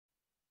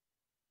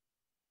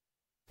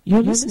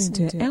You're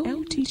listening to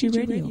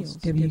LUTGRADIO,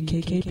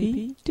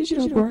 WKKP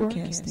Digital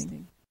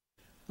Broadcasting.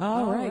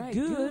 All right,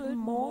 good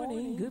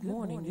morning. Good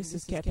morning. This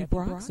is Kathy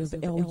Brox of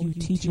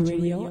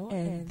LUTGRADIO,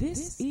 and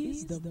this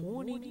is the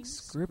Morning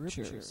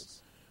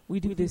Scriptures. We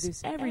do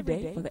this every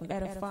day for the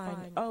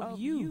edifying of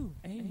you.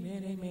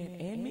 Amen, amen,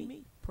 and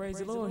me. Praise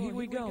the Lord. Here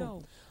we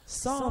go.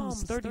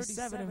 Psalms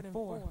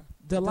 37:4.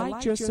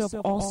 Delight yourself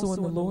also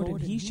in the Lord, and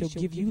he shall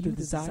give you the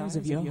desires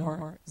of your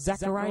heart.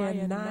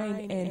 Zechariah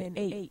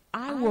 9:8.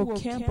 I will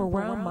camp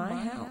around my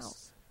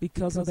house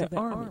because of the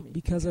army,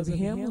 because of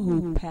him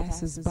who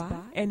passes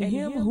by and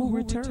him who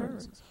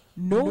returns.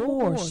 No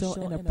more shall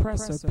an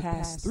oppressor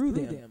pass through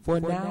them, for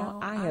now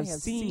I have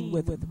seen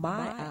with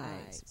my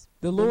eyes.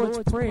 The Lord's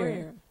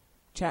Prayer.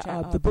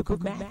 The book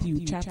of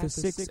Matthew, chapter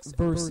 6,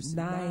 verse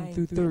 9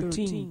 through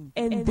 13.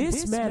 In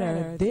this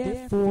manner,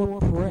 therefore,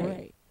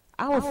 pray.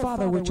 Our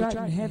Father which art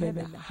in heaven,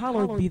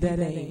 hallowed be thy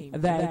name.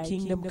 Thy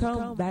kingdom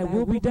come, thy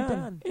will be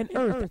done, in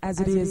earth as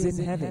it is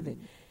in heaven.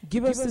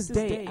 Give us this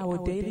day our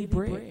daily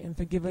bread, and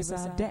forgive us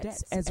our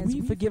debts as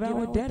we forgive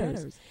our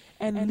debtors.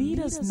 And lead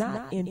us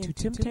not into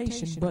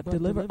temptation, but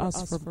deliver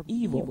us from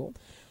evil.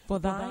 For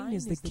thine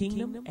is the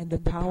kingdom, and the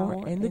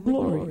power, and the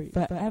glory,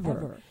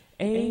 forever.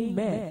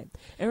 Amen.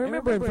 And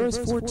remember in verse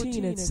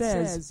 14 it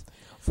says,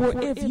 for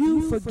if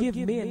you forgive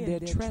men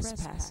their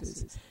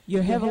trespasses,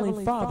 your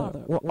heavenly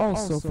Father will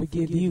also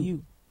forgive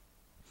you.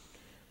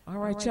 All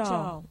right,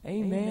 y'all.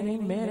 Amen,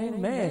 amen,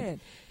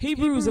 amen.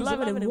 Hebrews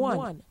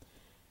 11:1.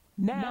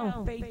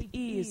 Now faith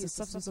is the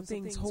substance of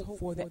things hoped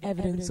for, the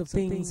evidence of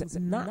things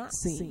not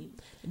seen.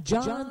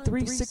 John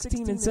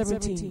 3:16 and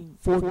 17.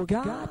 For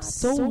God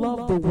so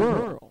loved the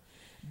world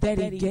that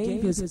he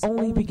gave his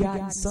only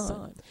begotten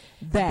Son,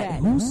 that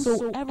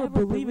whosoever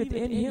believeth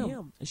in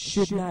him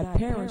should not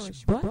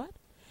perish, but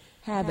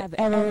have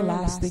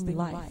everlasting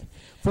life.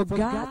 For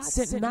God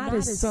sent not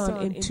his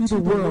Son into the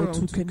world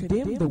to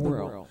condemn the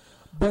world,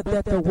 but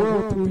that the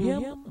world through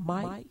him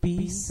might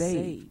be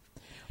saved.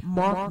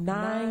 Mark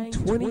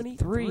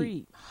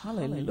 9:23.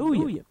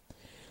 Hallelujah.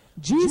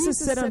 Jesus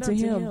said unto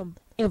him,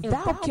 if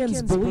thou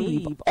canst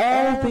believe,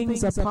 all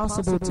things are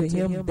possible to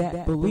him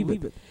that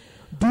believeth.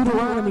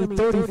 Deuteronomy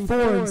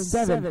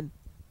 34:7.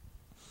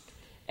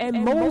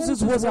 And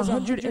Moses was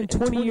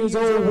 120 years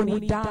old when he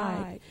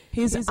died.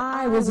 His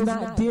eye was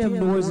not dim,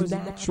 nor his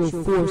natural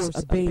force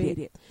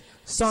abated.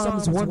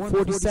 Psalms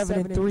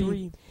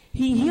 147:3.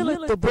 He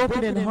healeth the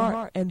broken in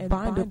heart, and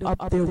bindeth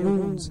up their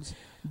wounds.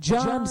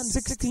 John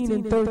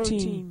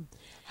 16:13.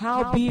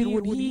 Howbeit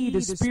when he,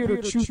 the Spirit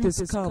of truth,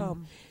 is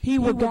come, he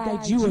will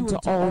guide you into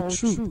all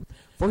truth.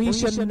 For he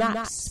shall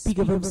not speak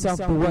of himself,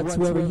 but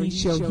whatsoever he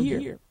shall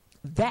hear,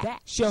 that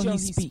shall he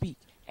speak,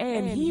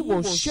 and he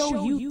will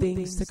show you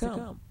things to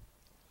come.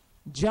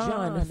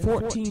 John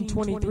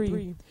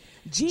 14:23.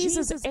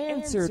 Jesus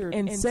answered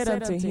and said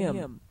unto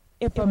him,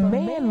 if a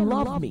man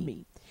love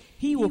me,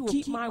 he will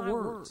keep my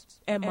words,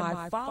 and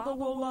my Father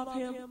will love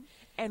him,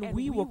 and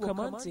we will come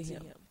unto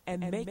him,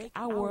 and make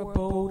our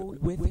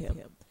abode with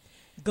him.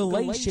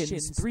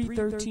 Galatians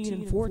 3:13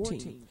 and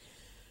 14.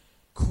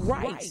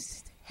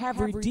 Christ have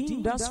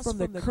redeemed us from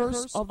the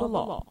curse of the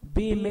law,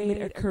 being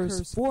made a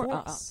curse for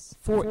us.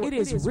 For it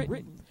is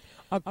written,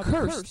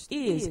 accursed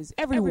is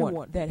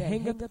everyone that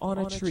hangeth on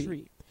a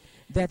tree,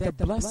 that the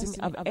blessing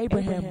of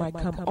Abraham might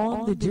come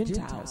on the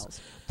Gentiles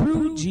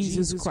through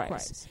Jesus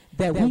Christ,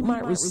 that we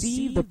might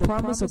receive the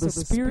promise of the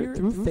Spirit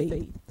through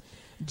faith.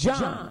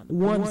 John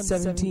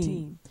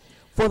 1:17.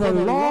 For the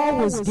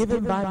law was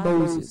given by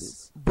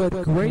Moses,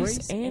 but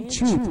grace and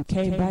truth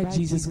came by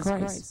Jesus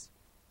Christ.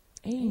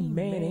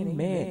 Amen,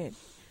 amen.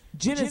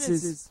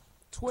 Genesis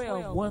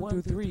 12:1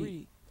 through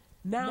 3.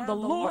 Now the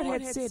Lord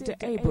had said to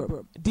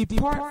Abram,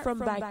 depart from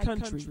thy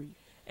country,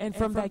 and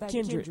from thy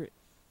kindred,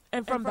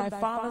 and from thy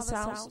father's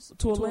house,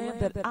 to a land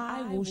that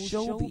I will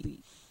show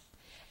thee.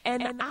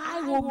 And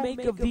I will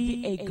make of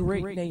thee a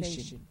great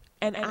nation,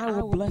 and I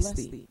will bless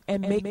thee,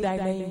 and make thy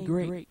name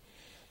great.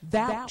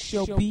 Thou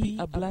shalt be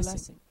a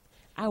blessing.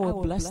 I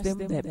will bless them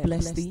that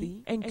bless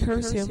thee, and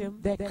curse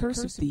him that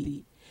curseth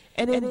thee.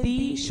 And in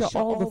thee shall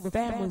all the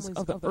families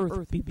of the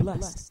earth be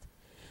blessed.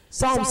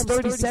 Psalms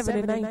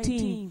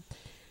 37:19.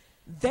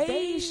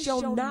 They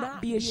shall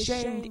not be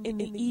ashamed in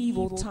the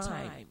evil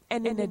time,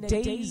 and in the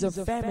days of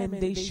famine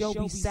they shall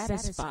be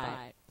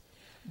satisfied.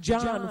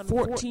 John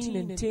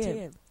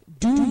 14:10.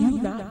 Do you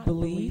not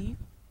believe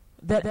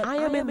that I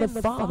am in the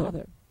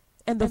Father,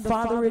 and the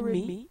Father in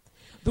me?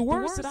 The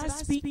words that I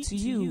speak to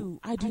you,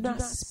 I do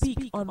not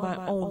speak on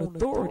my own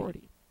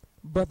authority,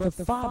 but the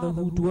Father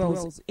who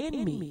dwells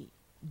in me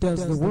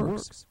does the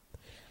works.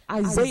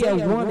 Isaiah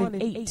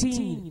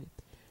 1:18.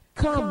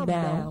 Come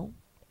now,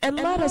 and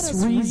let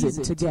us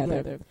reason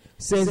together,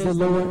 says the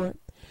Lord.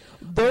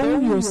 Though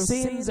your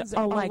sins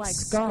are like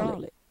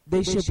scarlet,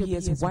 they shall be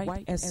as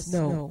white as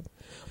snow.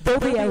 Though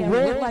they are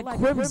red like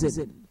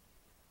crimson,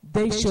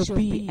 they shall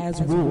be as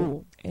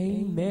wool.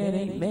 Amen,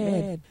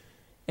 amen.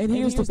 And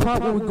here's the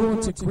part where we go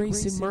into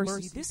grace and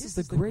mercy. This is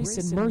the grace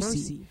and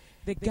mercy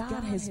that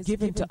God has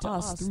given to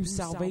us through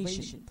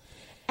salvation.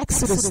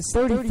 Exodus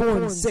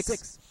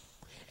 34:6.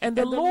 And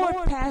the Lord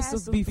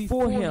passeth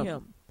before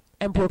him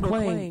and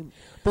proclaimed,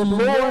 The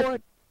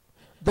Lord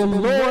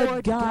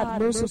God,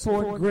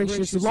 merciful and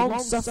gracious,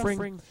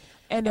 long-suffering,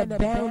 and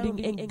abounding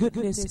in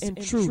goodness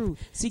and truth.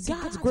 See,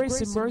 God's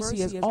grace and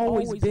mercy has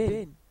always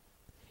been.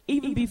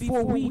 Even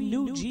before we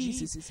knew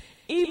Jesus,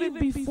 even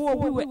before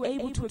we were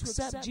able to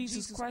accept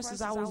Jesus Christ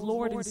as our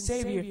Lord and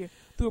Savior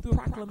through a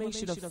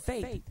proclamation of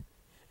faith,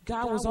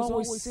 God was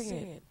always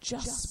saying,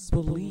 just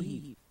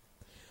believe.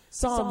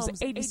 Psalms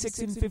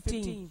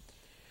 86:15.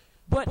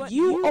 But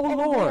you, O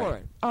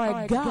Lord,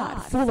 are a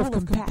God full of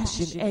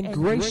compassion and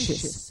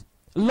gracious,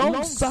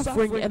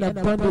 long-suffering and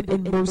abundant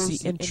in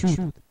mercy and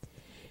truth.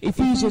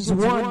 Ephesians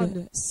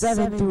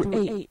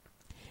 1:7-8.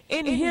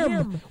 In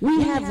him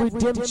we have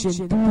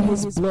redemption through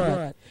his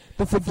blood,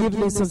 the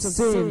forgiveness of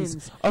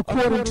sins,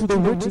 according to the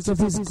riches of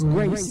his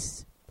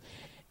grace,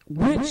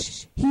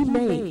 which he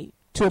made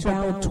to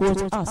abound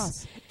towards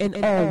us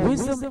in all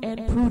wisdom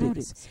and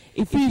prudence.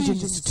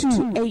 Ephesians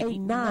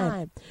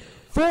 2:8-9.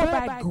 For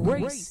by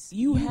grace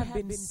you have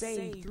been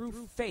saved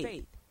through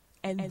faith,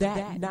 and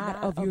that not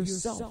of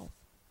yourself.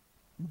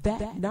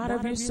 That not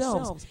of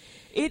yourselves.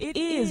 It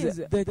is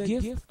the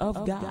gift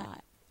of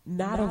God,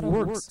 not of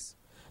works,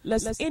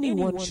 lest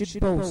anyone should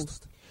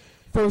boast.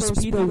 1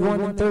 Peter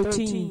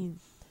 1:13.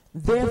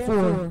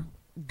 Therefore,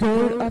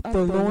 gird up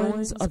the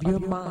loins of your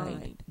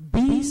mind,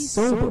 be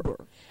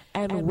sober,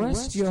 and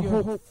rest your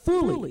hope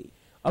fully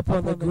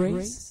upon the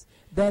grace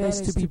that is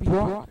to be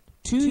brought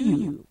to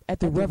you at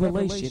the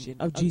revelation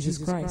of Jesus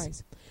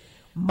Christ.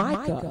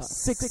 Micah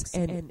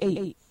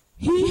 6:8.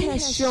 He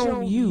has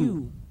shown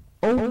you,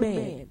 O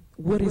man,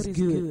 what is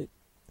good.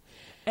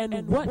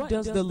 And what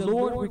does the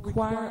Lord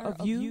require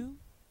of you?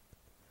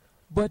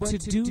 But to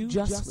do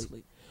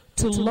justly,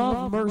 to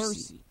love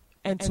mercy,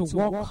 and to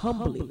walk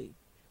humbly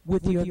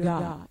with your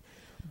God.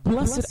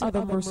 Blessed are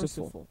the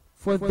merciful,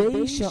 for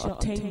they shall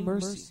obtain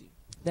mercy.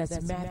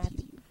 That's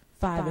Matthew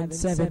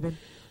 5:7.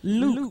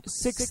 Luke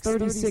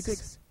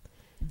 6:36.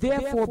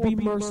 Therefore be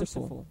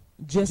merciful,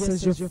 just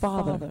as your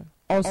Father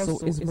also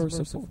is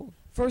merciful.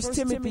 1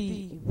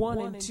 Timothy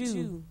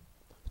 1:2.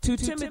 To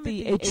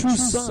Timothy, a true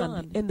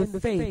son in the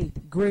faith,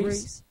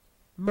 grace,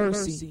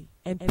 mercy,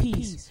 and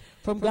peace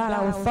from God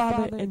our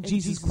Father and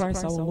Jesus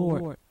Christ our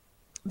Lord.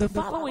 The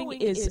following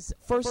is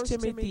 1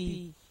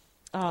 Timothy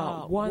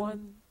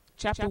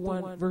chapter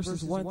 1,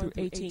 verses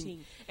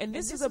 1-18. And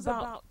this is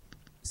about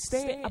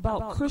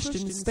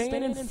Christians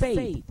staying in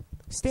faith,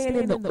 staying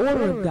in the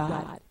order of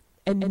God,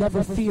 and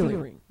never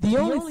fearing. The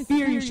only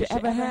fear you should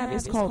ever have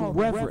is called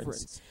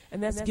reverence,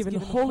 and that's giving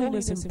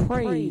holiness and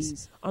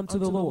praise unto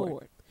the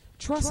Lord.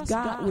 Trust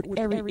God with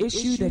every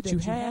issue that you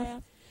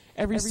have,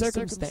 every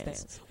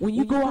circumstance. When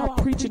you go out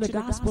preaching the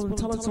gospel and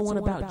telling someone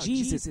about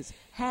Jesus,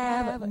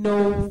 have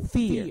no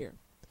fear.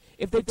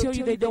 If they tell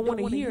you they don't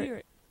want to hear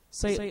it,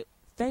 say,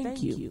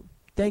 thank you.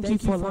 Thank you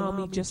for allowing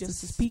me just to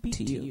speak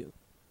to you.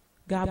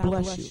 God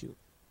bless you.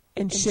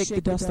 And shake the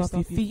dust off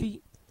your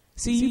feet.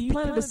 See, you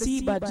planted a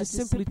seed by just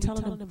simply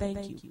telling them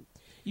thank you.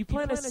 You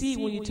plant a seed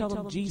when you tell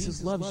them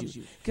Jesus loves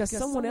you, because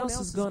someone else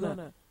is going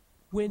to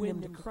win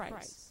them to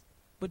Christ.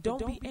 But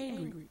don't be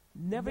angry.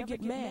 Never get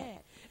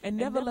mad. And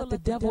never let the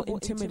devil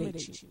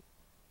intimidate you.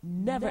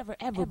 Never,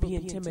 ever be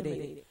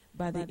intimidated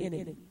by the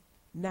enemy.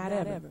 Not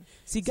ever.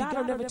 See, God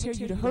will never tell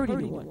you to hurt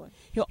anyone.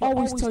 He'll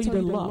always tell you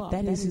to love.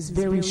 That is his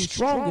very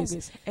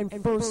strongest and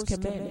first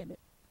commandment.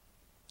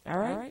 All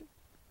right?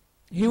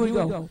 Here we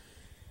go.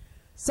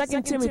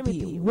 2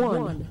 Timothy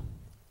 1,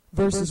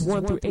 verses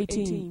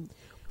 1-18.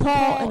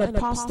 Paul, an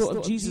apostle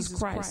of Jesus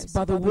Christ,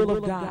 by the will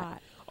of God,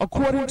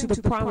 according to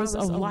the promise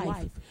of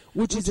life,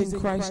 which is in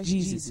Christ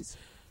Jesus.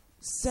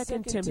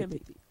 2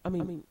 Timothy,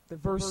 the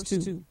verse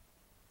 2.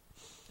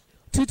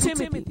 To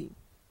Timothy,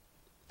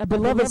 a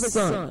beloved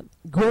son,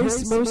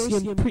 grace, mercy,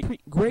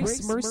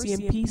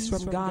 and peace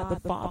from God the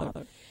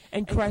Father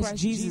and Christ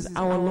Jesus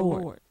our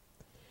Lord.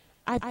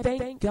 I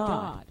thank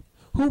God,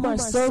 whom I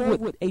serve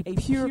with a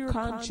pure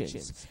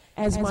conscience,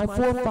 as my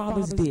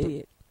forefathers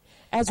did.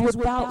 As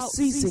without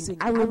ceasing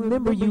I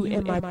remember you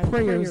in my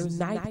prayers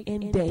night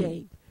and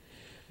day,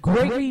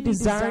 greatly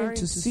desiring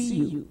to see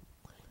you,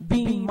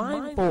 being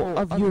mindful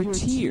of your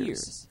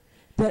tears,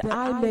 that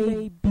I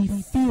may be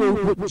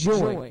filled with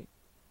joy.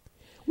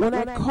 When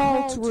I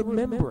call to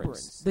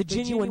remembrance the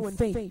genuine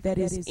faith that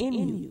is in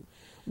you,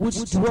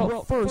 which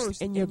dwelt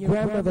first in your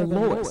grandmother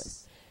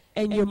Lois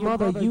and your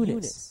mother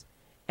Eunice,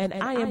 and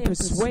I am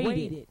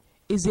persuaded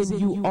is in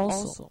you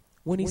also.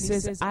 When he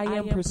says, I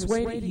am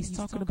persuaded, he's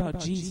talking about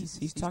Jesus.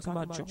 He's talking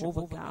about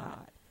Jehovah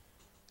God.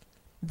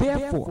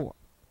 Therefore,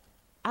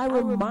 I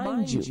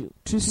remind you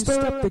to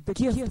stir up the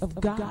gift of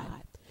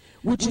God,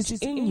 which is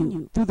in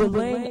you through the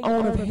laying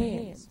on of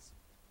hands.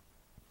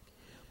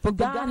 For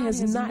God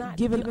has not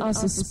given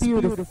us a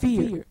spirit of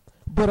fear,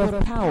 but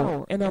of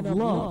power and of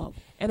love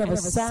and of a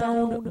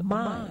sound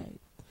mind.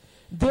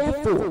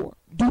 Therefore,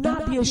 do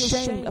not be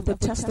ashamed of the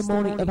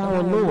testimony of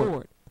our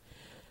Lord,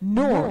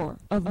 nor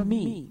of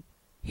me,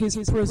 his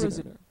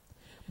prisoner,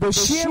 but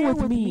share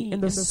with me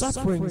in the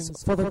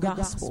sufferings for the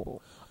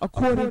gospel,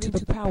 according to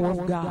the power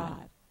of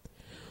God,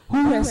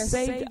 who has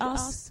saved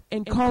us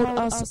and called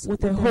us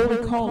with a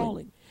holy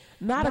calling,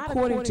 not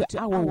according to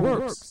our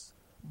works,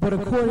 but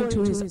according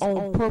to his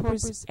own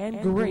purpose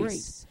and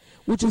grace,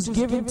 which was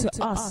given to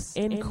us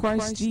in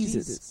Christ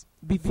Jesus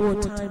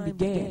before time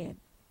began,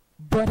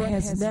 but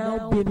has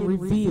now been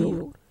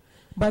revealed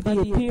by the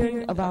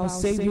appearing of our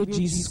Savior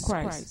Jesus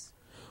Christ,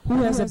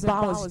 who has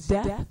abolished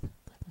death,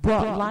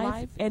 brought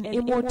life and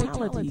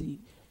immortality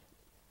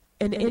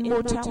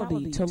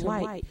to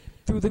light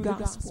through the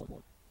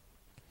gospel,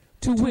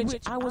 to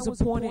which I was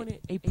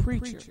appointed a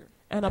preacher,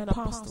 an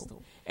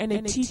apostle, and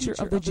a teacher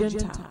of the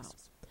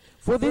Gentiles.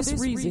 For this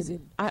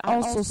reason I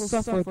also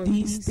suffer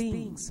these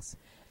things.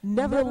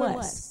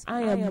 Nevertheless,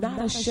 I am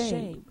not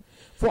ashamed,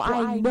 for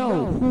I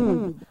know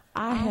whom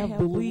I have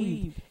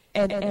believed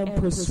and am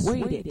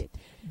persuaded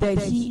that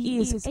he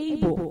is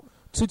able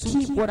to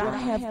keep what I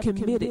have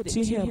committed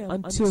to him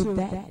until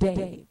that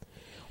day.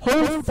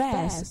 Hold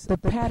fast the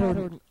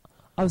pattern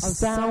of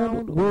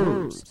sound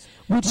words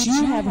which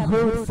you have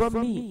heard from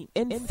me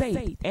in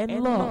faith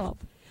and love,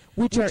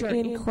 which are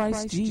in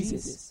Christ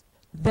Jesus.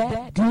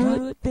 That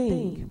good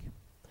thing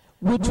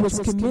which was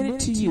committed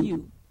to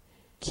you,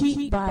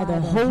 keep by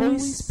the Holy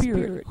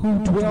Spirit who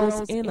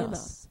dwells in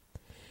us.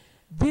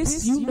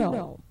 This you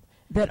know,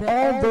 that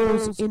all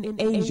those in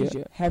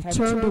Asia have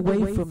turned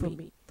away from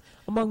me,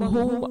 among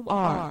whom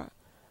are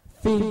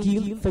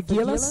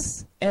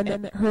Phygellus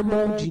and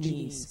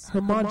Hermogenes.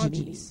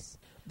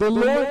 The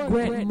Lord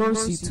grant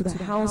mercy to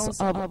the house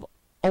of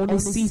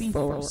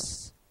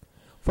Onesiphorus,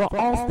 for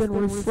often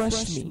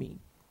refreshed me,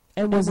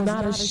 and was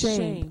not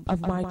ashamed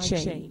of my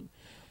chain.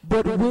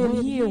 But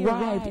when he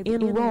arrived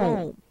in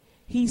Rome,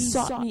 he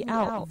sought me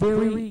out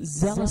very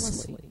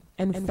zealously,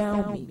 and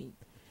found me.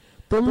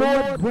 The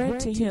Lord grant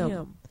to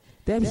him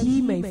that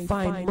he may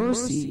find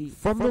mercy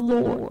from the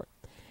Lord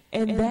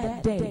in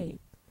that day.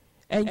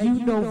 And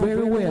you know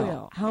very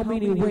well how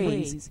many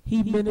ways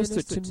he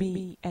ministered to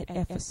me at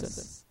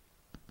Ephesus.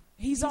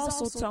 He's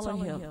also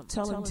telling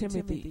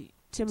Timothy,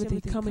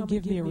 come and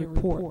give me a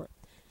report.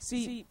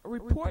 See,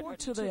 reporting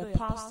to the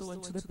apostle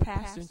and to the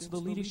pastor and to the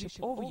leadership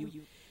over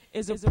you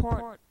is a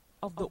part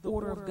of the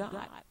order of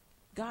God.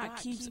 God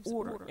keeps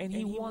order, and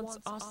he wants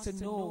us to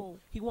know,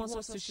 he wants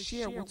us to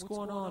share what's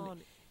going on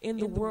in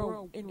the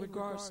world in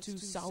regards to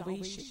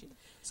salvation.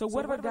 So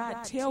whatever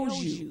God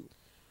tells you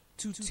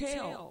to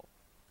tell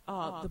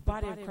the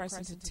body of Christ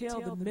and to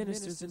tell the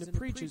ministers and the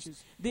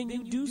preachers, then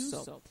you do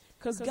so.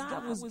 Because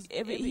God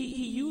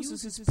he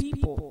uses his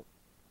people,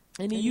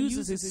 and he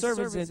uses his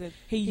servants, and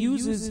he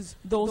uses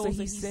those that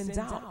he sends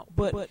out.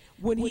 But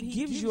when he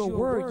gives you a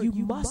word, you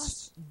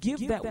must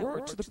give that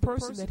word to the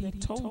person that he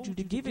told you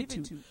to give it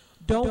to.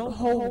 Don't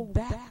hold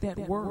back that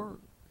word.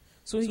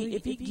 So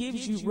if he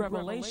gives you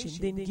revelation,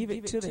 then give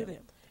it to them.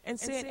 And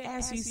say it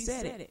as he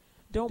said it.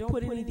 Don't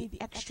put any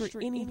extra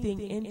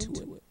anything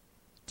into it.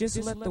 Just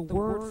let the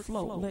word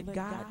flow. Let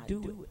God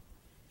do it.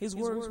 His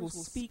words will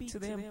speak to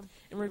them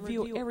and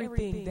reveal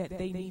everything that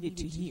they needed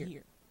to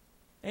hear.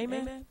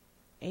 Amen?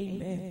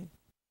 Amen.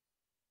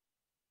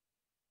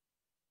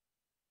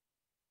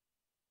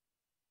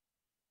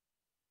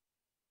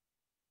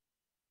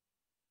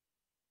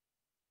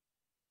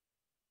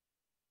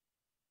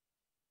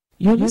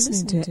 You're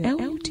listening to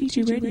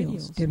LUTG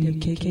Radio's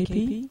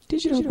WKKP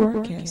Digital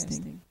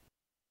Broadcasting.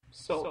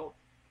 So,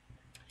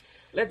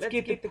 let's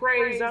get the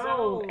praise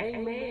on.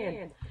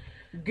 Amen.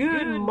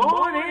 Good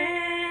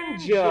morning,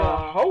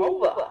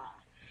 Jehovah.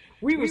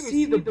 We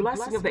receive the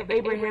blessing of the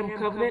Abraham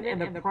covenant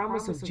and the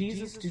promise of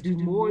Jesus to do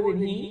more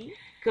than he,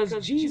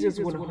 because Jesus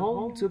went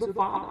home to the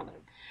Father.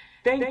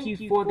 Thank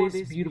you for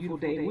this beautiful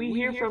day. We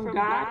hear from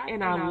God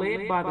and are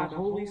led by the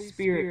Holy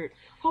Spirit.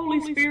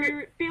 Holy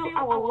Spirit, fill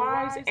our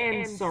lives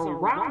and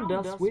surround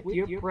us with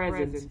your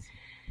presence.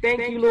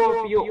 Thank you,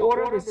 Lord, for your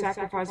order, the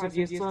sacrifice of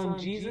your Son,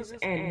 Jesus,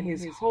 and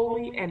his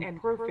holy and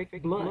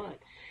perfect blood.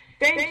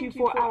 Thank you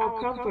for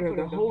our Comforter,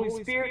 the Holy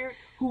Spirit,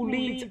 who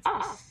leads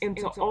us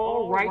into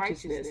all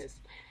righteousness.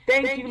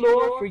 Thank you,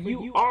 Lord, for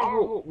you are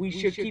hope. We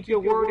shall keep your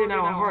word in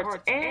our hearts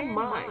and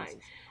minds.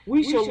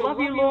 We shall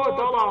love you, Lord, with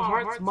all our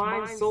hearts,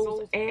 minds,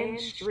 souls, and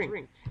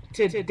strength.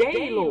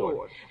 Today,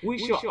 Lord, we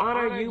shall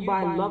honor you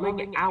by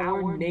loving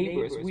our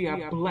neighbors. We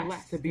are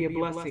blessed to be a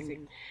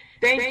blessing.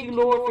 Thank you,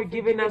 Lord, for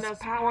giving us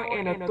power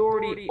and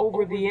authority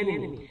over the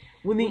enemy.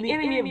 When the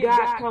enemy of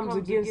God comes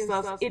against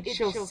us, it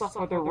shall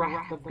suffer the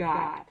wrath of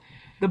God.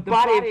 The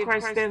body of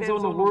Christ stands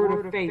on the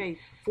word of faith,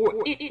 for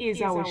it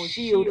is our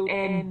shield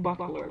and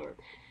buckler.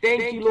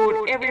 Thank you,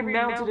 Lord. Every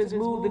mountain is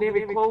moved and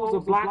every closed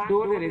or blocked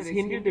door that has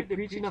hindered the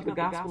preaching of the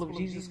gospel of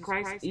Jesus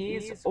Christ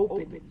is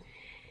open.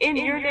 In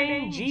your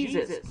name,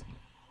 Jesus,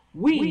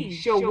 we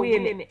shall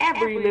win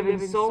every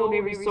living soul and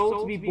every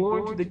soul to be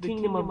born to the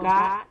kingdom of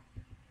God,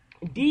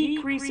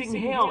 decreasing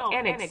hell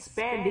and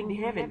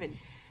expanding heaven.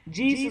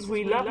 Jesus,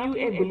 we love you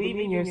and believe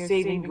in your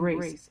saving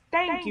grace.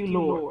 Thank you,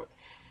 Lord,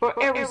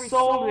 for every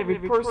soul and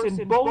every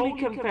person boldly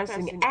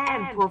confessing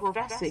and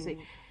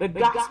professing the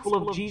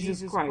gospel of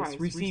Jesus Christ,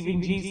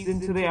 receiving Jesus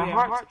into their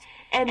hearts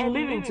and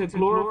living to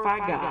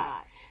glorify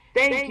God.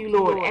 Thank you,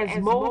 Lord.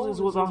 As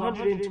Moses was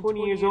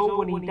 120 years old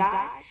when he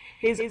died,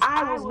 his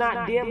eye was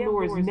not dim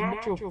nor his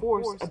natural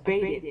force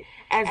abated.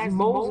 As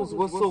Moses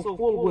was so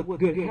full with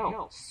good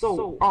health,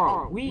 so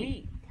are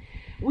we.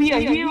 We are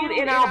healed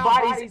in our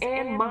bodies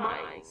and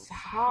minds.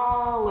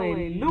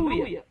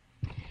 Hallelujah.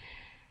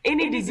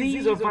 Any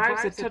disease or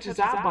virus that touches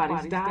our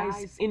bodies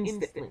dies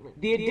instantly.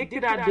 The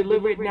addicted are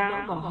delivered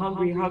now, the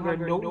hungry hunger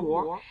no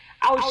more.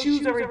 Our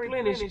shoes are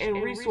replenished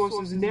and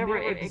resources never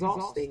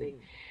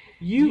exhausting.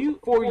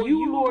 For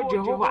you, Lord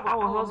Jehovah,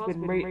 our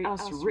husband, made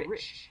us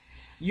rich.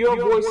 Your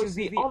voice is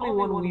the only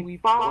one we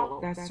follow.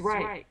 That's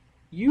right.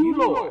 You,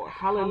 Lord,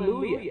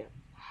 hallelujah,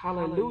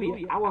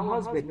 hallelujah, our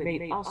husband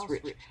made us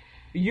rich.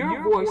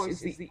 Your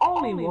voice is the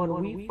only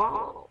one we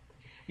follow.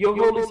 Your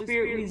Holy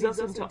Spirit leads us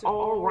into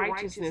all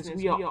righteousness.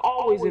 We are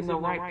always in the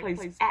right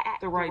place at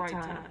the right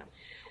time.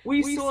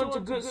 We sow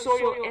into good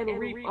soil and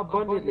reap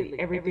abundantly.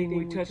 Everything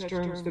we touch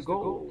turns to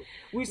gold.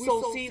 We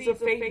sow seeds of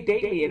faith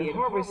daily and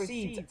harvest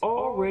seeds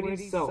already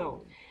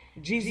sown.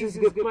 Jesus'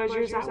 good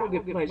pleasure is our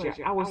good pleasure.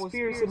 Our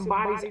spirits and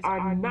bodies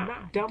are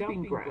not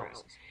dumping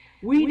grounds.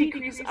 We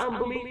decrease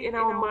unbelief in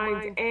our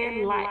minds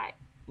and life.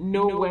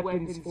 No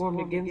weapons formed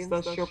against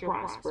us shall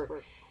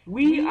prosper.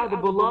 We are the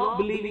beloved,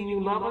 believing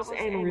you love us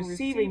and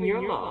receiving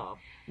your love,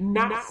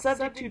 not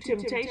subject to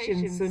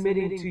temptation,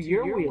 submitting to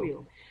your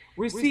will,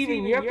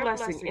 receiving your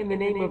blessing in the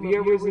name of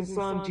your risen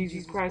Son,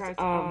 Jesus Christ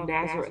of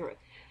Nazareth.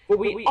 For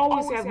we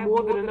always have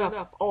more than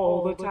enough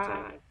all the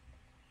time.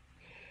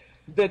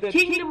 The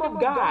kingdom of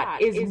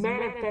God is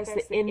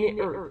manifested in the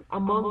earth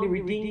among the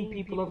redeemed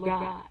people of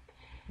God.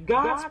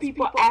 God's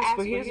people ask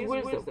for his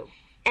wisdom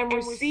and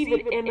receive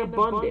it in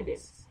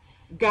abundance.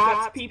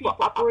 God's people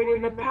operate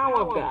in the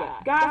power of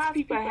God. God's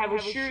people have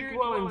assured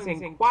dwellings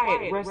and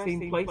quiet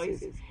resting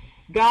places.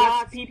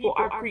 God's people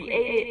are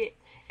created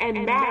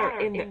and matter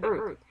in the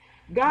earth.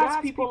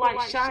 God's people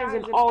light shines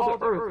in all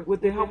the earth with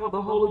the help of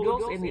the Holy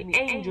Ghost and the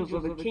angels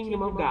of the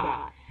kingdom of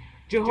God.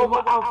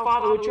 Jehovah our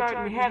Father which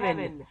art in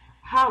heaven,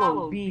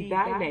 hallowed be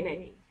thy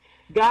name.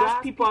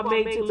 God's people are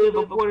made to live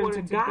according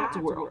to God's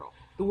world,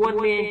 the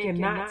one man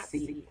cannot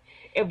see.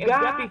 If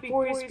God be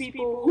for his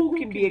people, who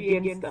can be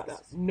against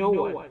us? No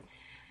one.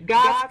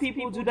 God's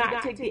people do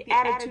not take the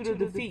attitude of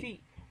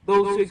defeat.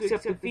 Those who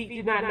accept defeat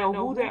do not know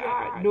who they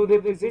are, nor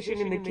their position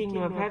in the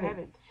kingdom of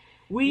heaven.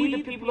 We,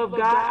 the people of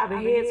God, are the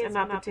heads and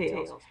not the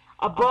tails,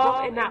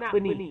 above and not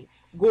beneath,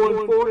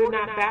 going forward and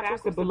not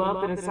backwards, the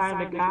beloved and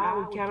assigned of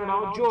God. We count it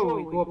all joy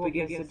when we go up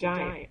against a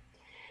giant.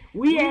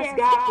 We ask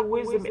God for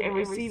wisdom and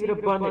receive it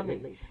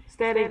abundantly,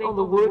 standing on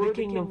the word of the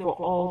kingdom for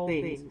all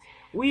things.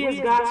 We as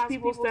God's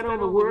people stand on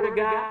the word of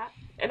God,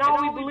 and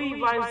all we believe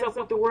lines up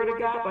with the word of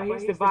God by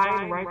his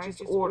divine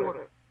righteous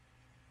order.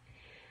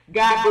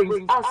 God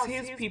brings us,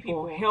 his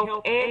people,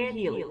 health and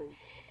healing,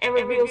 and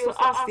reveals to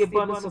us the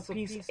abundance of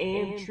peace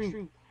and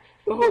truth.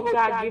 The hope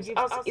God gives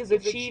us is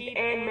achieved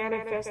and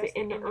manifested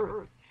in the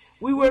earth.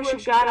 We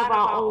worship God of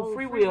our own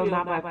free will,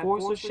 not by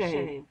force or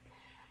shame,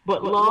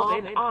 but love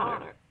and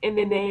honor in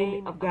the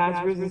name of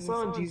God's risen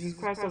Son, Jesus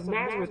Christ of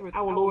Nazareth,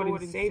 our Lord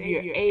and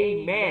Savior.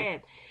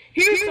 Amen.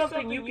 Here's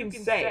something you can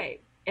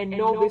say and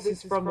know this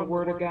is from the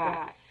Word of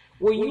God.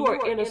 When you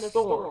are in a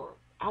storm,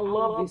 I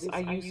love this. I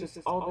use this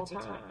all the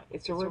time.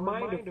 It's a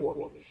reminder for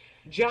me.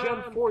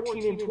 John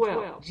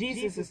 14:12,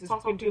 Jesus is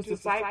talking to his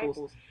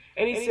disciples,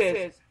 and he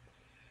says,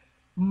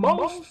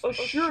 most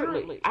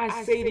assuredly,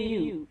 I say to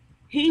you,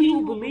 he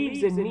who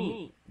believes in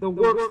me, the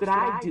works that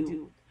I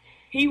do,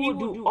 he will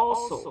do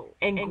also,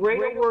 and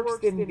greater works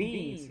than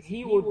these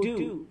he will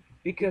do,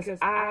 because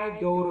I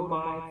go to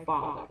my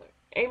Father.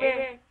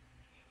 Amen.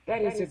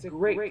 That is a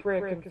great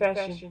prayer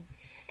confession.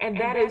 And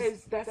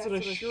that's an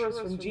assurance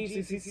from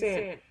Jesus. He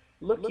said,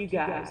 look, you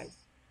guys,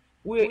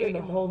 we're in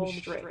the home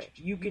stretch.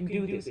 You can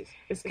do this.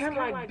 It's kind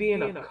of like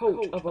being a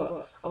coach of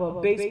a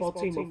baseball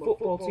team, a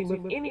football team,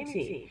 of any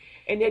team.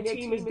 And their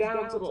team is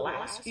down to the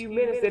last few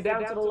minutes. They're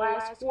down to the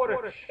last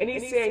quarter. And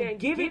he's saying,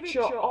 give it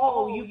your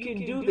all. You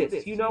can do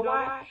this. You know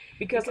why?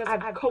 Because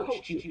I've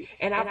coached you.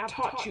 And I've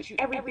taught you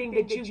everything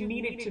that you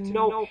needed to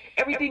know.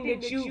 Everything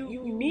that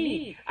you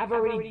need, I've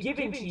already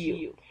given to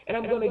you. And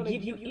I'm going to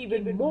give you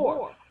even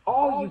more.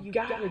 All you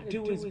got to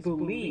do is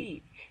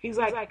believe. He's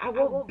like, I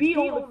won't be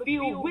on the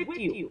field with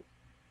you.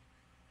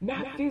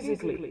 Not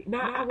physically.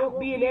 I won't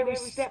be in every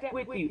step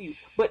with you.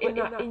 But in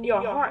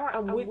your heart,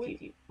 I'm with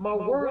you. My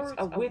words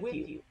are with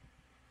you.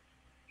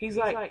 He's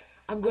like,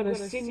 I'm going to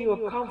send you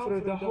a comforter,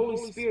 the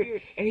Holy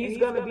Spirit, and he's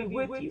going to be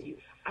with you.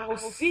 I'll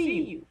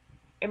see you.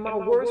 And my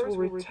words will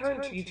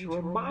return to you to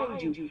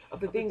remind you of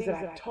the things that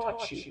I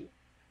taught you.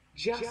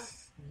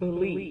 Just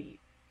believe.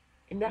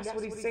 And that's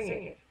what he's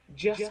saying.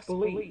 Just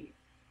believe.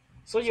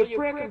 So your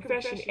prayer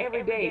confession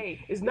every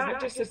day is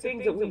not just the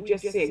things that we've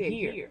just said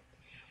here.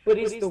 But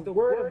it's the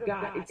word of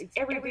God. It's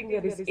everything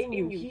that is in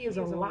you. He is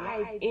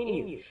alive in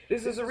you.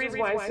 This is the reason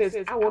why it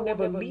says, I will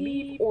never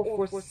leave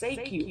or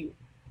forsake you.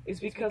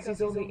 It's because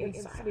he's on the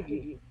inside of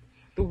you.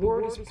 The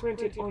word is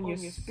printed on your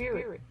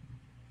spirit.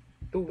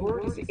 The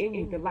word is in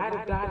you. The light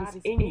of God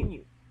is in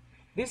you.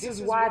 This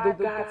is why the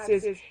God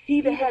says,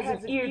 he that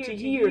has an ear to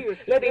hear,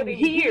 let him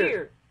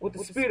hear what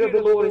the Spirit of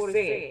the Lord is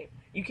saying.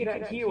 You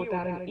cannot hear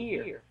without an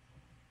ear.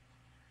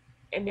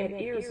 And that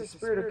ear is the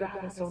Spirit of God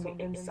that's on the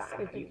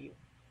inside of you.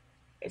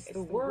 It's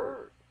the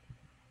Word.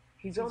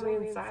 He's on the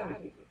inside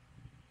of you.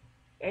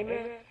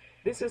 Amen.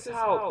 This is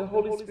how the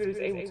Holy Spirit is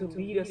able to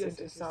lead us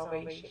into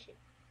salvation.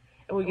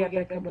 And we got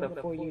that coming up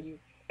for you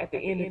at the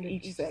end of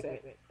each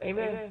segment.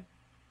 Amen.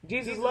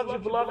 Jesus loves you,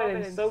 beloved,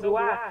 and so do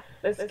I.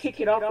 Let's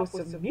kick it off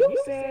with some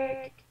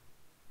music.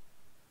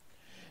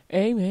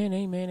 Amen,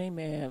 amen,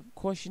 amen. Of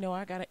course, you know,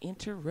 I got to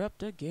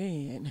interrupt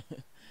again.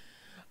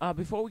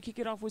 Before we kick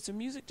it off with some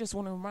music, just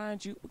want to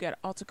remind you, we got an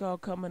altar call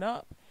coming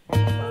up.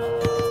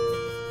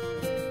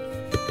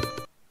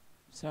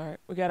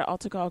 We got an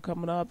altar call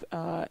coming up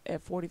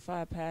at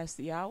 45 past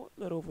the hour,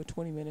 a little over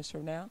 20 minutes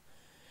from now.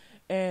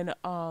 And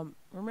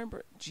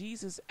remember,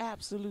 Jesus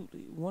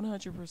absolutely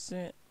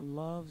 100%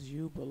 loves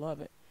you,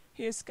 beloved.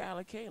 Here's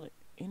Skylar Kalin,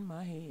 In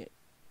My Head.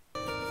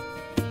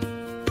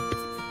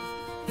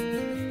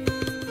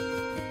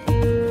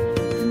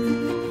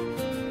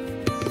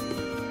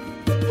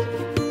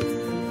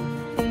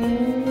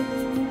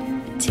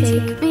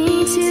 Take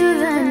me to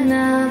the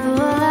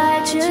novel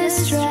I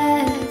just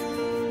read.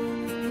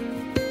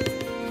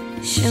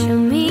 Show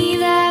me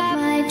that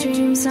my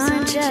dreams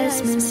aren't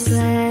just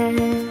misled,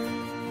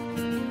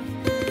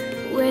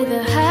 where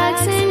the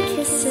hugs and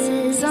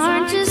kisses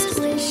aren't just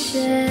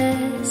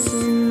wishes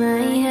in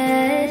my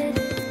head.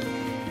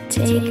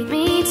 Take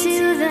me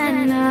to the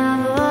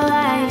novel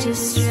I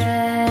just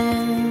read.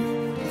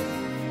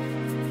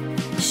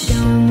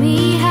 Show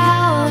me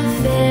how a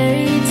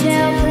fairy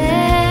tale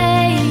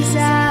plays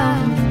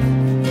out.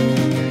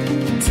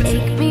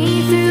 Take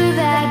me through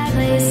that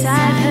place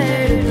I've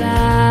heard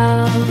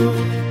about,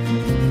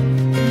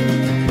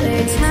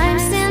 where time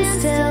stands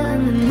still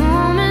and the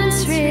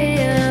moment's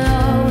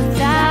real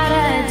without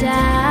a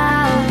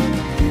doubt.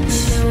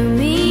 Show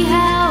me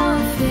how a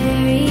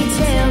fairy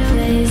tale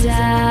plays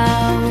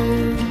out.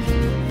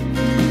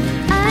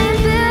 I'm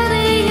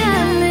building a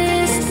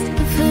list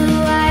of who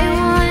I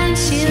want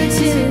you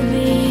to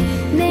be.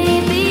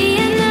 Maybe a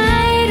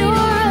knight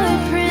or a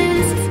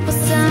prince will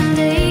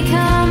someday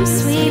come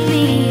sweep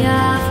me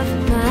off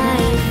my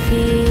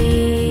feet.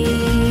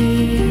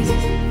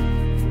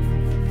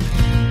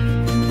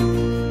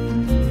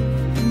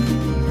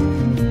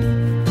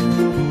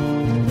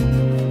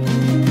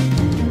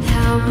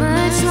 How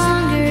much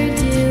longer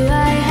do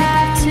I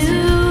have to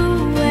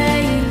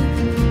wait?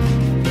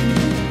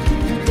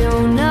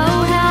 Don't know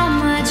how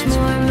much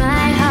more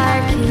my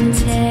heart can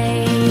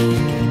take.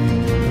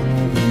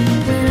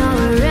 When all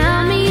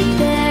around me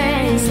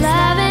there is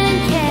love and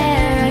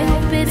care, I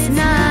hope it's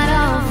not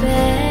all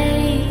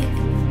fake.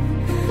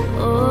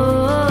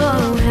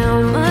 Oh, how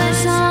much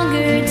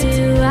longer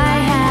do I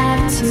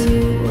have to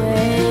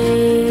wait?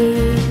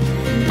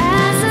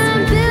 As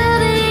I'm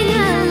building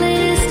a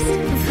list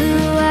of who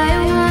I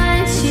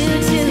want you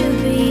to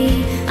be,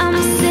 I'm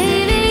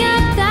saving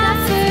up that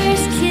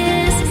first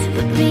kiss,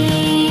 but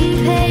being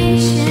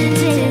patient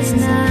is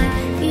not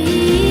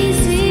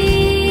easy.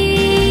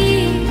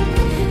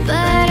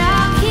 But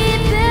I'll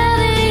keep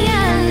building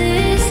a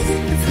list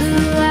of who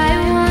I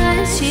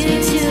want you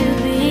to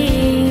be,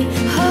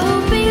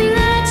 hoping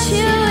that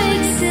you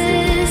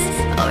exist,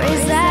 or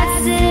is that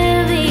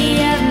silly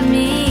of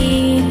me?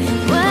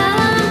 Well,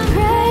 I'm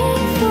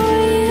praying for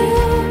you.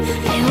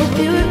 I hope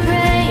you were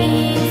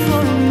praying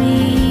for me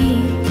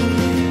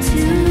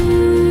too.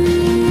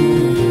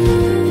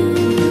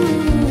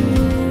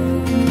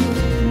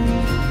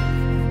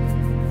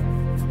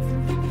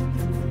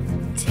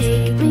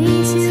 Take me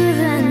to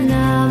the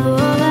novel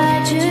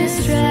I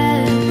just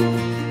read.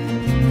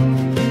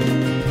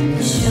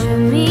 Show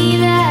me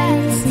that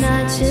it's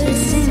not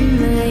just in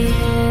my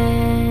head.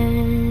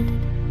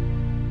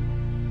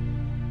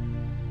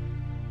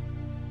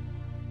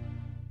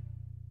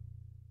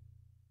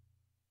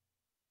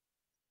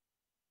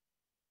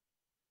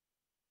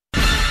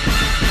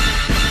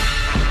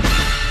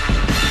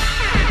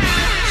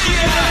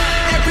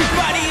 Yeah,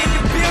 everybody in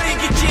the building,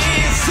 get your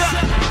hands up.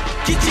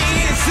 Get your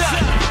hands up.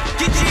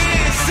 Get your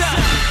hands up.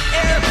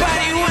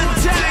 Everybody one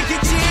time,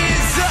 get your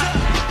hands up.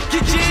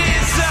 Get your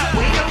hands up.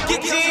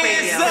 Get your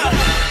hands up.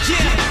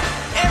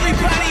 Yeah,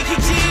 everybody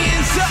get your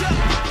hands up.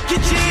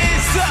 Get your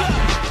hands up.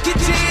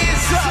 Get your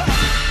hands up.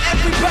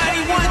 Everybody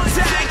one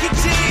time, get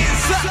your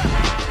hands up.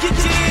 Get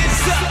your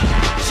hands up.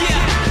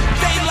 Yeah,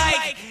 they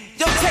like,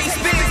 yo, taste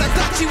biz, I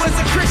thought you was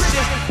a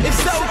Christian. If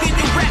so, then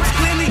your raps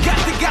clearly got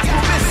the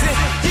gospel missing.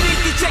 You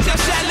need to check out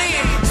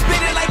Shaolin,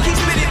 spin it like he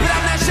spin it, but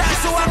I'm not shy,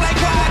 so I'm like,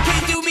 why I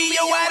can't do me,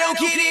 yo, I don't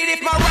get it.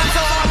 If my rhymes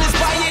are all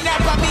inspired, not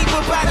by me,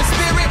 but by the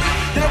Spirit,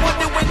 then I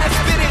wonder when I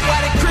spin it, why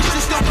the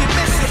Christians don't get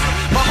missing.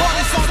 My heart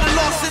is on the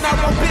lost, and I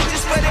want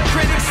bitches for the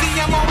critics. See,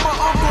 I'm on my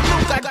Uncle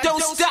Luke, I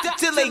don't stop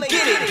till they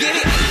get it, get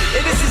it.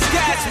 And this is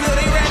God's will,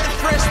 they rather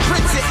Fresh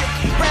Prince it,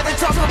 rather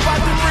talk about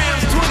the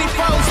rims,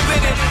 24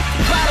 spinning,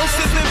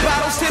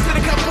 bottle sipping,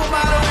 a couple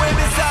model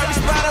women, sorry,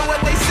 spot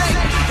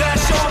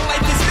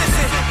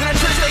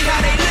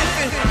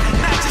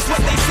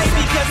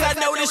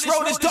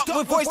road is dark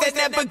with voice that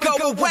never go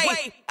away.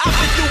 I've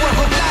been through a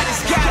whole lot,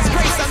 it's God's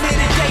grace, I'm here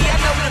today. I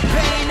know the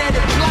pain and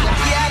the block,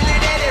 yeah, I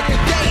live that every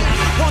day.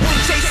 Want them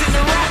chasing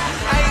the rock,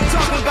 I ain't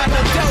talking about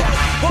no dope.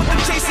 Want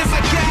them chasing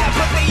my God,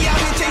 but they out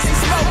here chasing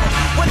smoke.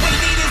 What they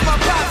need is my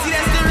pop, see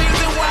that's the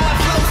reason why I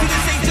flow. See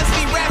this ain't just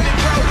me rapping,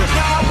 bro.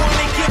 Now I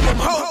wanna give them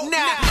hope,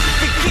 nah,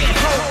 forget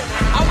hope.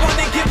 I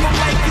wanna give them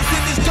light, cause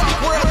in this dark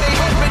world they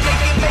hoping they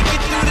can make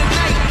it through the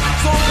night.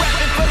 So I'm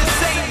rapping for the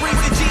same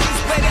reason Jesus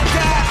let it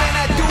die. Man,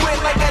 I do it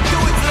like I do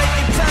it so they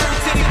can turn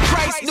to the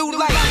Christ new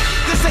light.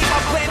 This ain't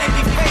my plan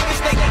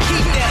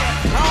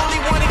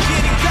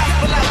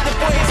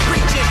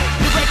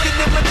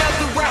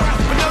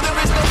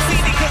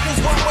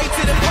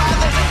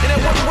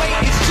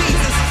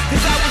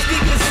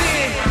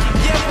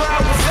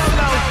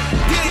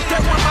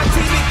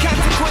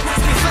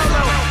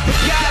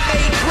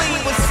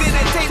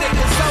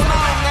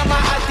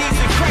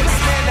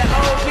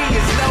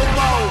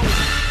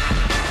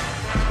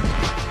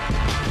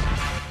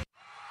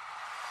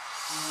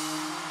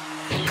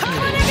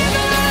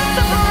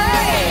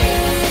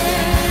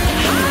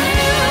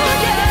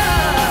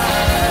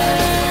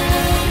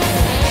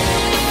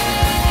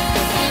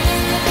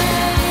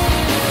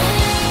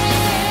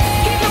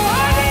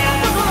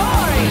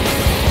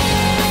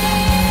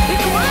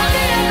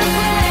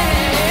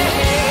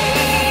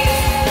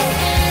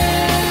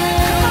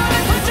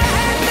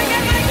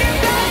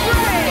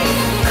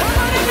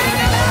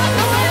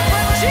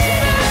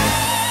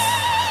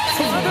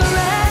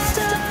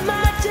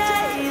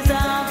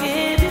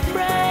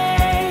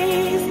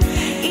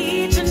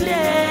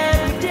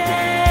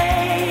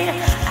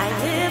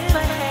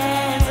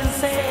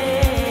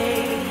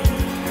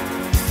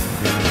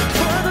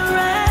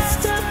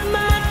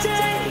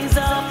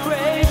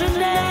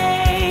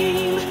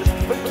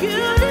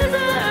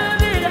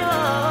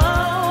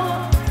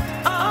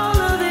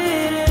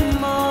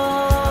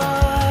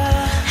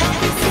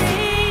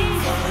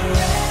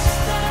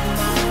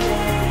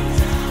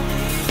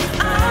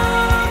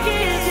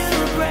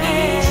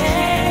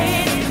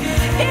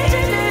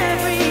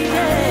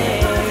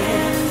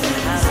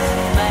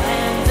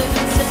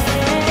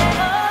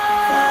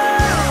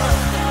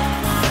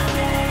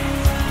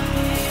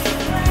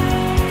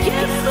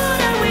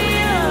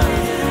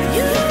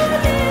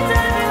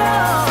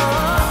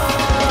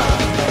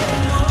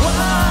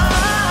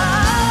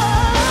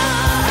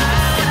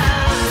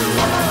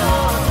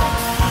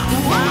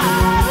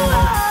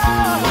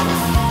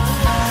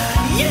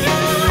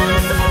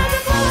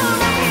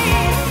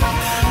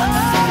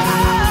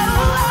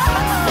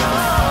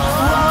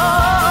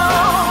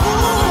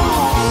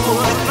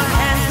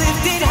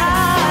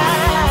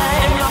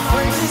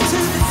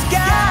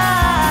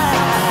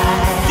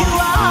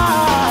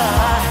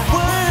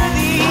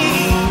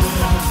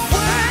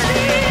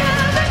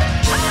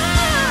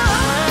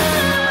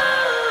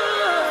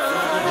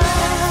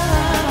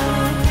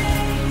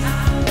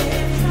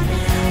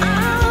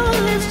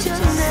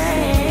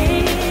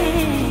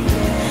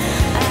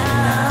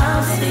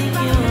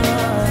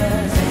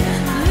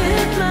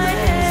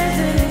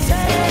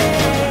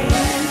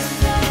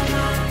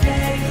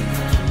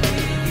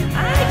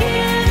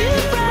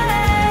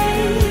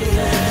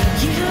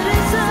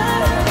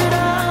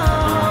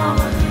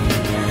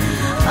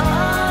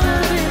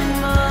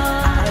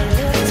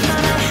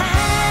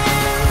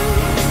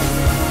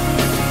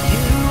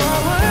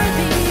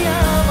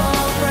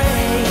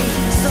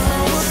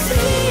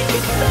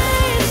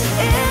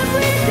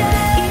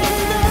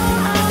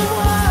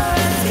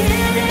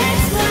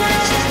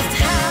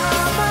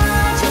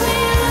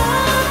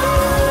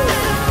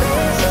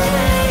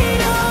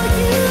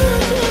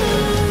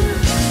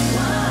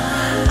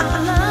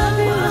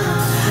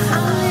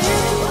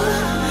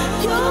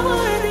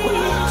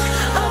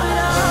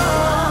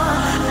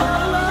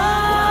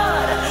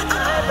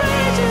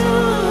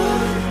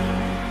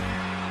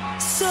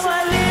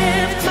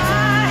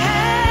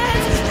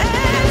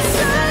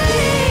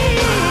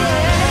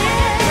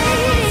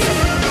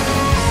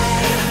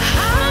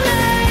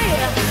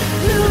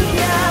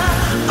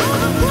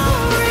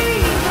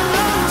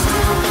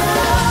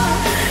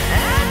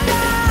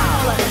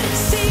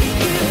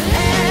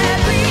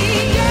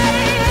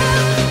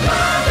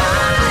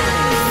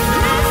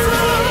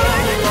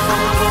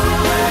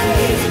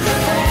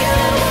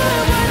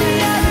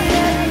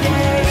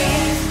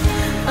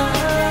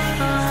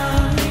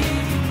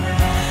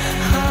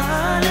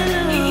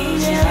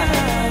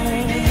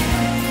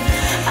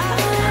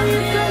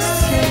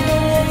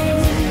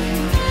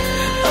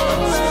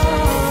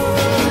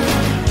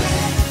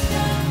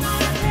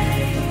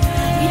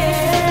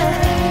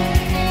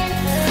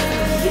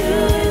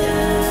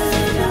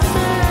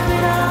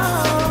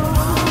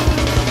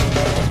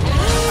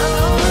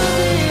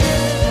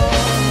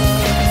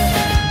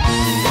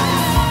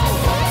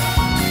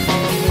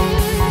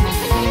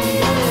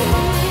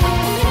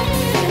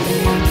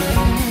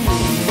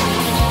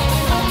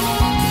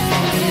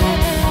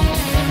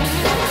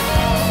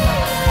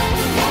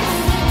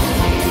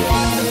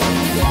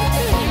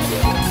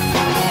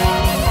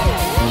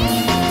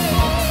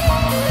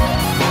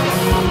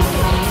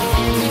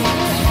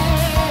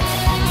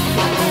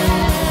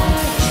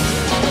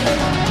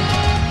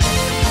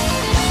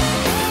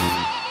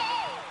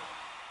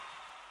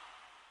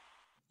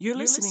You're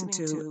listening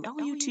to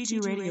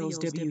LUTG Radio's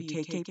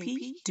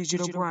WKKP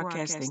Digital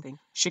Broadcasting,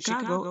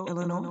 Chicago,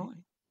 Illinois.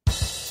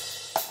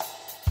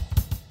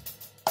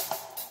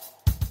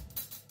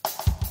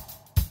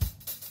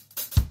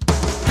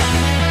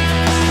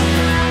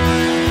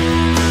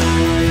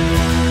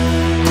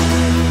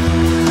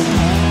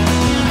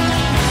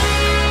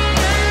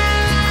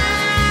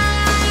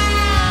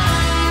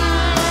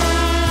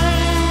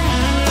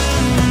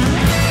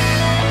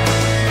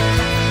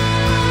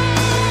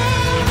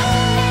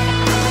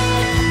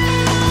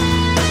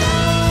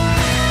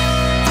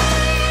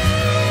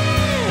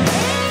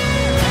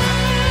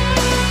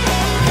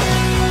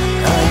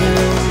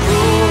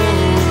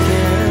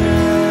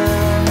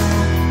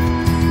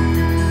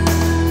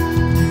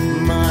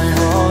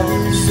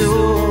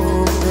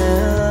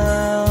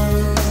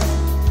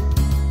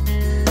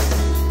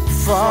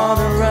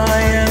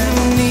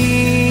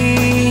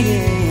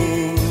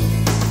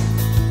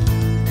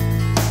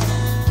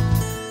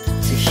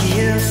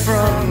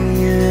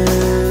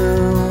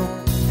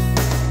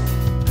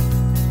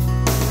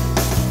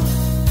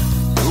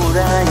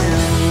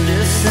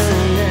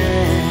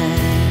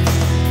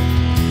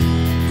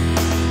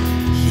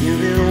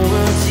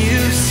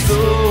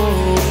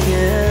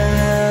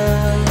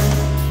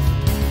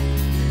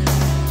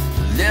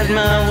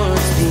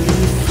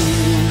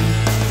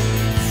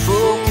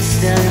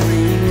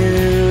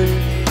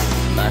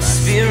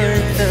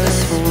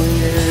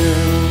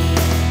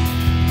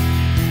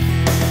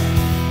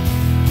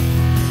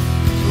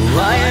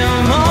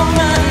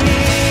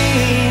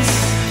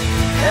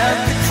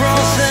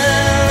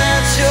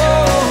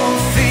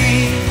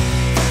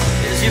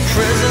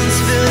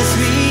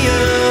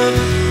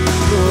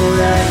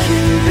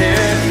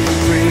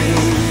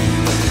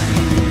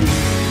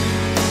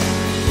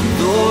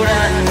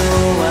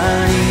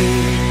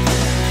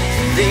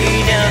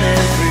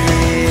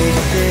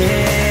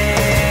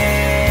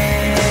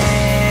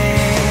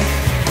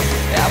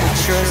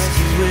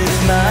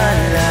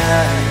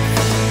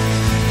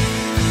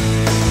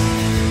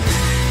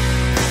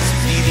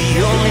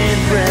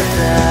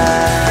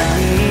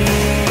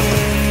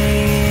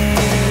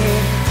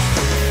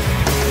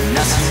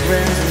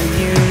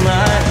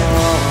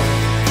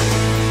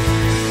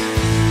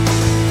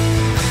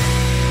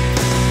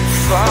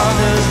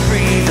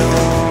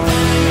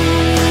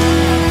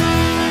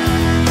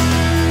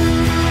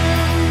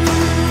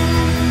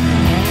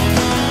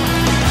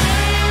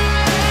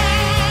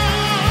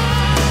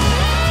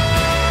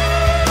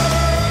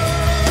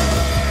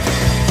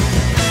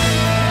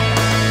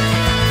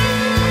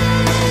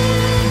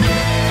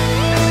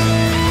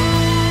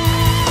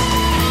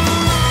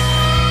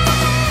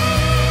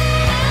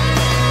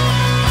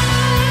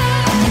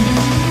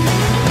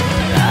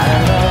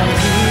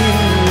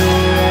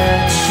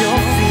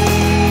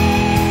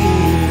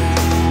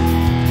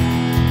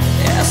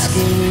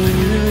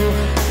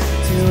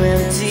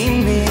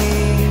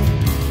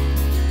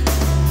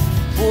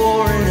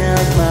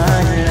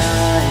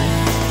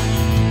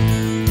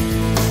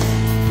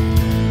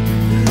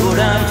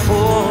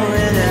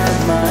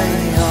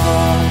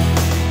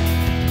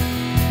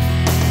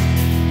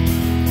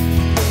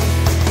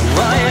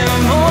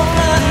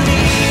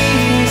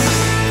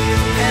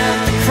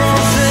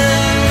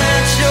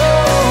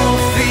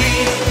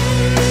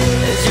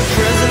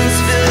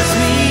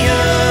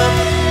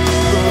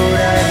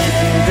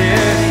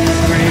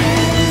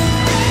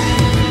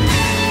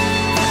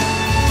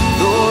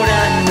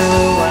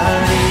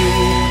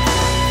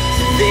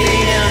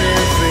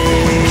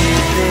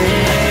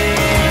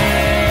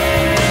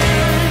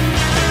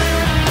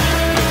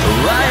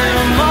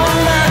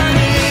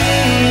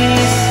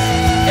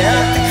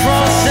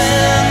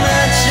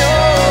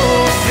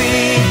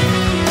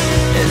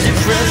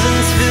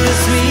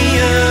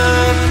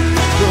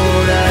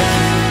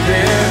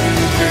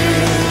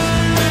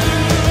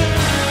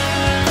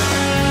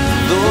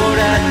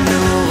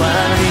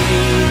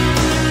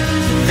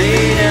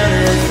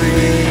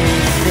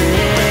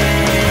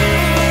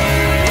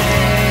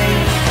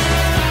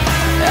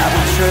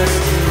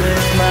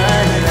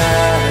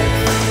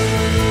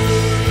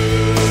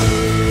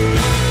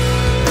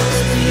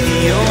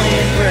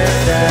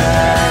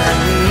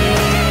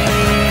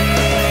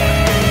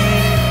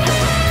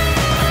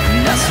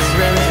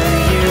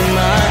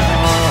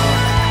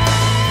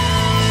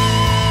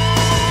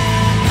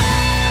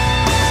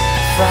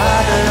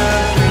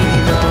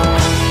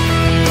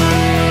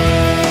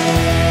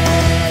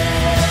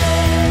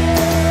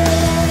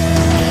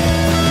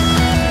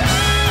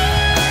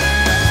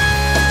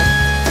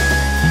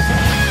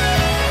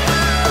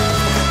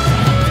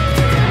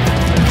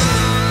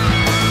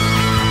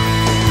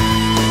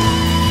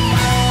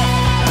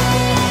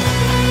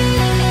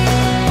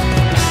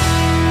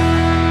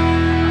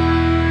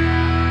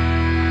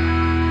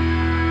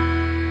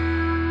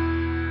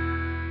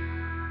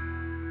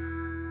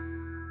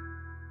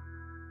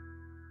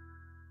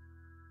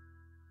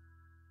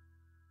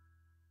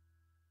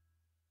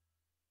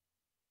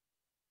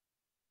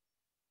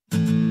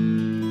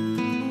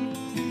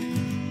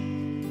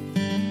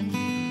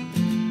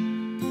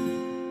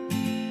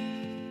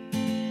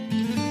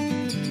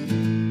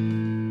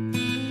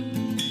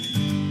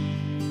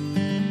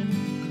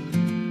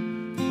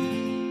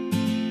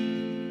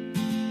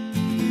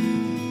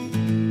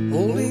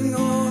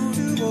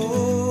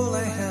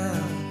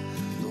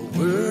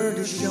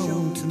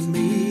 shown to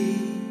me,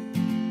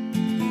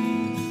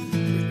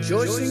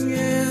 rejoicing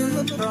in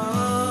the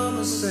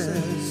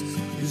promises,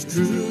 His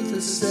truth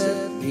has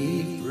set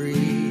me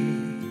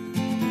free,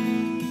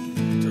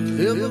 to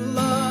live a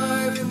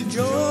life of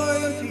joy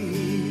and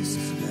peace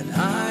that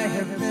I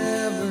have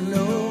never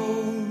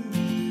known.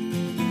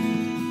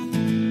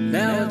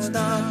 Now it's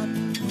not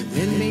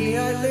within me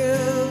I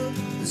live,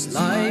 this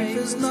life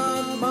is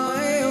not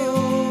my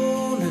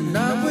own, and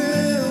I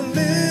will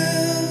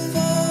live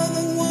for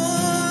the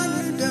one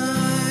who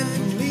died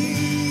for me,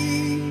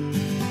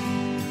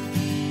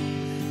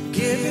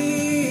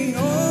 giving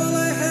all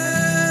I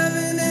have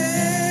in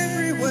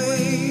every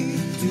way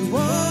to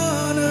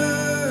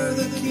honor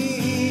the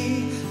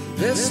King.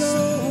 There's so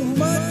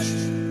much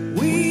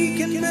we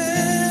can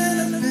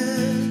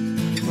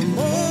benefit from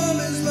all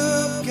His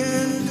love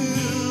can do.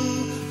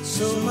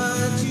 So my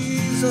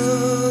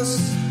Jesus,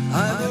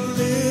 I will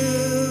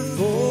live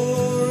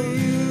for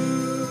you.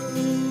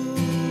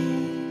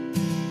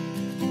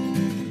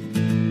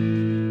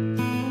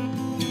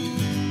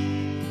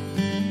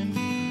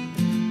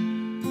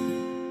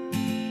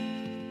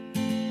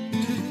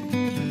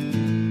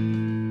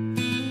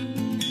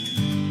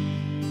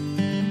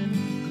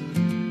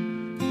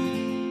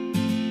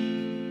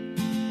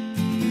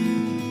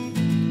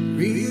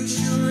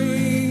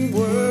 Reassuring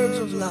words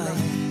of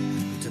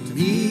life, to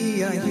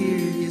me I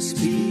hear you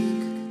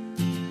speak,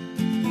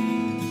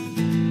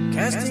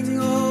 casting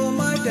all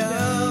my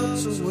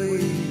doubts away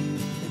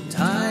in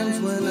times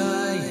when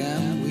I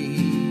am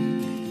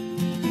weak,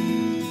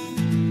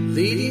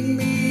 leading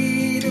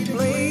me to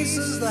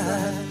places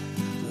that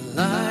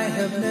I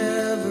have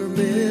never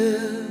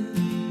been,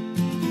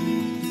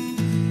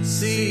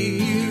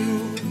 seeing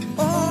you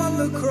on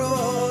the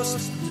cross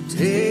to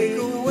take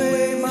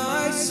away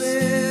my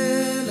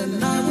sin,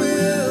 and I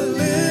will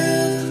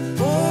live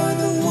for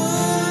the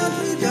one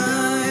who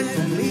died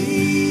for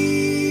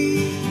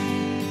me,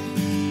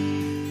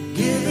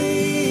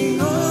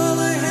 giving all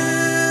I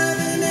have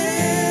in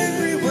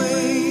every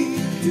way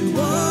to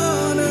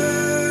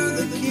honor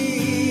the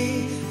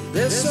King.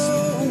 There's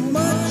so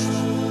much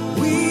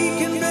we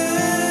can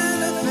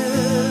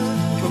benefit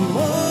from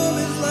all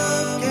His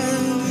love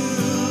can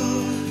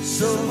do.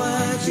 So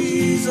my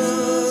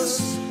Jesus,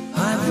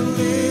 I will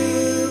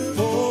live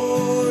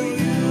for you.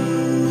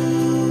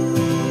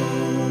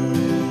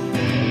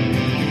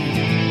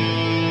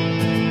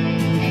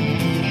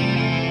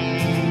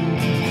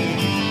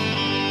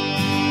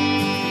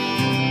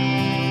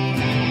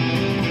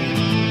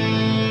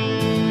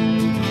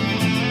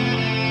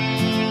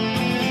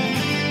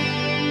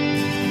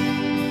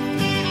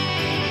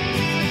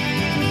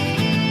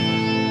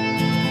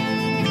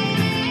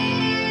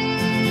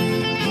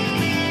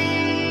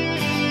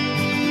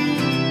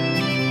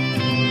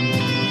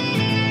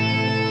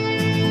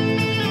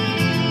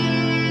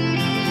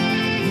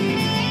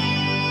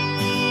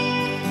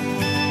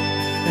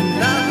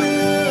 And I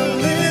will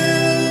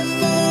live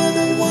for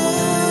the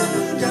one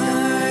who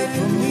died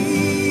for me,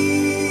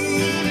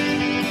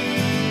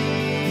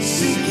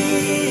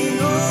 seeking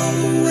all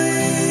the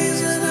ways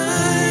that I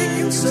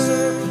can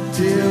serve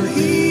till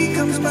He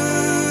comes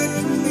back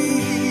for me.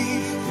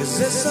 'Cause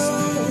there's so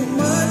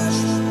much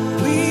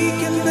we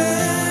can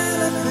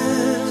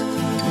benefit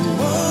from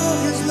all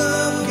His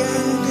love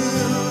can do.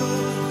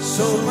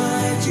 So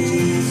my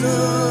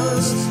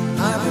Jesus,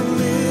 I will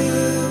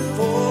live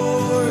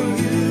for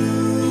you.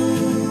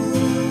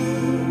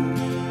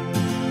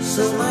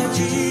 So my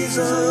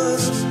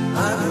Jesus,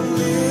 I will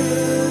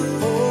live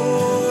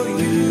for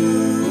you.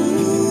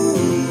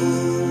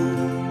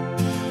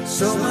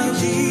 So my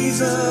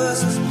Jesus,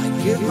 I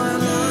give my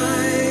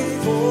life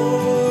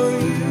for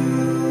you.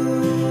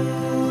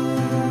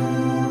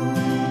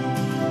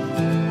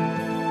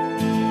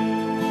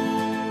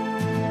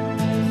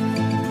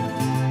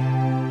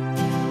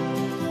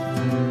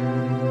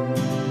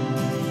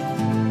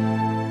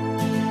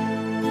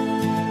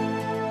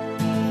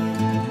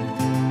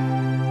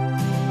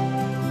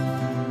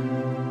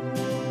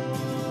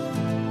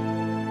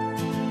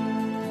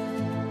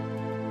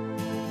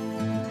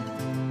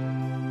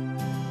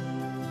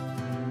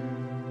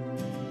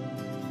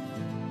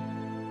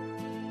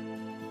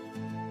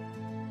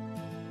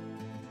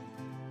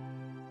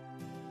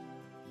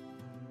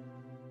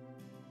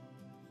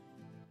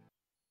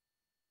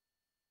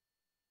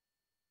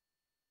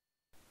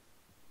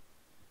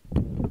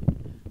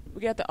 We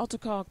got the altar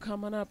call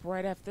coming up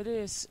right after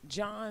this.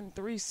 John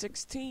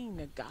 3:16,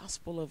 the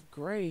Gospel of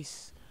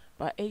Grace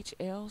by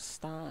H.L.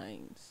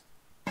 Steins.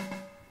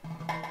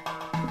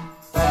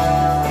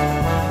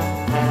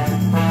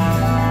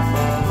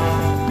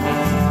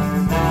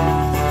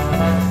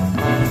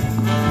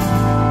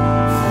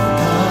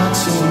 God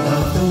so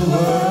loved the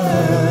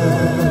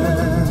world,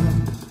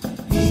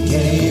 He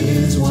gave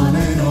His one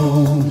and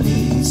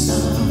only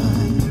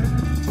Son.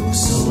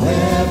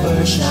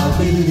 Whosoever shall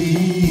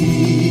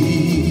believe,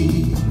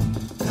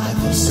 God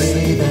will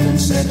save and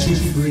set you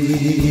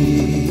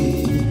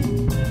free.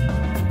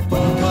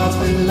 For God's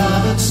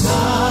beloved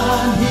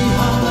Son, He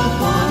hung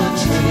upon a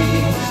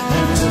tree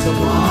and took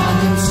upon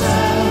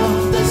Himself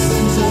the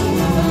sins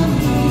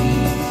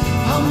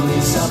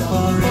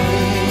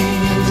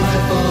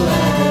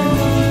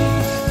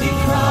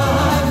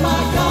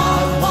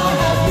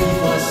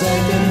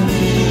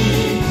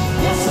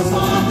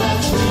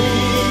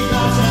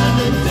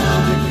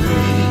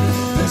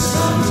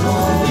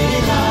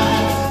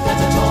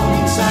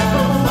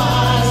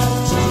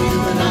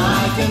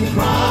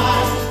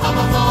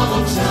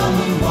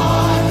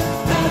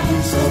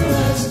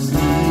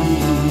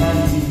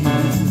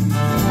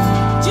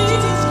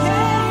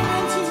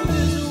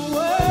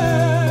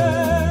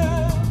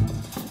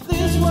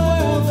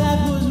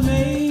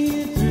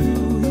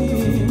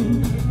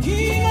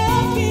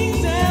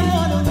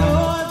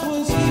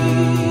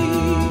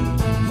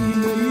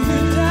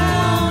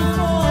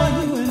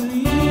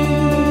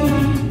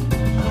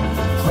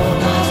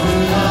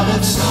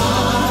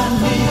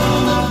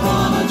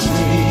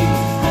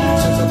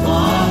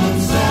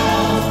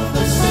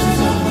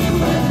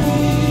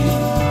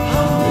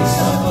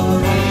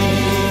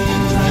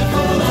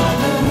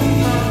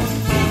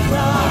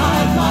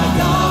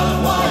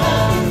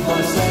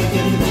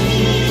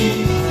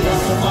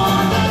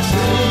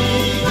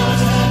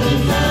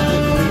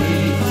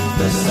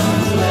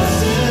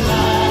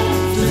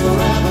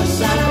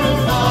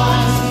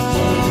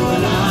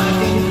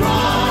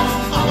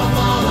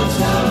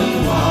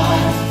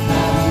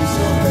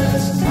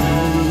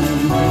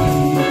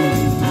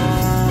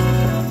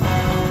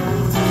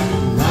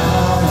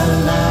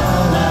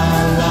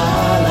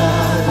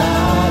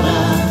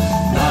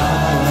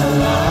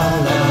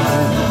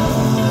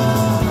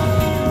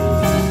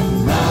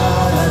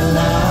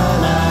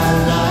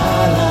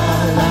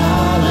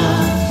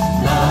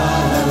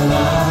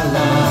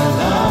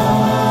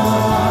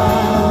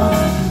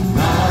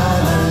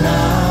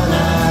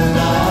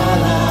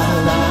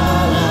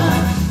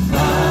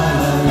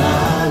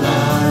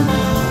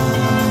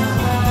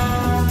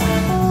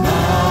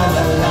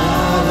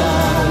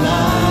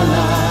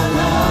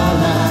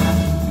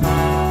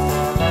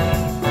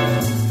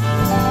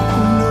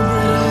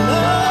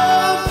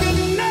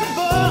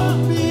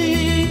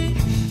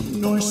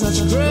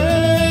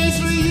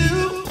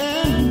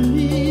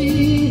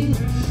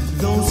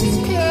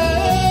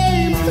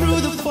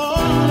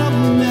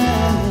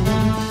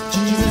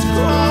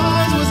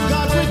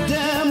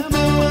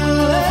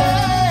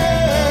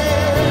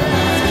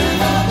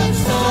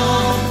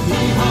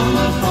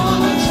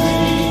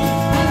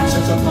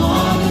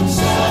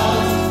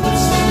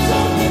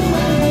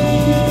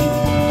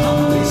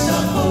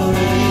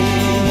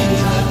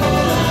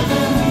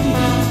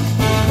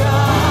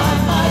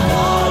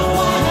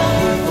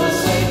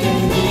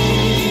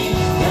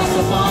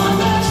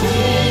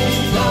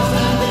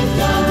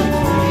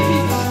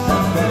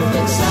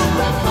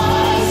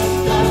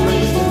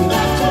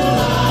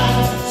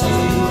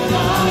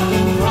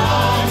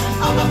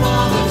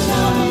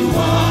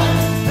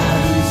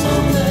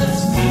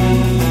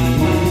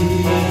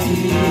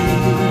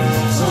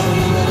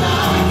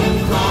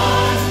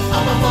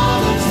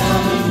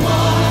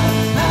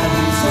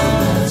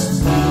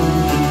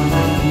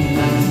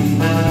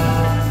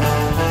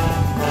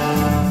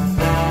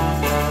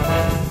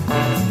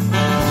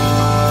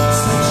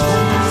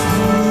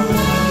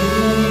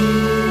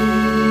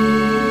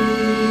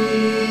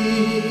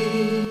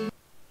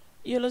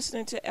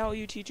listening to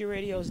LUTG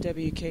Radio's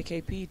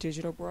WKKP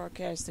Digital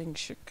Broadcasting,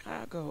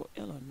 Chicago,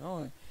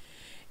 Illinois.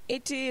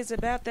 It is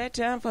about that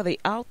time for the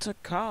altar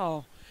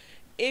call.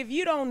 If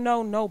you don't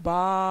know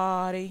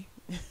nobody,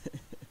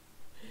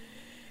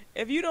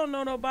 if you don't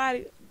know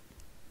nobody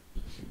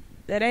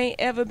that ain't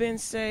ever been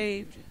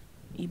saved,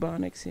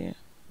 Ebonics here,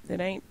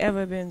 that ain't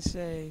ever been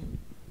saved,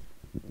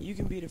 you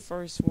can be the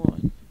first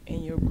one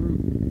in your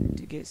group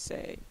to get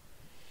saved.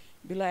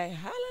 Be like,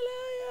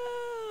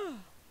 hallelujah,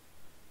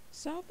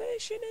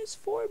 salvation is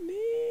for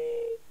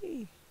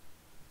me.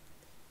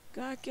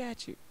 God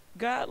got you.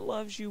 God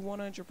loves you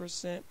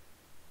 100%.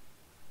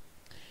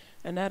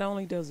 And not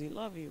only does he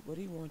love you, but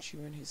he wants you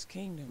in his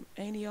kingdom.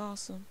 Ain't he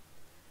awesome?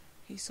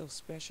 He's so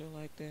special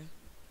like that.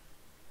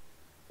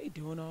 He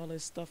doing all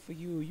this stuff for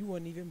you. You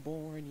weren't even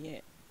born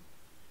yet.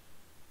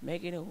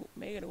 Making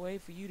a way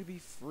for you to be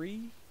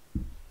free.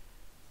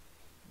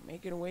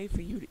 Making a way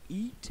for you to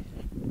eat.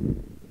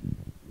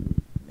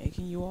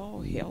 Making you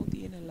all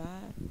healthy and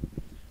alive.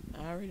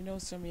 I already know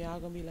some of y'all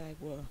gonna be like,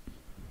 well,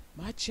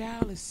 my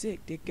child is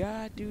sick. Did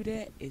God do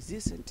that? Is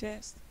this a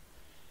test?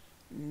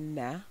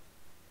 Nah.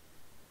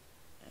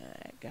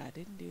 God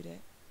didn't do that.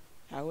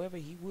 However,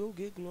 he will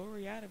get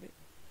glory out of it.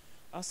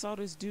 I saw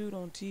this dude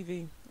on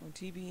TV, on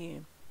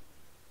TBN,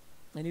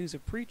 and he was a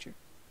preacher.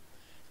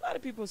 A lot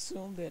of people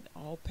assume that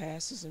all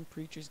pastors and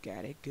preachers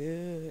got it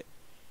good.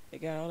 They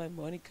got all that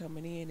money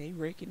coming in. They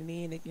raking it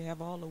in. They can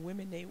have all the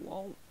women they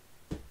want.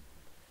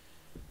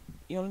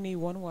 You only need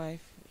one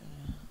wife.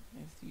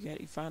 If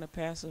you find a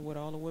pastor with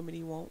all the women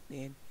he want,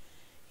 then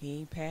he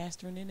ain't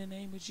pastoring in the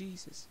name of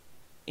Jesus.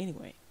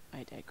 Anyway,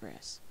 I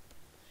digress.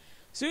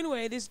 So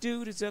anyway, this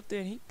dude is up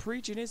there and he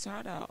preaching his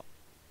heart out.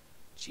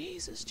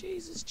 Jesus,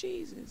 Jesus,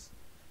 Jesus.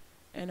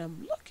 And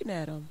I'm looking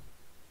at him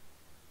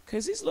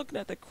because he's looking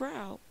at the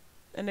crowd,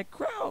 and the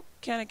crowd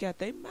kind of got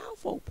their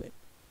mouth open.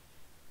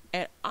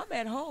 And I'm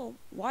at home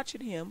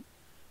watching him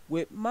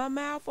with my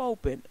mouth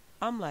open.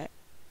 I'm like,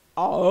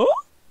 oh?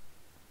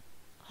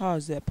 How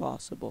is that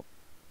possible?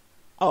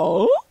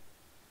 Oh?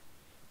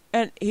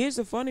 And here's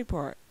the funny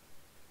part.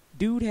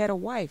 Dude had a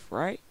wife,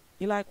 right?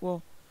 You're like,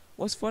 well,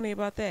 what's funny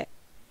about that?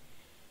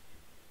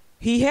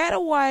 He had a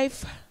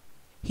wife.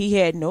 He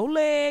had no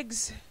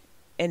legs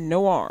and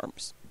no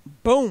arms.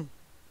 Boom.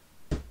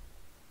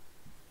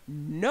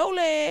 No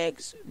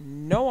legs,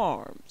 no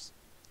arms.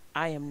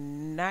 I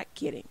am not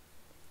kidding.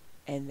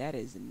 And that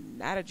is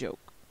not a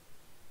joke.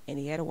 And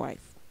he had a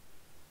wife.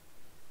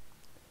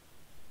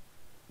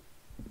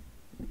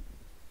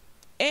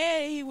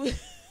 And he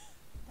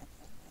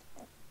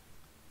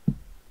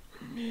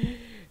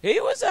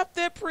was up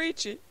there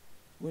preaching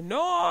with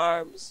no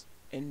arms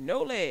and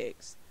no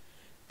legs.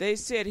 They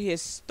said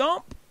his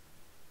stump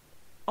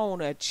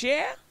on a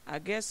chair, I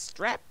guess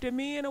strapped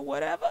him in or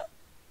whatever.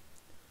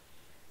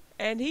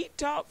 And he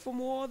talked for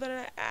more than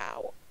an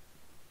hour.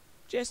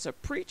 Just a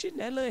preaching,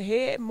 that little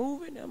head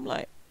moving. I'm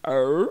like,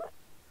 And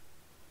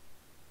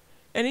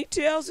he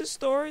tells his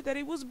story that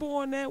he was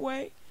born that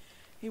way.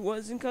 He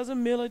wasn't because of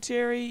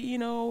military,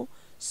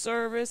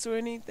 service or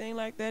anything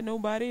like that.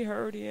 Nobody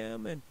heard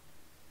him, and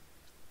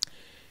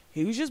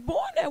he was just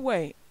born that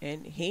way.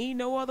 And he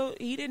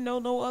didn't know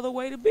no other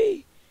way to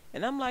be.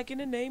 And I'm like, in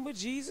the name of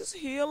Jesus,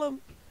 heal him.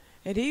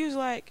 And he was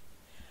like,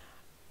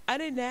 I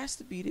didn't ask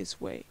to be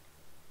this way.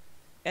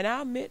 And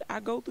I admit I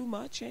go through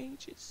my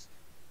changes.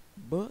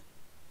 But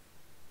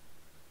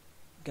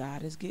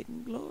God is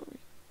getting glory.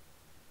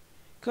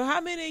 Because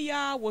how many of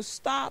y'all will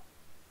stop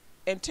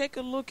and take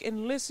a look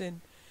and listen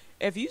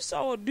if you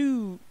saw a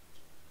dude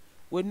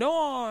with no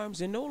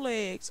arms and no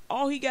legs,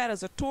 all he got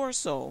is a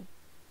torso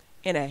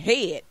and a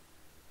head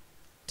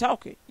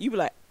talking? You be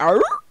like,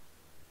 arr,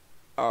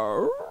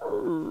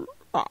 arr,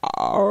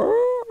 arr.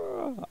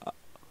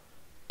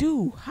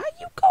 Dude, how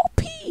you go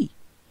pee?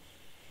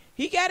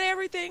 He got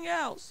everything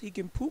else. He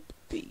can poop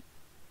and pee.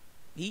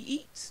 He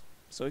eats,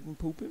 so he can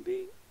poop and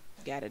pee.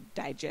 Got a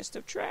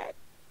digestive tract.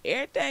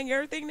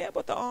 Everything there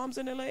but the arms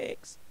and the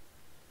legs.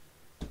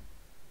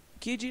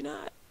 Kid you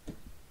not.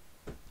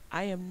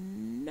 I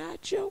am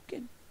not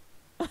joking.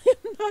 I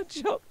am not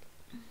joking.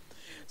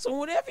 So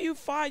whenever you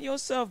find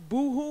yourself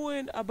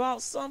boo-hooing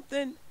about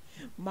something,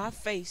 my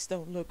face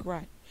don't look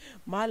right.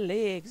 My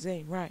legs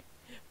ain't right.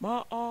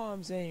 My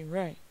arms ain't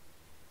right.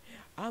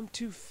 I'm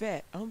too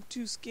fat. I'm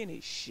too skinny.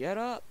 Shut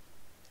up.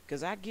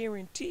 Because I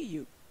guarantee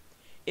you,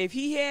 if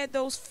he had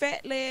those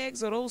fat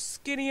legs or those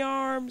skinny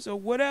arms or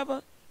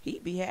whatever,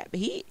 he'd be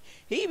happy.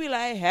 He'd be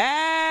like,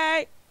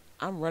 hey,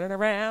 I'm running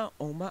around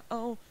on my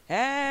own.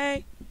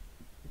 Hey.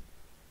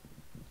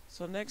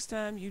 So next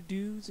time you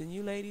dudes and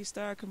you ladies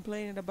start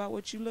complaining about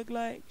what you look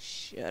like,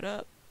 shut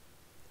up.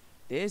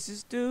 This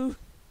is dude,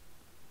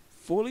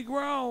 fully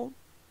grown.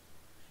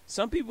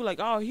 Some people like,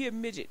 oh, he a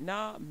midget.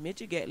 Nah,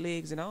 midget got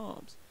legs and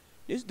arms.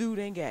 This dude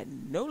ain't got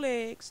no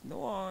legs,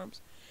 no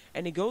arms.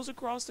 And he goes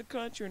across the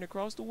country and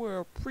across the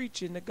world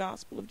preaching the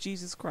gospel of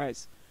Jesus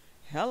Christ.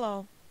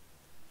 Hello.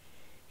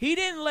 He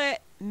didn't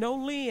let no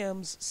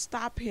limbs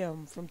stop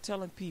him from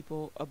telling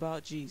people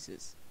about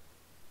Jesus.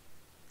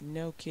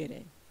 No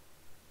kidding.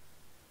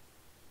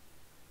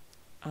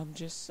 I'm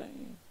just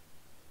saying.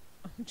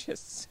 I'm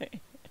just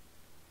saying.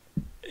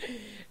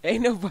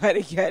 Ain't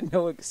nobody got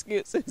no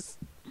excuses.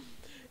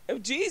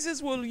 If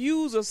Jesus will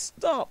use a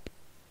stump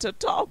to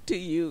talk to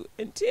you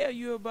and tell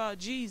you about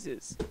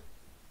Jesus,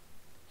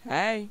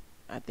 hey,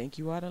 I think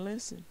you ought to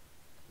listen.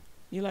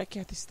 You're like,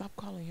 Kathy, stop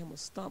calling him a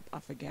stump. I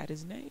forgot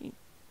his name.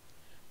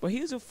 But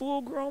he's a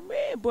full-grown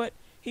man, but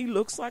he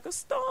looks like a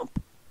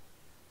stump.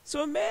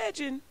 So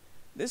imagine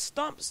this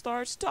stump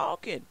starts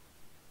talking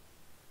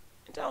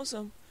and tells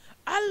him,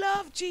 I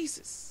love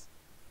Jesus.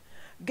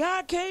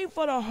 God came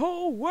for the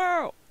whole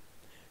world.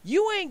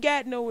 You ain't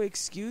got no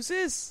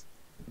excuses.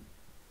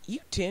 You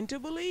tend to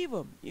believe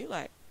him. You're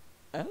like,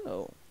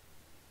 oh.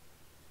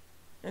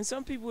 And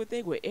some people would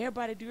think, well,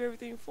 everybody do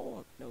everything for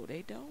him. No,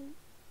 they don't.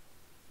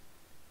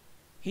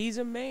 He's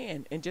a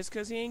man, and just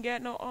because he ain't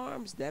got no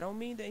arms, that don't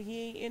mean that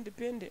he ain't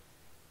independent.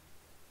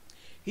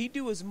 He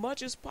do as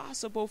much as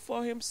possible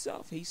for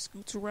himself. He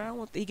scoots around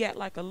with, he got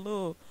like a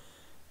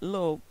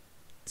little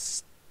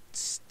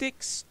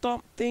stick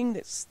stump thing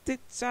that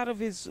sticks out of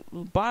his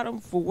bottom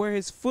for where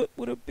his foot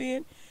would have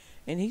been,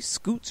 and he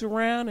scoots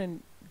around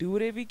and do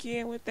whatever he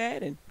can with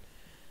that. And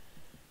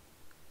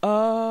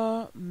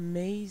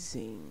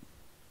amazing,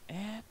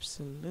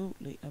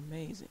 absolutely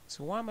amazing.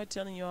 So why am I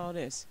telling you all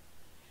this?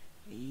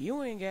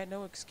 You ain't got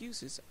no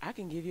excuses. I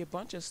can give you a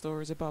bunch of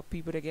stories about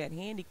people that got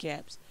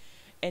handicaps,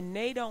 and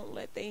they don't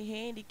let their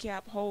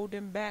handicap hold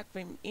them back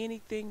from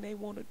anything they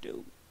want to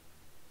do.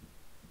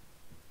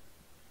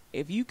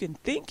 If you can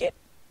think it,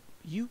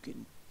 you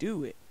can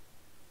do it.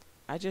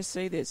 I just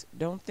say this: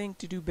 don't think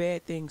to do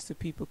bad things to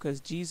people, because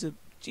Jesus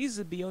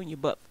will be on your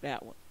butt for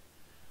that one.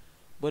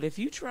 But if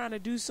you trying to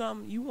do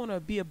something, you want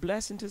to be a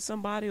blessing to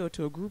somebody or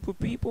to a group of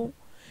people,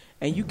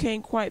 and you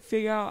can't quite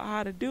figure out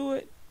how to do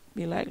it,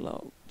 be like,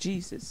 Lord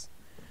Jesus,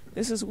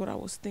 this is what I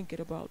was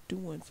thinking about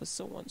doing for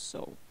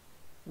so-and-so.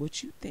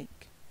 What you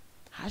think?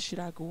 How should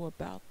I go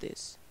about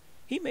this?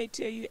 He may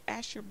tell you,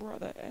 ask your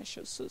brother, ask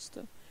your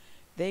sister.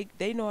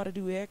 They know how to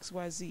do X,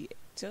 Y, Z.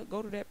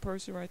 Go to that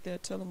person right there.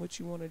 Tell them what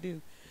you want to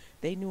do.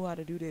 They know how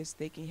to do this.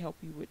 They can help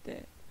you with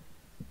that.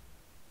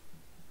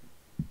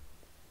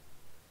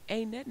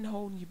 Ain't nothing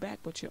holding you back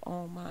but your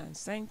own mind.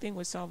 Same thing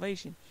with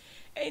salvation.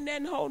 Ain't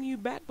nothing holding you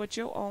back but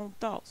your own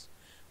thoughts.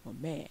 Well,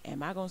 man,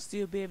 am I going to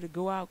still be able to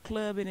go out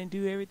clubbing and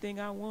do everything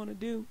I want to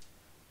do?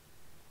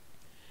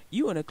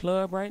 You in a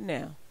club right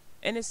now.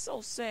 And it's so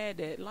sad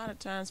that a lot of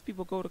times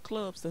people go to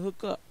clubs to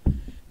hook up.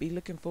 Be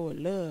looking for a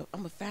love.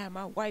 I'm going to find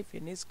my wife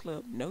in this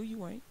club. No,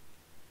 you ain't.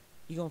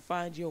 You going to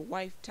find your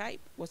wife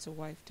type. What's a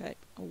wife type?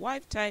 A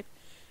wife type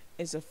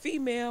is a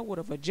female with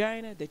a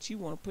vagina that you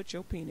want to put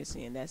your penis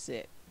in. That's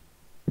it.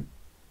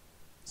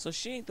 So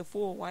she ain't the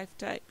full wife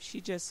type.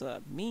 She just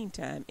a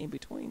meantime in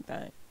between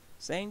thing.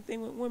 Same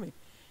thing with women.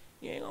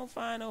 You ain't gonna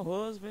find no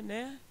husband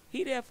there.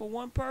 He there for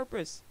one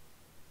purpose: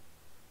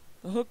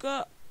 to hook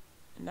up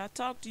and not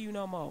talk to you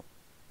no more.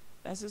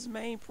 That's his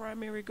main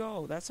primary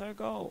goal. That's her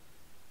goal.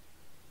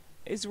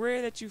 It's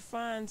rare that you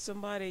find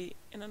somebody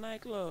in a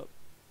nightclub.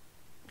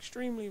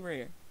 Extremely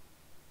rare.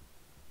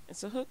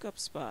 It's a hookup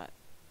spot.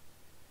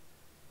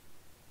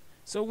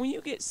 So when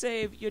you get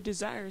saved, your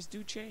desires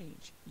do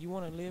change. You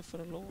want to live for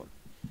the Lord.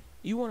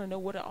 You want to know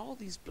what all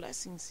these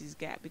blessings he's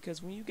got,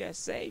 because when you got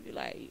saved, you're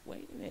like,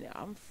 wait a minute,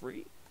 I'm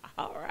free.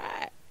 All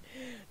right.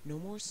 No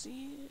more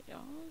sin.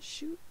 Oh,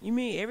 shoot. You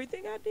mean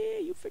everything I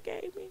did, you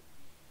forgave me?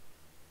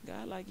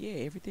 God like, yeah,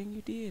 everything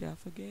you did, I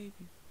forgave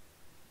you.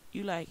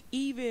 You like,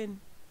 even,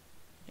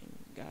 and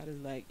God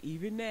is like,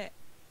 even that.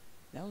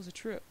 That was a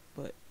trip,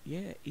 but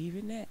yeah,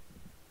 even that.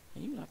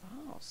 And you like,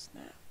 oh,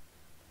 snap.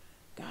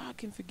 God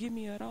can forgive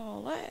me at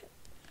all that.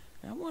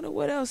 I wonder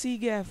what else he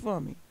got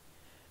for me.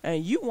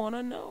 And you want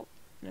to know.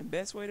 And the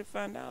best way to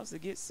find out is to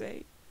get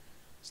saved.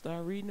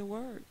 Start reading the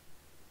word.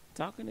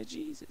 Talking to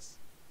Jesus.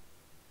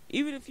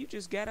 Even if you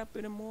just got up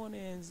in the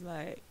morning and it's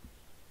like,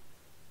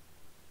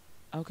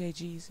 okay,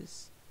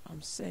 Jesus,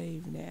 I'm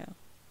saved now.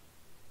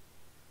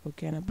 What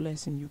kind of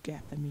blessing you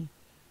got for me?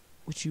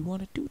 What you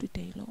want to do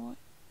today, Lord?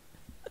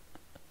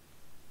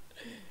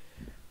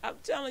 I'm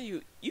telling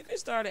you, you can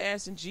start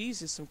asking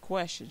Jesus some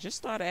questions. Just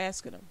start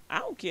asking him. I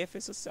don't care if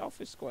it's a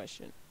selfish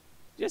question.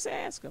 Just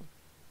ask him.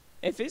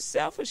 If it's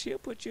selfish, he'll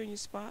put you in your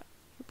spot.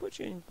 He'll put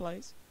you in your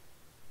place.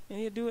 And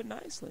he'll do it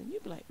nicely. And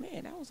you'll be like,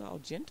 man, that was all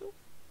gentle.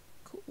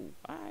 Cool.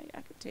 All right,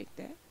 I can take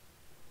that.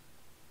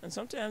 And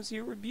sometimes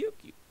he'll rebuke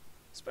you,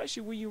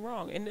 especially when you're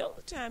wrong. And the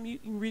only time you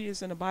can read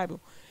this in the Bible,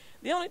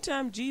 the only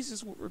time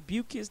Jesus would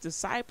rebuke his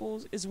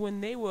disciples is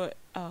when they were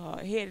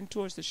heading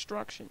towards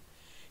destruction.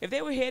 If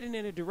they were heading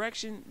in a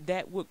direction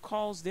that would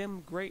cause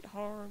them great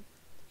harm,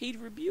 he'd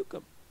rebuke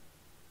them.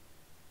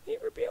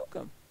 He'd rebuke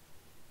them.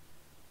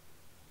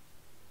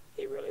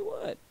 He really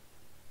would.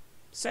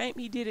 Same,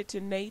 he did it to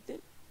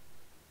Nathan.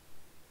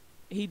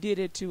 He did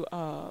it to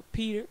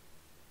Peter.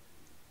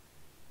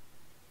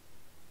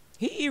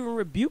 He even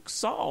rebuked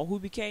Saul, who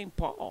became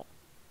Paul.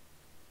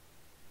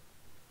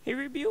 He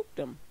rebuked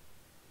him.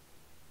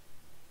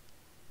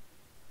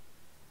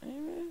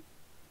 Amen.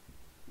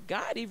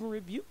 God even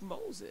rebuked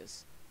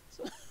Moses.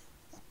 So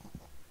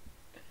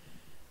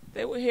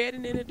they were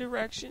heading in a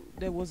direction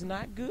that was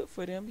not good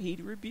for them,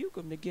 he'd rebuke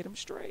them to get them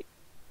straight.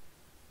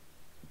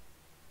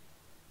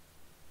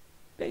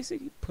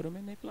 Basically, put them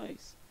in their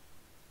place.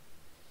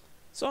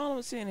 So all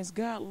I'm saying is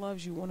God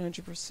loves you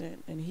 100%,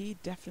 and he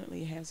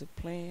definitely has a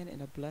plan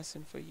and a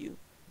blessing for you.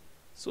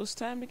 So it's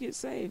time to get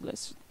saved.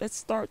 Let's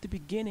start the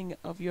beginning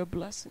of your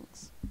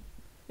blessings.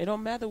 It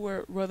don't matter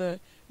whether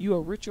you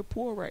are rich or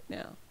poor right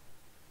now.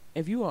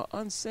 If you are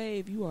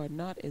unsaved, you are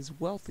not as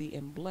wealthy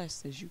and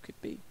blessed as you could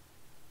be.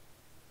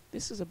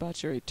 This is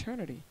about your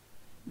eternity,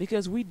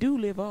 because we do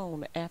live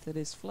on after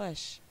this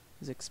flesh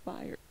is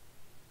expired.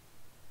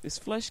 This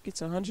flesh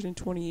gets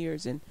 120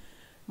 years, and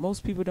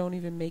most people don't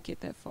even make it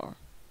that far.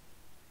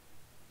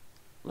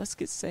 Let's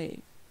get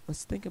saved.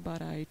 Let's think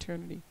about our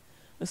eternity.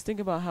 Let's think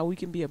about how we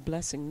can be a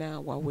blessing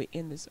now while we're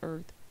in this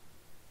earth,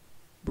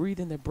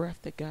 breathing the breath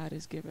that God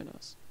has given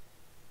us.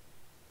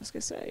 Let's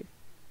get saved.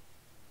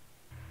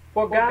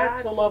 For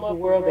God so loved the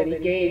world that he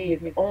gave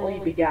his only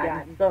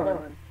begotten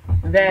Son,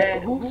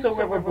 that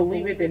whosoever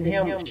believeth in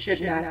him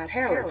should not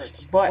perish,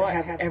 but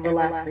have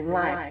everlasting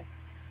life.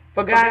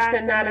 For God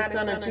sent not his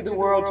Son into the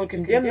world to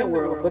condemn the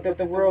world, but that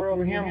the world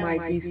through him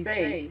might be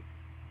saved.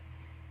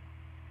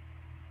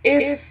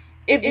 If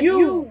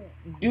you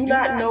do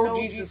not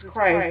know Jesus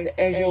Christ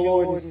as your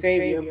Lord and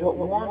Savior, but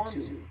want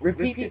to,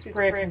 repeat this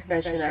prayer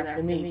confession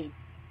after me.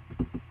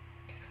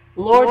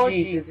 Lord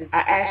Jesus, I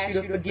ask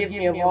you to forgive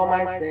me of all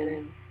my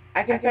sins.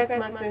 I confess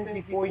my sins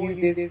before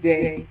you this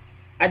day.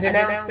 I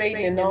denounce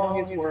Satan and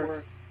all his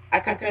works.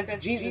 I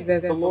confess Jesus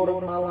as the Lord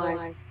of my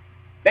life.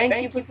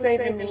 Thank you for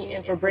saving me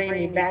and for bringing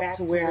me back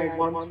to where I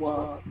once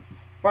was.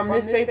 From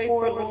this day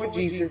forward, Lord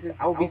Jesus,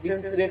 I will be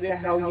sensitive to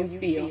how you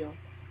feel.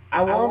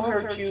 I won't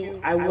hurt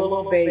you. I will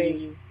obey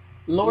you.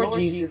 Lord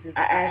Jesus,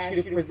 I ask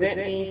you to present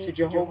me to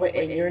Jehovah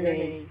in your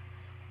name.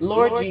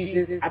 Lord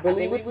Jesus, I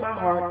believe with my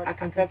heart, I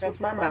confess with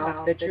my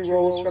mouth that you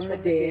rose from the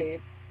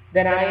dead,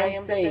 that I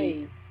am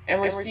saved, and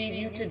receive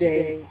you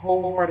today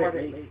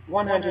wholeheartedly,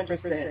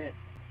 100%.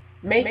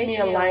 Make me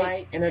a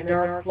light in a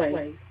dark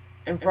place,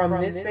 and from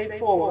this day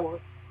forward,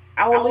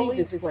 I will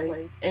leave this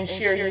place and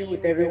share you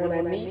with everyone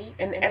I meet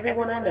and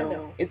everyone I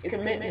know. It's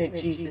commitment,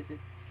 Jesus.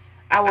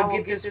 I will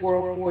get this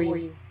world for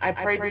you. I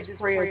pray this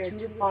prayer to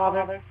the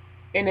Father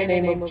in the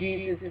name of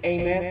Jesus.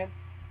 Amen.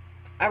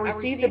 I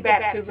receive the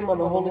baptism of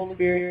the Holy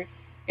Spirit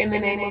in the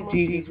name of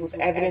Jesus with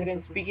evidence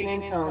of speaking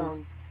in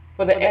tongues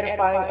for the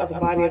edifying of the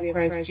body of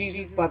Christ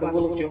Jesus by the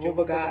will of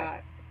Jehovah God.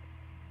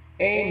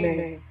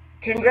 Amen.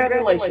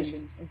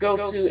 Congratulations.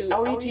 Go to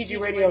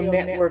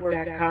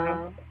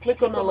LUTGRadioNetwork.com,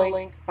 click on the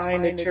link,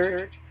 find the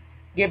church,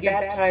 get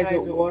baptized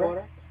with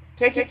water,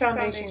 take your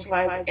foundation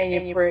class and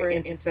your prayer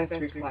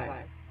intercessory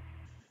class.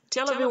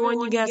 Tell everyone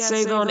you got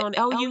saved on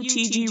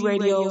LUTG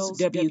Radio's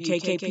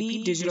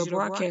WKKP Digital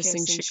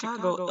Broadcasting,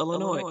 Chicago,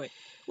 Illinois.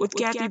 With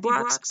Kathy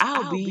Brooks,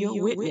 I'll be your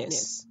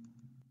witness.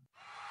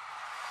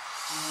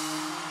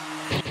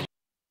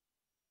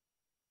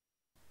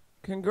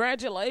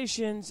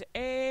 Congratulations.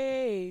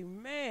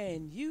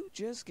 Amen. You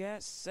just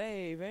got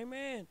saved.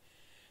 Amen.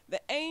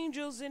 The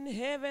angels in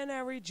heaven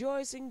are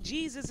rejoicing.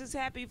 Jesus is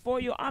happy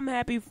for you. I'm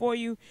happy for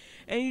you.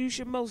 And you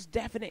should most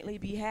definitely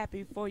be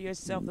happy for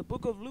yourself. The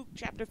book of Luke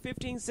chapter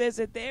 15 says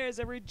that there is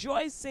a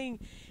rejoicing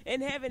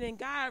in heaven. And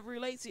God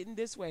relates it in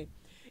this way.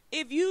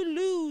 If you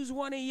lose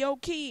one of your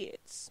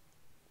kids,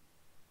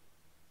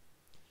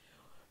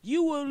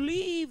 you will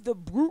leave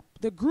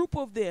the group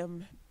of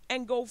them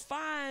and go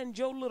find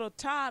your little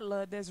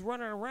toddler that's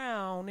running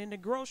around in the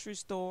grocery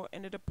store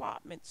and the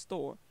department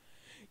store.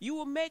 You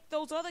will make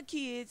those other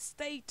kids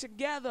stay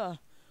together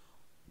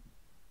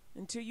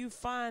until you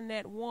find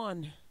that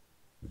one.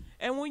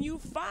 And when you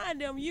find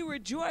them, you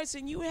rejoice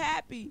and you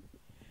happy.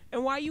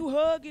 And while you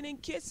hugging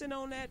and kissing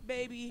on that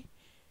baby,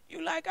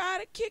 you like, I'd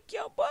have kicked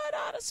your butt,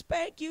 I'd have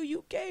spanked you.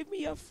 You gave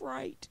me a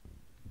fright.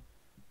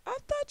 I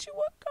thought you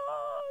were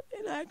gone.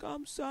 And like,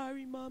 I'm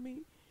sorry,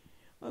 Mommy.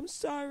 I'm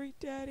sorry,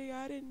 Daddy.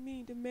 I didn't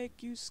mean to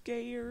make you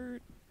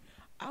scared.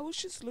 I was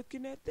just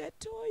looking at that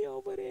toy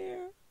over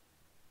there.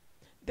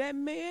 That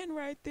man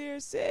right there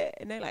said,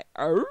 and they like,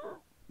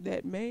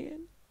 that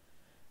man.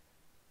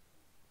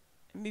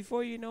 And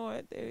before you know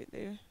it,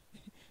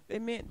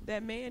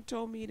 that man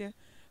told me to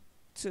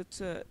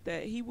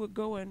that he would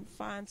go and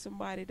find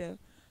somebody to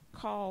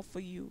call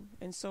for you.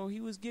 And so he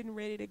was getting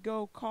ready to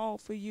go call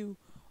for you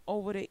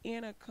over the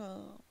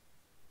intercom.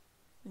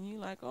 And you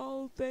like,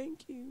 oh,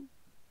 thank you.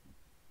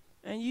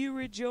 And you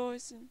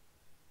rejoicing.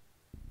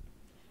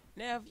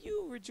 Now, if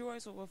you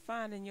rejoice over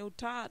finding your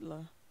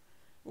toddler,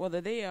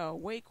 whether they are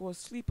awake or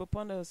asleep up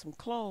under some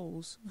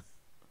clothes,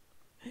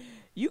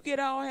 you get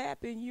all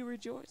happy and you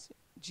rejoicing.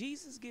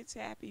 Jesus gets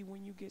happy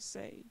when you get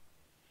saved.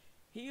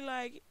 He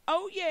like,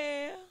 oh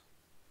yeah.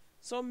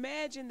 So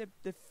imagine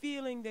the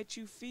feeling that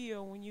you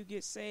feel when you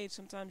get saved.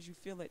 Sometimes you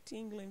feel that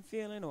tingling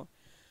feeling, or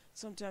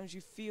sometimes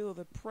you feel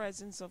the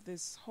presence of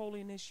this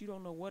holiness. You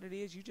don't know what it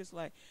is. You just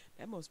like,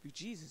 that must be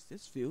Jesus.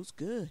 This feels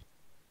good.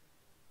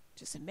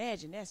 Just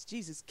imagine that's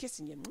Jesus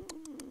kissing you.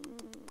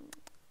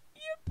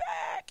 You're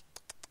back.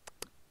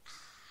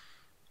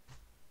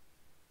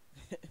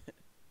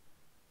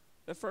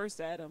 The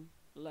first Adam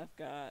left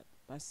God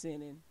by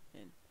sinning,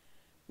 and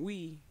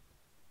we,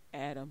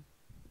 Adam,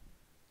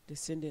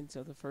 descendants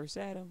of the first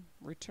Adam,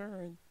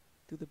 return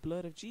through the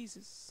blood of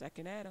Jesus,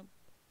 second Adam,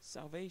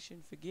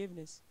 salvation,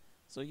 forgiveness.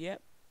 So,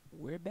 yep,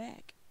 we're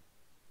back.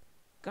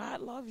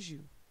 God loves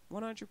you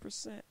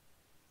 100%.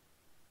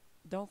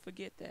 Don't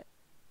forget that.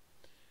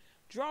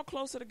 Draw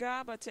closer to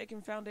God by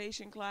taking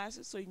foundation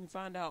classes so you can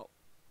find out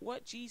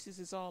what Jesus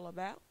is all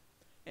about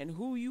and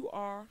who you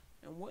are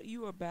and what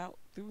you're about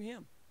through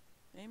him.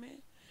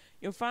 Amen.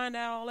 You'll find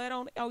out all that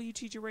on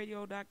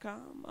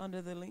LUTGRadio.com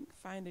under the link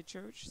Find a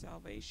Church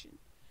Salvation.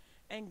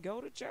 And go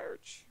to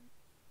church.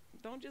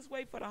 Don't just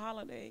wait for the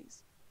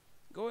holidays.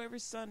 Go every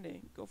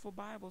Sunday. Go for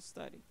Bible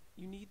study.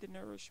 You need the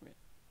nourishment.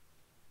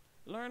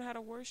 Learn how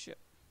to worship.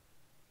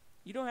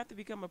 You don't have to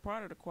become a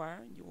part of the choir,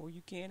 or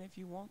you can if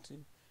you want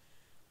to.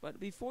 But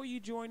before you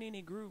join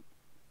any group,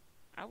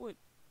 I would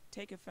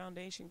take a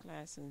foundation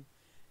class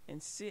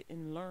and sit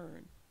and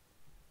learn.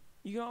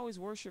 You can always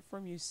worship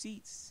from your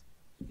seats.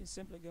 You can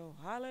simply go,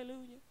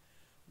 hallelujah,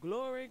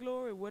 glory,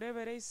 glory.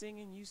 Whatever they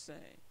singing, you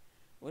sing.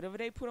 Whatever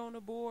they put on the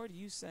board,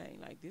 you sing.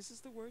 Like, this is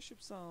the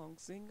worship song.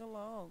 Sing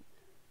along.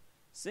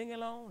 Sing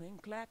along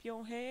and clap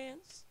your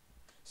hands.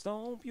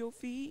 Stomp your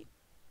feet.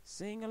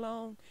 Sing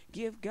along.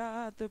 Give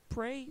God the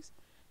praise.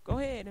 Go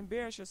ahead,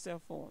 embarrass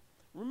yourself for him.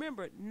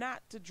 Remember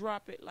not to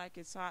drop it like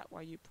it's hot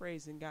while you're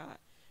praising God.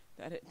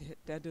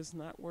 That does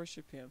not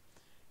worship him.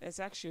 That's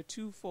actually a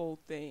twofold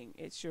thing.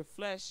 It's your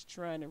flesh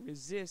trying to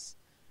resist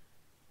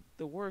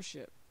the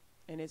worship,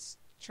 and it's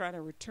trying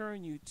to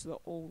return you to the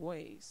old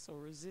ways. So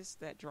resist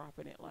that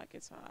dropping it like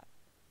it's hot.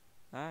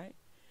 All right?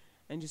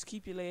 And just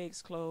keep your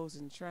legs closed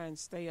and try and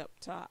stay up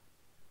top.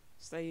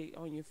 Stay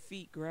on your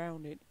feet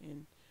grounded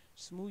and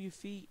just move your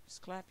feet.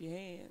 Just clap your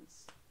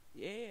hands.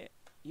 Yeah,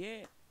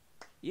 yeah,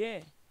 yeah.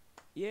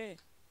 Yeah.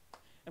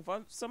 And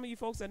for some of you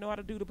folks that know how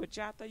to do the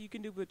bachata, you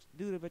can do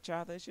the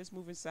bachata. It's just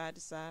moving side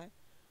to side.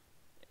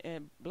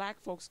 And black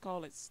folks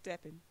call it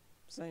stepping.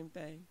 Same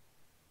thing.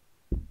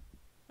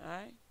 All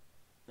right?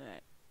 All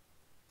right.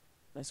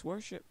 Let's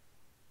worship.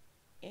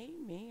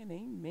 Amen,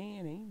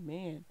 amen,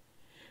 amen.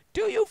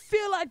 Do you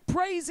feel like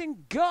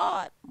praising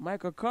God?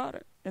 Michael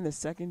Carter and the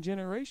second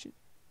generation.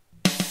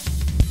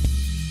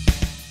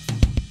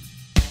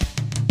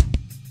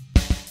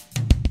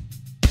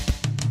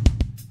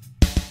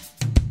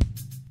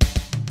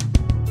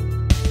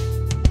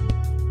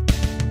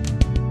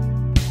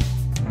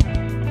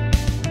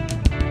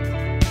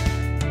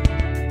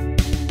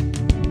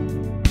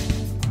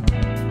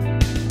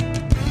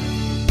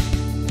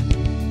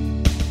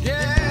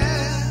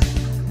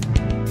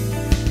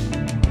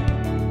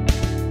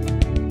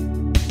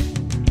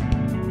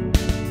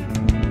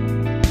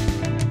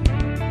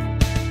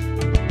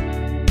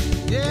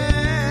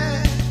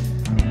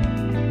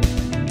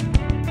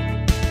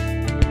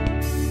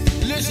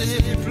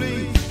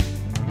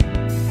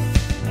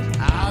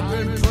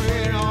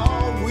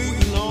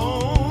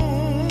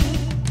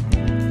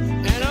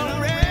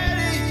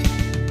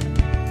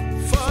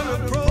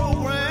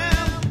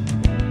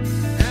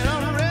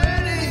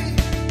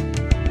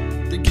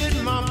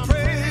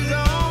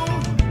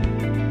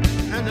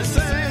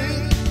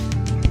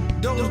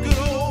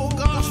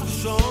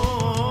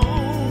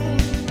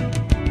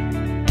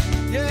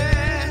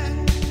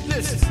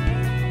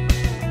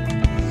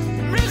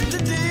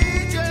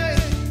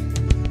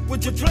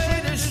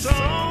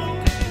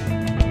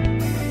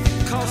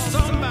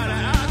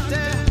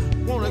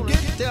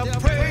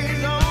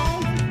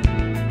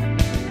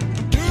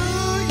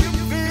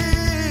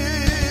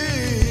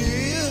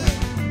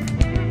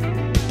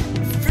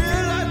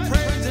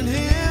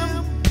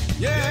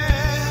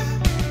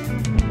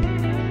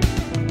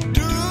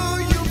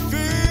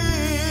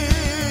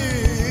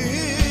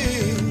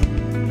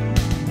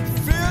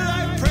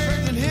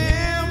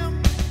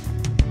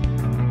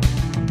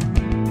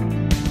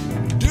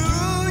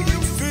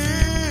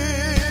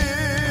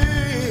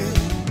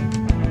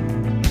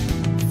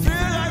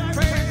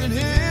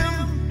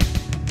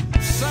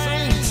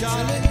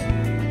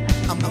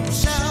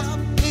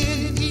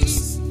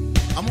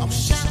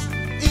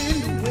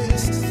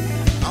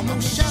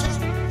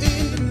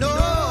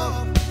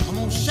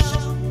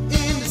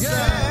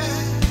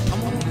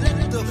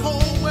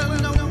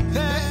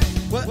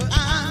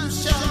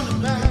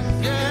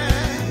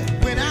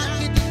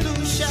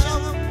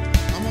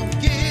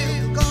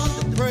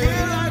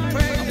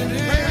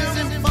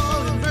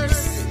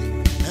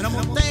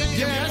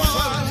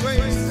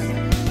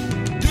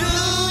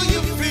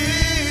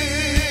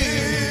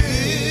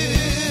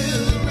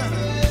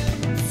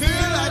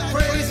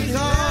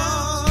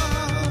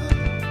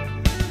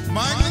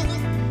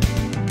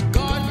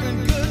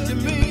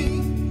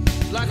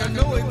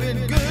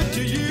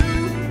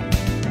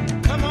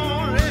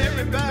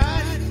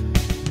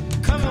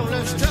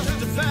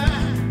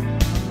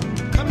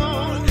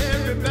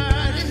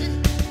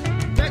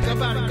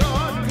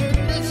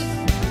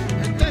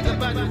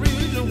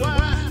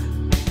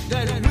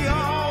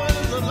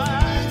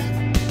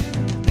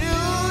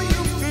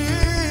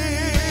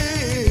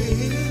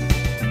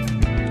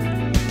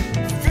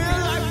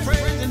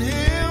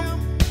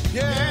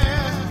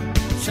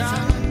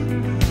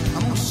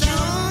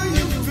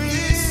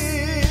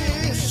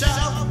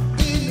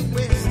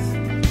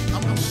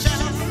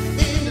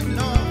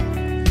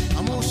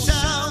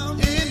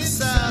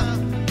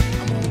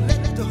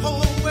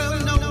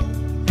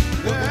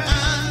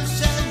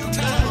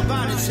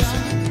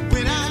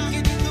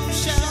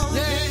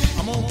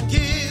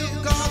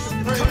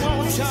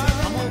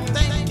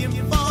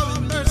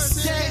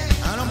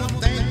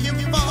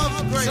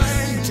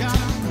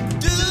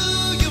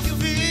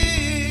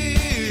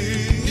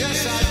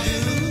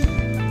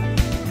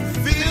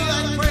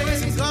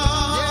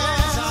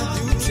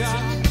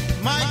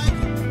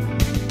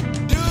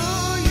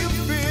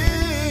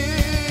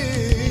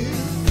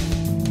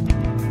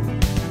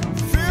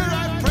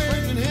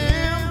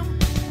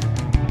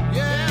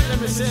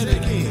 say it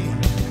again.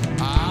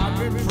 I've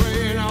been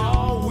praying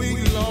all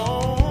week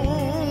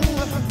long,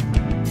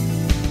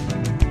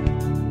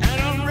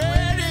 and I'm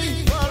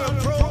ready for the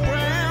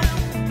program,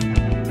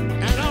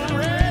 and I'm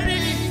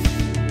ready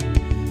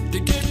to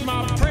get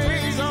my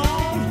praise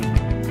on,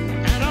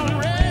 and I'm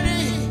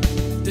ready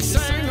to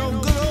sing a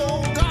good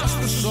old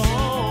gospel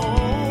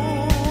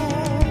song.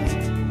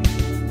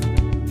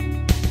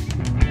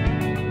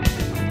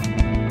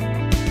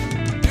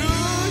 Do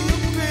you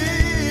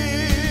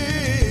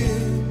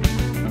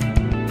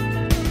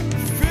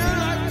feel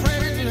like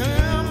praising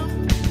Him?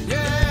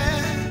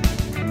 Yeah.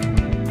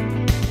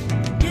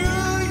 Do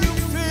you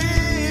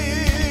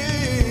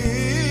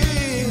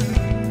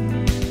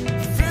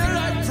feel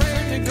like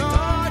praising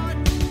God?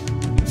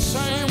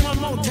 Sing one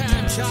more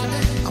time,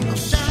 Charlie. I'm gonna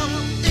shout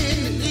in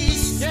the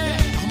east. Yeah.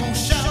 I'm gonna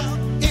shout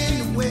in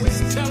the west.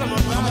 Tell 'em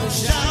about it. I'm gonna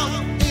shout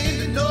in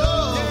the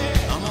north.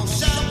 Yeah. I'm gonna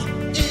shout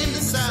in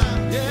the south.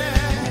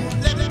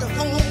 Yeah. Let the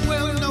whole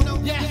world know.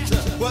 Yeah.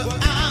 What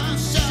I'm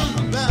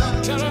shouting about.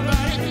 Tell 'em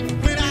about it.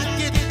 When I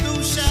get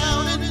through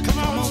shouting, come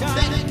on, I'm gonna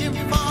thank Him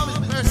for His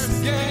mercy.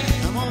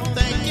 Yeah. I'm gonna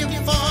thank Him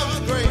for His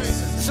grace.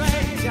 Say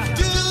it, Charlie.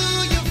 Do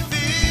you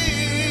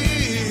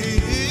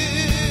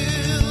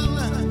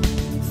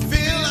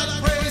feel like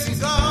praising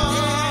God?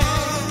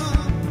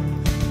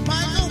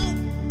 Michael,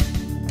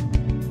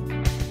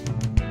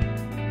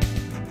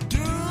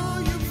 do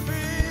you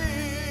feel?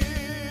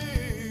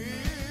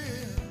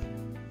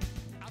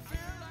 I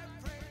feel like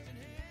praising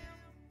Him.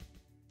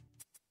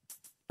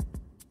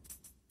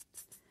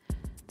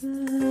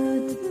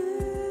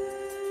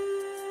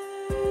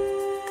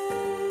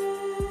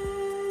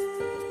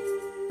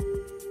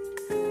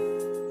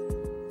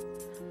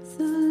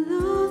 So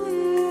long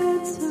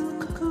it's so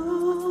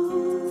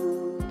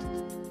cold.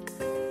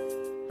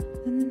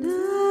 The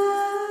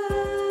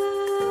night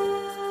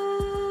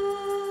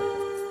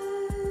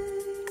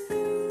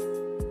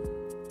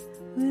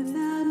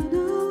without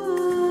no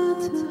one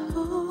to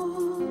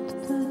hold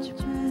such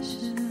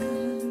precious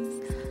lives.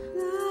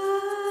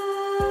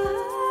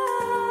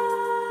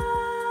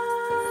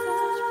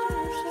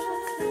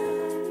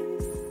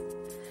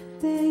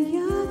 They're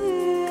young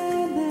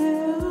and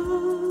they're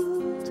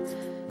old.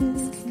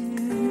 This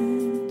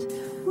can't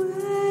wait.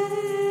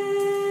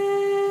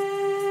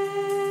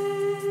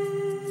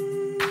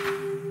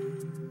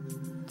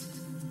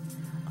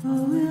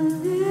 Oh, we'll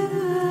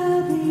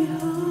never be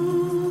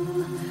home.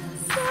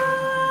 So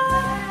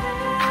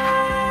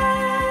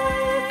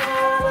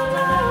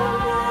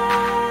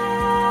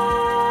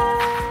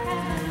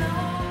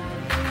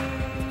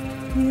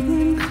we've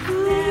been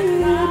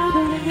crying up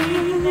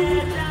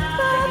ahead,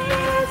 but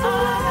there's a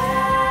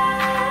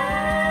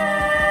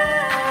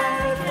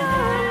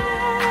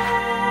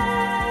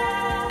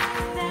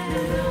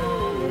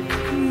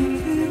we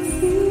can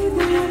see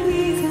that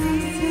these are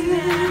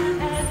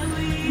as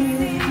we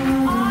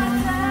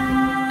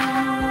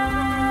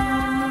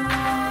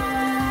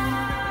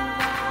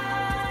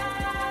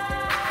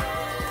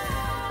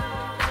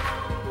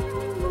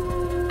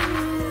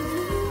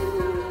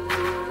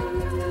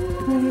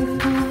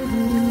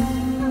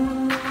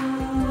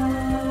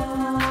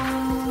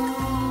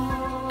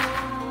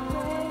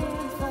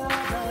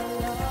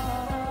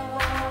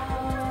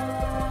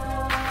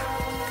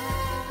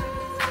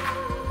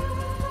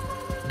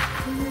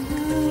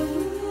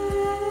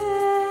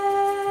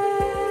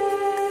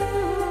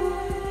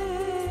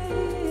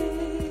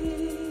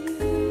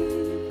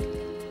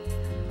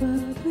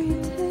but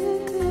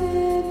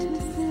pretended to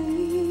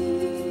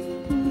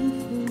sleep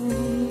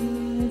before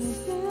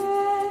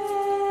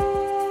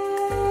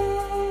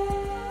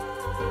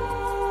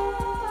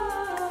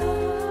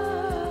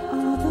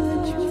all the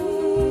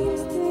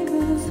dreams they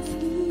must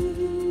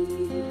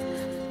keep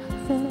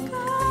for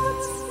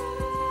God's sake.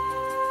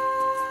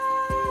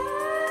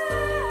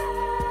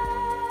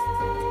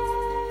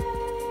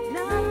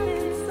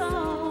 Nothing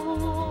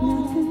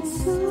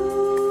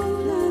sold,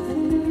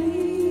 nothing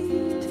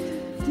reaped,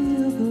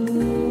 till the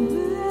rain.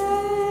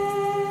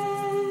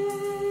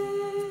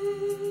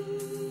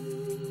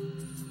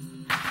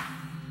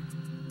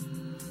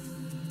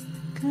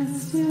 'Cause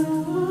still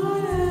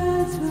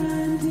waters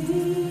run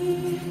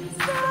deep.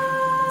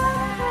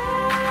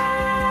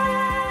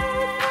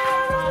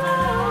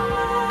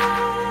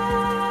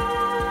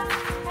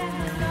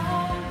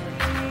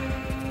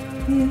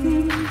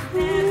 Giving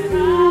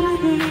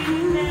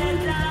everything that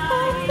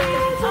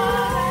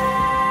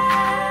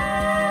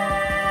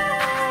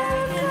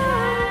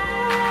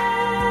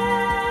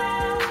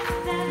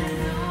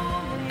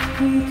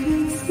we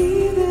can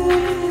see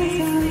them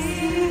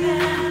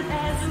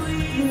as we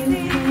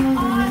sing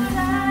our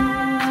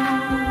time.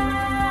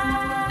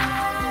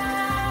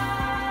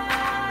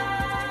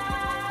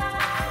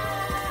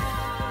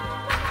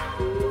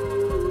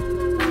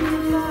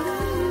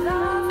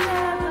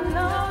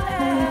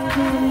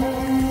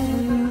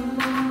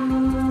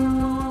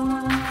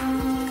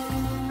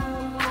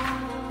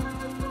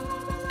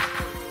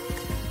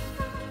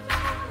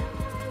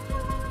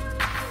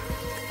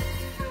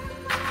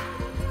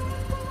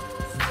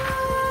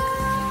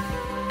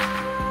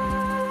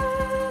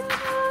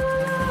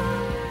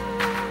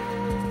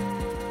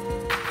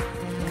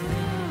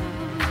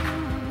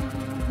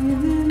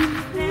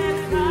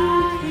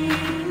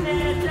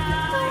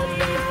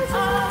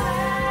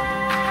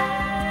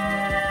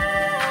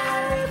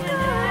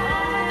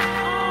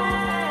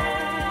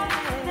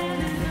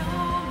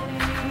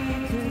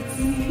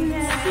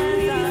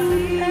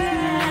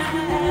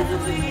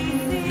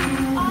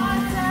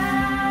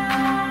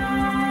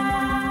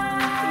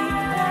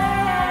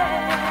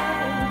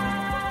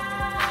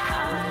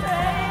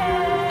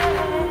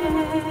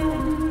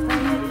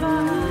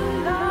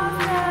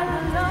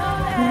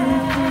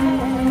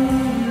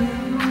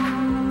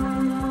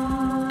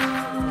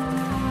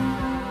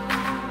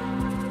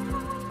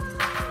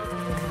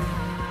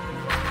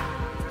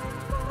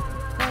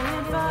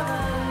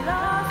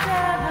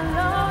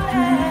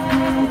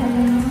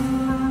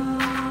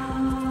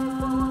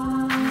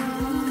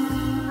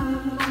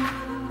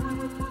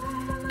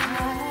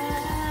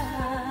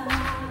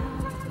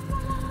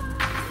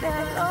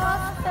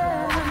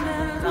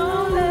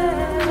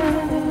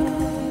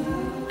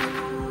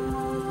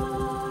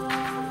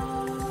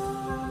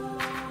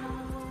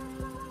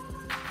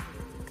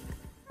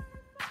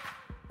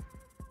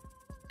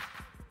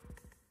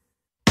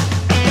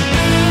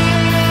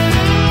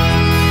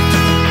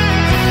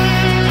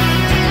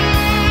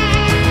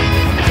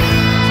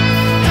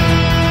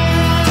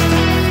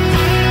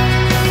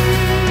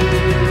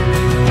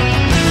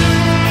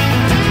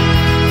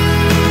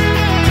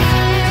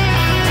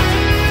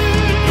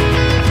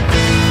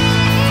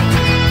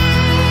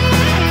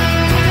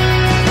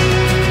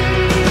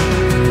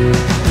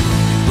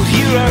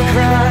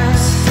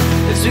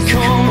 As we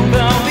come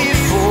bow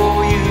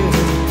before you,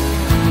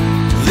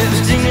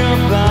 lifting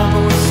up our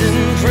voice in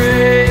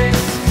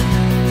praise,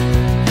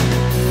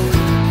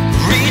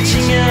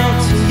 reaching out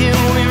to you,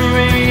 we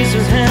raise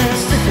our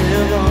hands to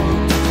heaven,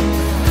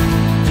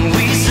 and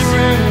we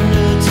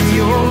surrender to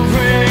your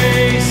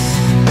grace.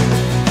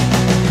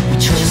 We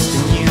trust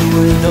in you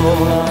with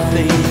all our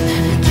faith,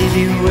 we give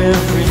you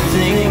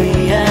everything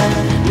we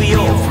have, we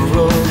offer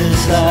up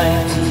this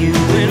life to you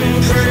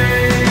in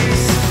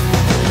praise.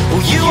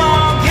 Oh, you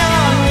are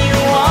God, you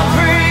are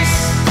grace,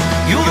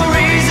 you're the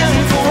reason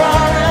for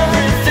our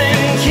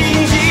everything. King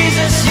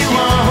Jesus, you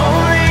are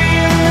holy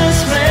in this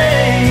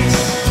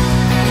place.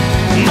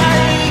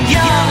 Mighty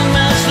God,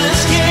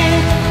 matchless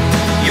King,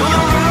 you're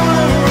the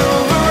ruler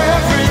over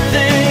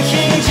everything.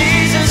 King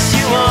Jesus,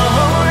 you are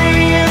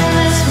holy in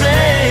this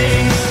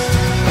place.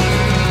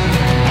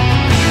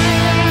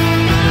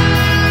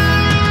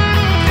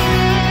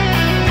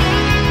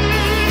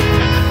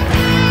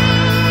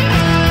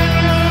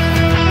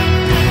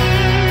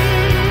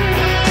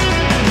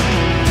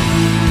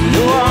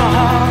 Know our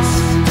hearts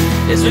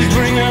as we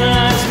bring our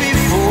lives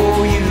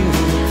before you,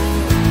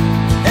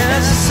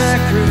 as a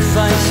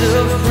sacrifice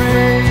of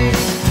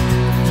praise.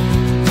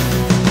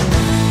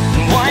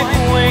 Wipe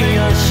away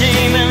our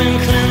shame and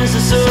cleanse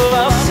us of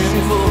our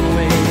sinful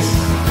ways.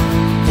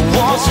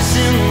 Wash us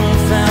in the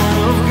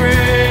fountain of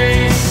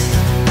grace.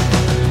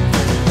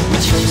 We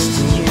trust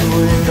in you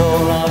with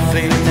all our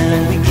faith,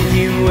 and we give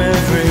you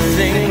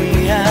everything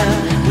we have.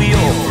 We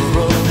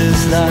offer up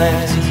this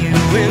life to you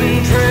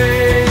in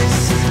praise.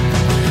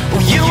 Oh,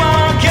 you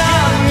are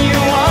God and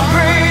you are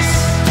grace,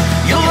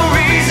 you're the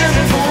reason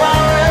for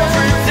our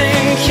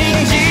everything. King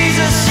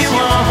Jesus, you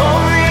are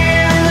holy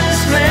in this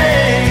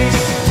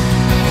place.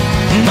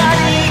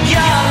 Mighty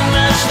God,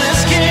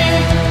 matchless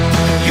King,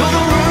 you're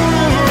the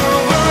ruler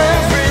over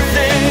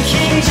everything.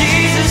 King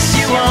Jesus,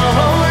 you are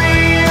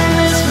holy in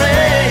this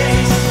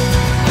place.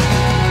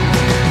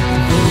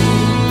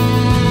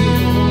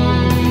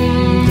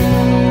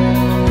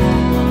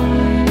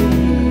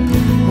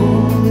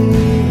 Holy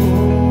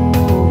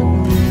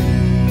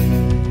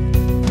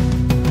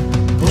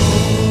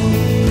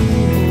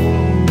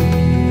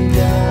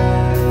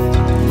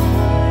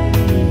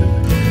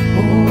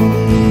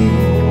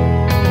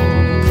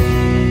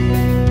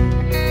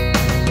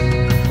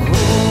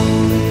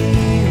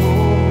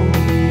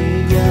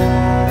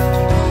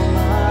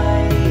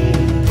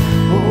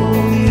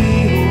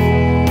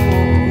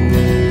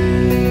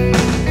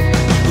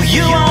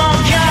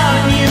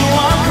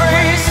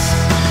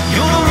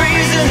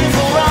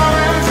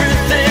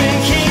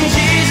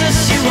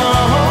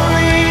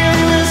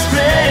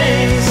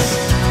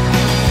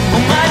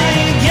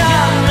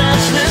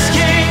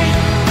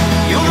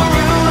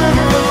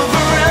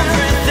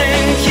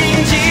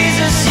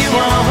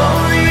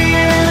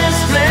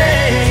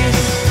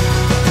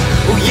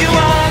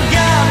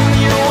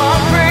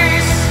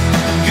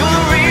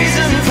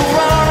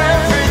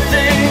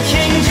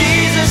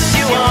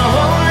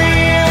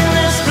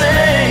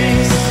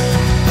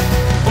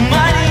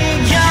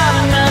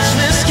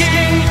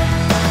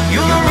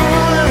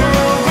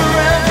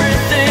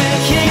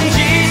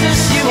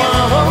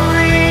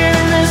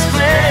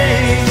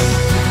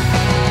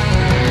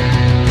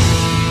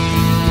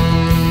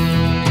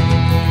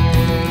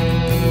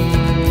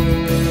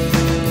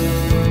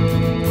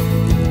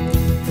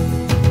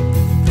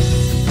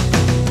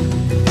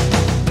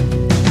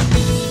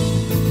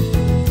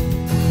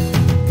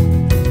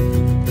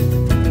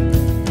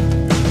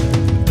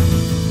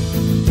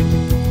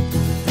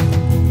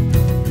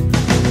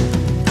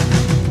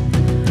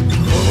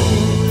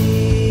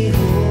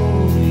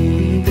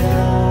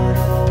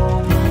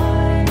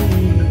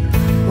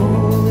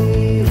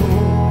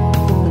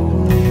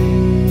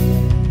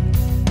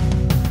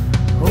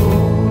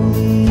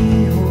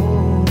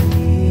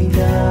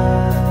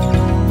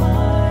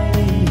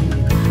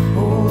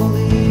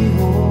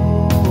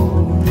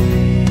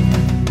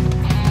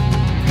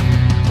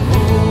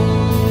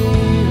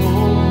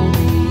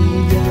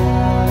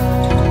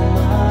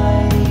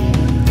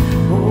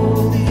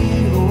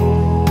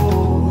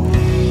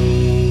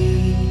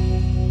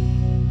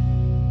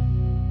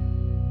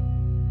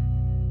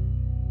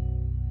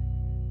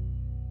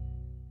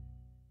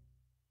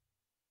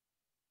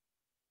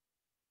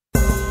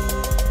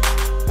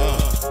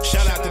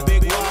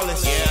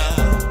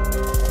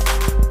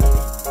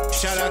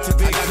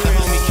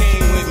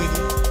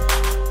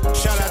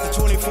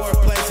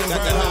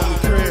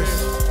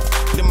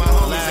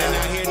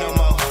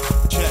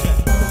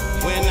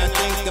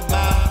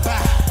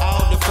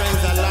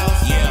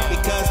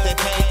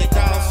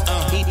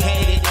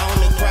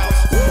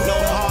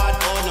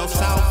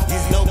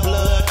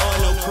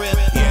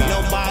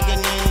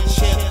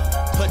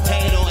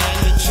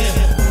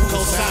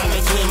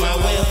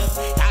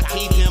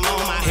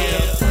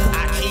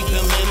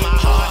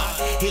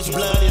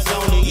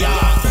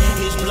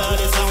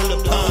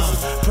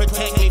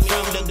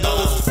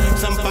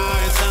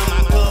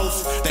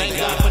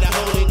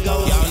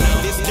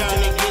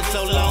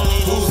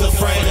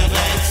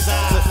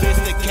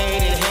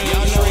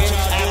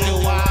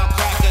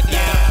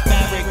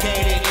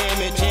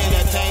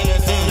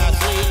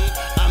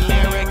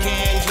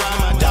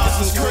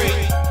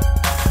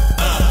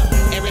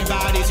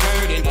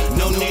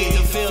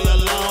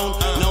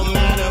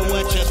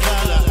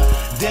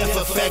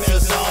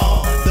affects us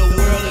all. The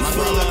world is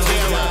full of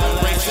terror.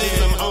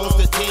 Racism owns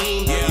the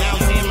team. Now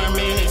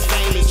Zimmerman is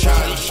famous,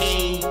 Charlie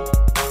Sheen.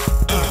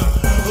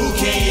 Who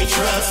can you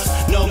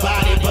trust?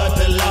 Nobody but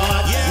the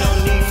Lord. No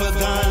need for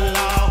gun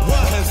law.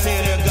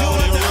 Consider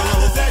golden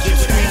rule. The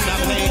streets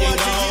are made in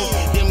gold.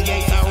 Them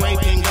gates are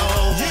raped in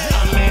gold.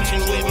 A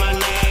mansion with my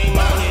name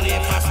on it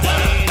if I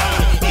stay on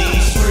it.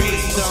 These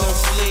streets don't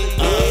sleep.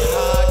 They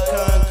hard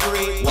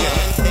concrete.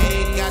 And they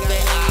got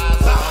their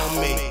eyes on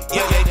me.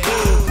 Yeah, they do.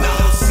 No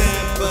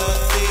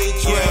sympathy.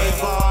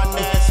 Trayvon,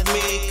 that's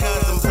me.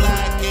 Cause I'm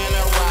black and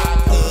I rock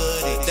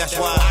hoodie. That's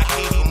why I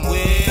keep them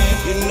with.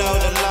 You know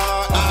the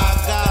Lord our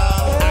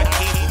God. I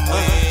keep them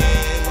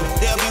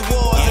with. There'll be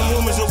wars and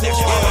rumors of war.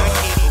 I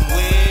keep them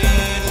with.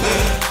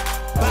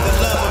 The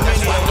love of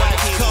many a wax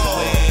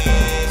cold.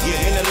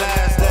 In the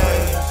last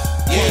days.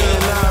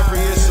 In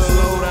Ivory, it's a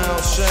low down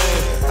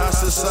shame. Our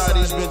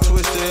society's been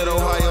twisted.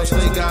 Ohio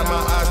State got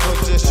my eyes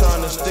hooked, just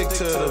trying to stick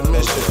to the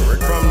mission.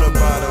 From the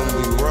bottom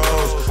we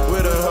rose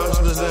with a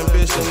hustler's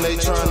ambition. They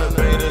trying to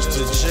bait us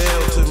to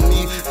jail. To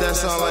me, that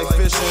sound like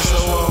fishing. So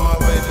am I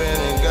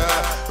vaping in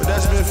God, but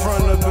that's been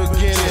from the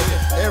beginning.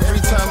 Every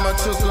time I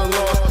took a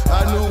loss,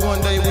 I knew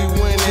one day we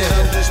win it.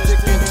 I'm just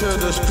sticking to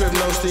the script,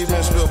 no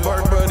Steven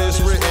Spielberg, but it's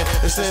written.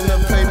 It's in the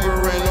paper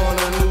and on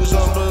the news,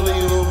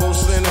 unbelievable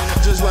sinning.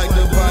 Just like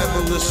the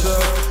Bible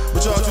itself.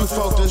 But y'all too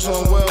focused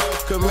on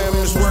wealth.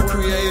 Commandments were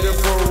created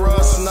for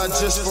us, not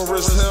just for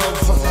his help.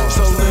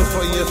 So live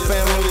for your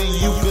family,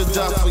 you could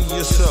die for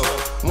yourself.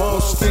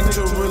 Won't stick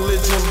to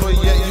religion, but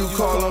yet you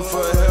calling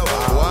for help.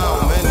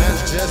 Wow, man,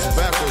 that's just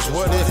backwards.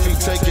 What if he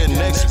take your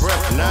next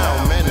breath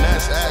now? Man,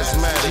 that's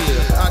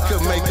asthmatic. I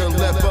could make a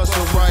left, bust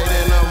a right,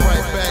 and I'm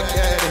right back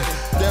at it.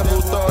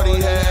 Devil thought he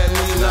had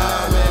me,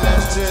 nah, man,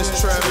 that's just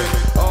traffic.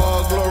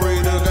 All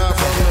glory to God,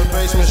 from the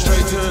basement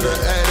straight to the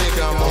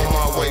attic. I'm on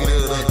my way to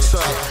the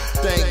top.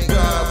 Thank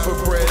God for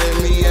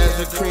breading me as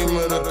the cream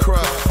of the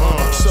crop.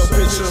 So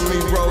picture me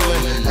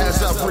rolling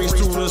as I breeze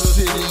through the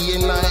city,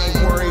 and I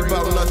ain't worried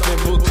about nothing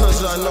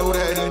because I know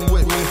that he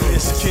with me.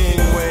 It's King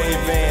Wave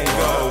Van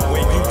Gogh.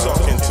 When you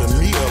talking to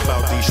me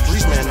about these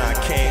streets, man, I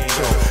can't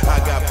go.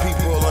 I got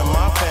people in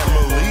my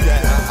family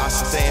that I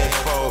stand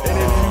for. And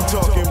if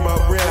you talking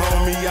about bread,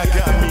 homie, I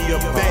got me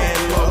a band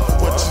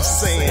low. What you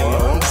saying?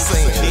 I'm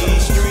saying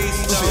these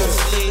streets don't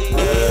sleep.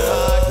 They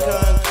hard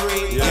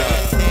concrete.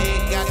 And they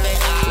got their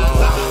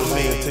eyes on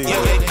me.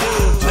 Yeah, they do.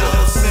 No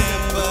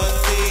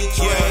sympathy.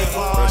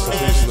 Trayvon,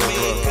 that's me.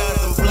 Cause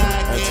I'm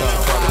black and I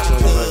rock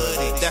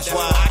hoodie. That's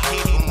why I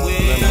keep them with.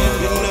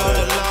 You know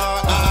the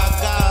Lord our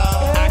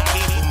God. I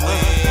keep them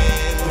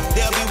with.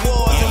 There'll be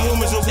wars and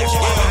rumors of war.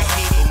 I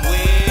keep them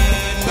with.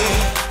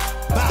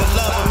 The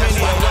love of many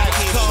a wax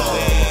cold.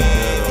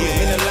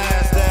 In the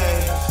last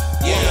days.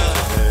 Yeah.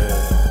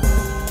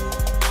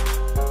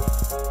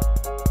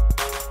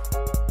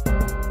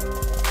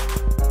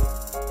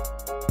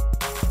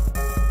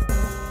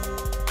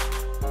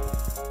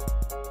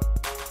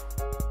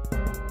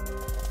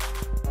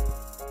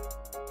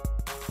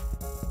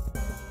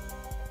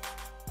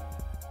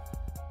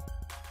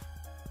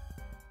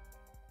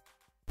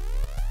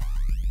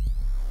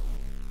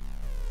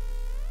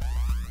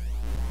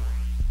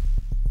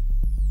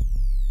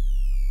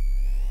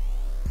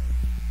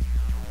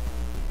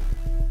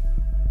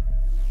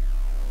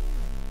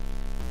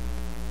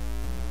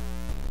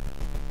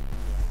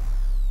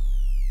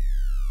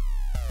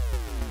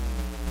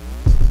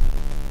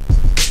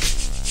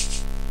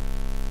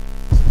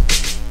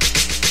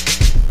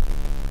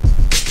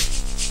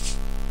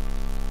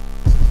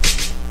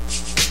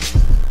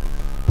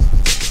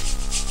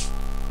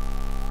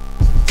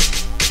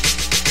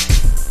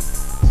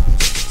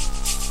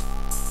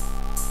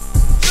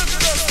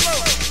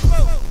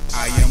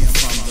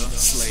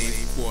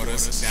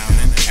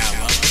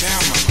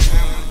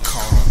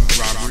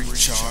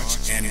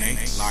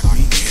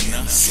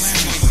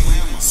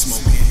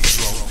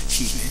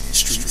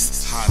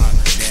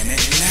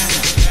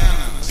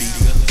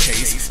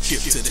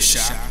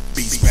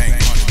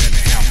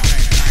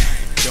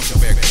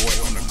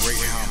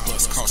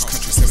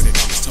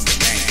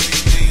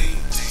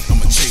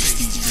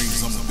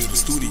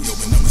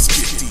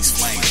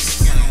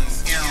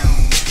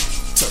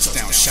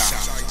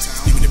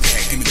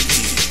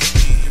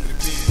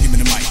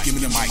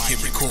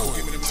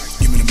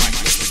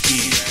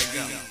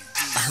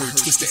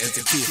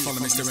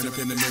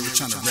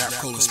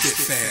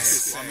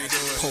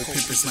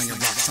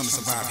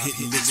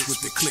 Hitting licks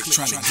with the click,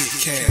 trying to get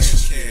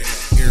cash.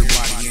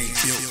 Everybody ain't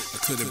built. I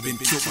could have been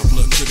killed, my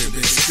blood could have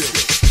been spilled.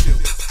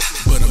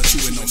 But I'm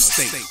chewing on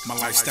steak. My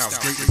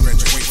lifestyle's great, to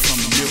graduate from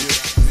the milk.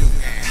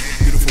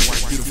 Beautiful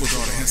wife, beautiful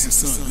daughter, handsome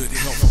son, good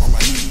health, all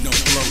I need, no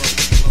blow.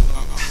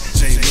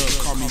 J Love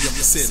called me up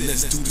and said,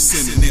 let's do the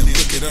synonym,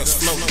 look at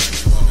us flow.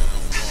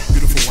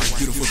 Beautiful wife,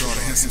 beautiful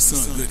daughter, handsome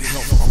son, good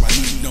health, all I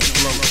need, no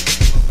blow.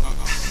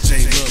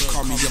 J Love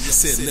called me up and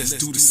said, let's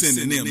do the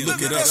synonym, look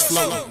at us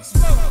flow.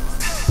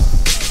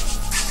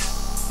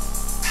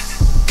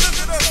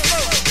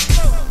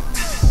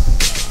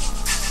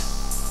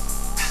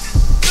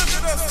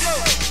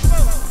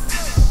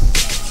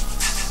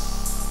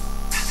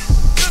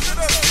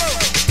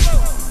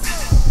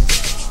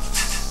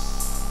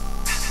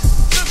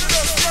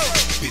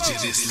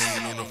 this,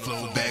 laying on the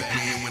floor back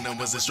when I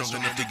wasn't strong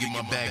enough to get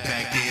my back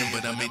in.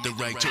 But I made the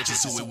right choices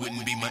so it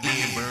wouldn't be my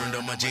end. Burned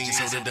on my jeans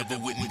so the devil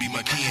wouldn't be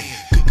my kin.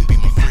 Couldn't be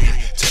my friend,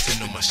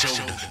 tapping on my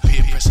shoulder.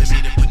 Peer pressure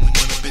me to put one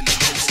up in the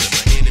holster.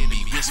 My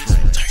enemy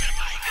whispering, turn your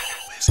life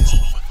over, it's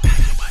over.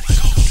 Nobody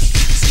cold.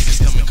 See this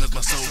coming cause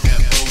my soul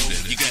got bolder.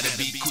 You gotta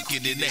be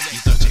quicker than that,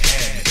 you thought you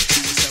had me.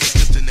 Suicide was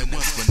slipping at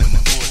once, but now my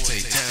forte.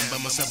 Time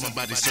by myself, my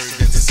body served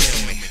as a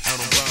cellmate.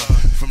 Out on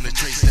bond from the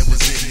trace that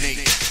was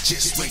innate.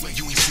 Just wait,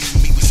 you ain't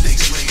seen me with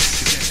stakes raised.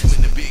 Cause that's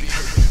when the big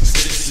hurt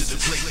steps to the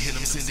plate. And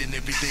I'm sending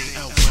everything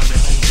out from their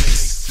home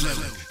base.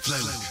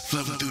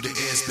 Floating through the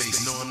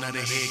airspace. No, I'm not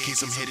a head case,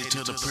 I'm headed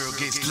to the pearl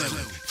gates.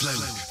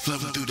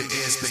 Floating through the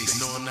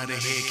airspace. No, I'm not a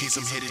head case,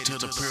 I'm headed to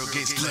the pearl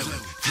gates.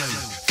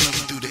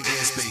 Floating through the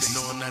airspace.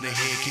 No, I'm not a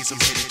head case, I'm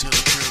headed to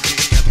the pearl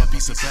gates. Got my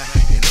piece of pie,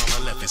 and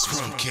all I left is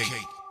crumb cake.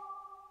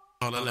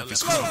 All I left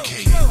is crumb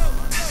cake.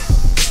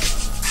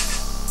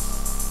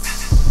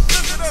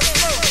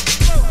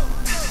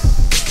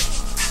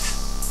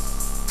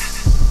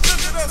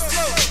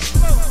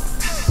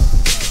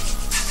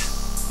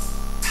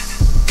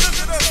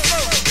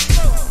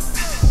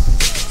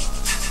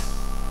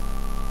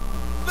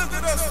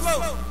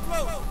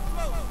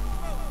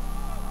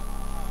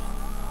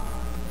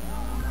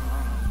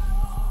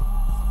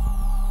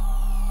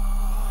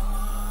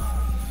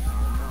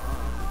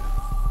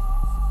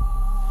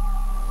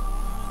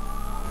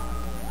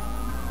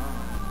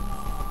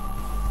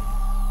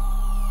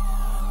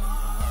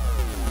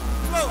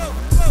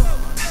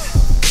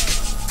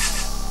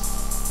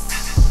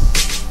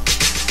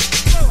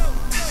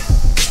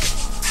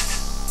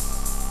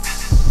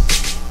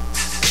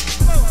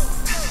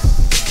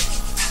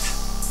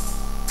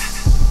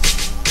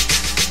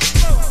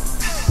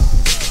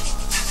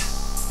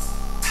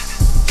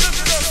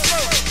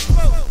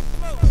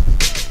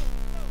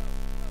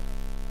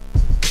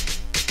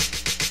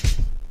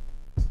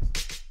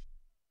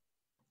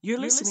 You're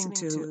listening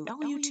to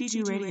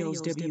LUTG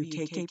Radio's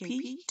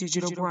WKKP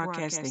Digital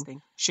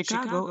Broadcasting,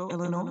 Chicago,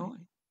 Illinois.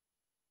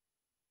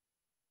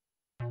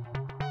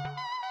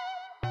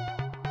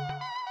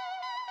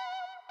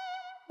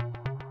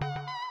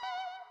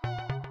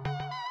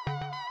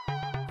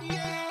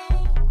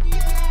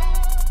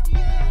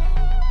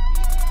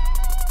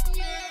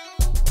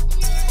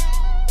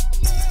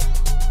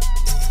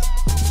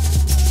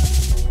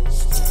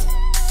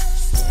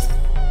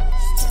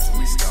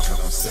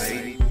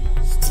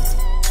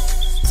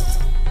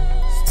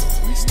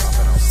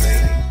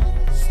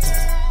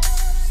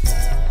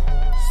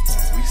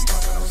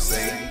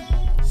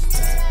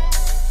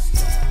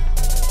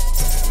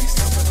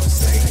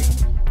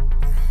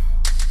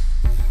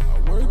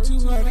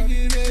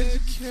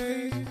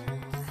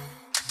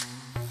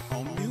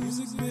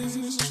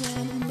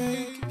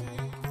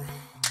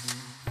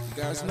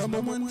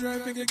 Number one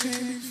draft pick, it can't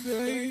be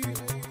fake. I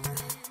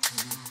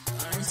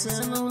ain't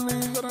saying no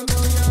names, but I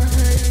know y'all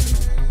hate it.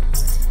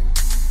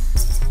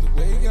 The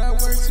way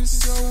God works is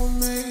so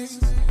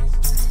amazing.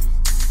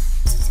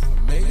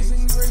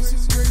 Amazing grace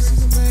is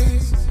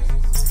amazing.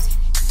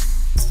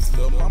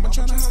 Little mama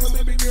tryna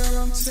holler, baby girl,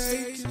 I'm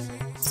taking.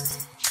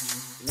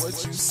 What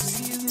you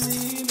see is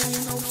me, it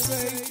ain't no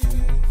fake.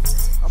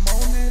 I'm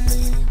on that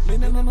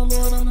leaning on the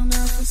Lord, I'm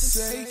not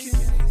forsaken.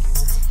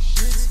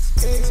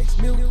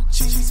 Eggs, milk,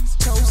 cheese,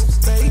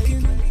 toast,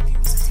 bacon.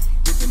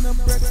 Whipping up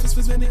breakfast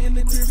for dinner in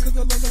the crib cause I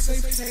love a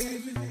safe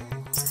haven.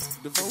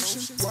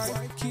 Devotion,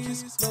 wife,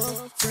 kids,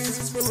 love, friends,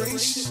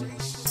 inspiration.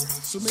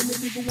 So many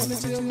people wanna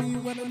tell me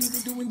what I need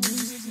to do in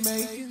music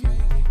making.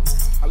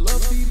 I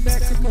love feedback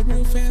cause my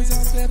real fans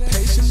out there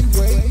patiently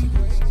waiting.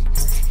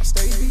 I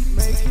stay beat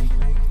making,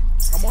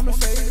 I'm on the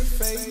fade to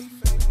fade.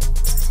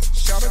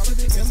 Shout out to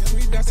the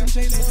M3, that's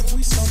J Love,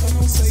 we stomping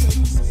on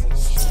Satan.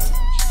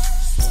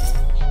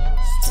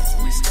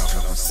 We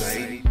stomping on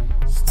Sadie.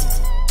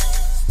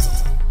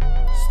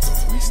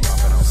 We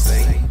stomping on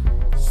Sadie.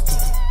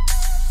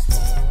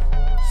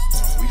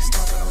 We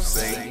stomping on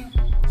Sadie.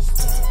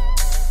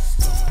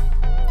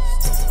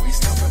 We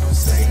stomping on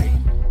Sadie.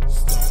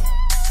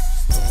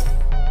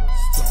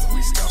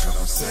 We stomping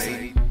on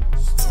Sadie.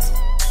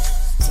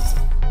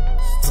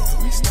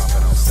 We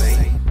stomping on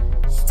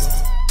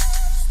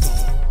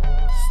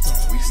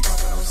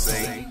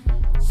Sadie.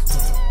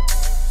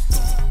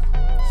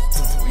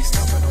 We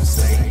stomping on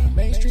Sadie.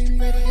 Mainstream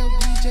radio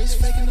DJs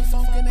faking the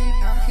funk and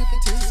ain't out here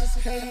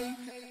participating.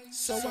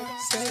 So I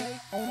stay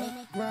on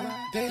the grind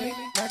daily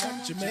like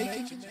I'm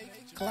Jamaican.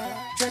 Clyde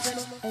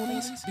Drexler on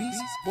these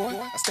beats, boy,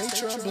 I stay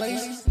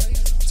trailblazing.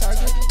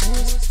 Target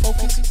woods,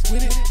 focus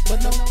with it, but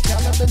no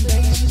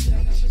calibration.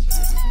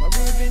 My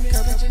rib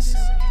encourages,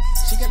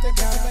 she got that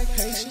godlike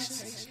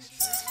patience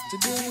to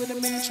deal with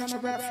a man trying to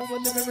rap for a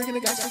living, bringing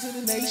the gospel to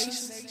the nations.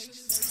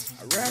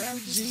 I rap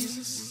with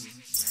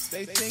Jesus,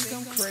 they think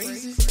I'm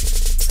crazy.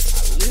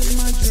 Live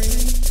my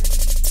dream.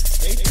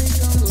 They think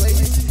I'm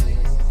lazy.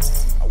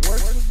 I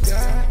work with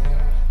God.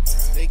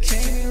 They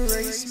can't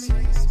erase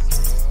me.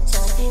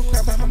 Talk bull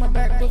crap behind my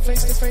back, but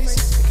face to face,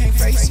 they can't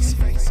face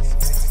me.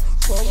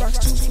 12 rocks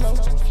too slow.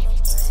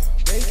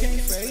 They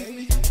can't fade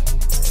me.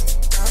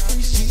 I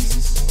preach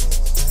Jesus.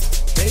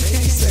 They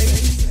can't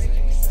save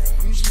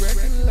me. Use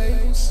record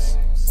labels.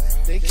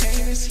 They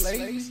can't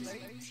enslave me.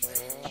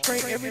 I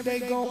pray every day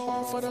go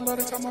hard for the Lord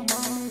to tell my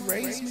mama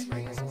raise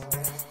me.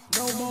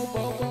 No more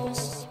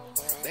bobos.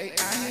 They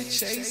out here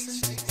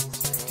chasing.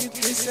 Get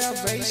this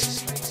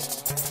salvation.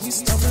 We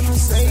stumbling on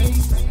Satan.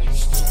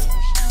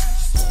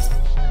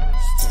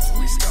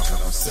 We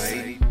stomping on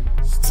Satan.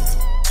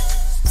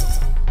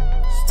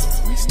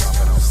 We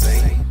stomping on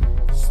Satan.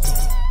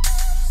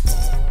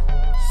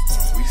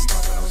 We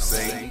stomping on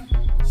Satan.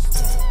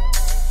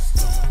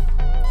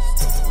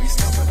 We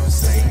stomping on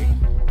Satan.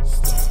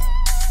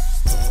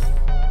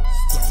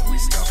 We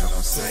stomping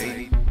on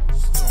Satan.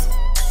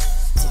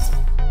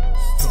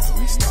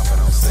 We stomping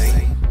on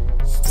Satan.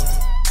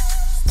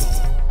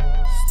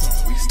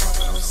 We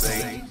stomping on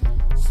Satan.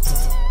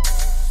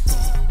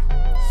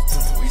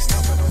 We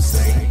stomping on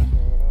Satan.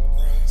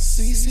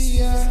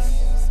 CCI.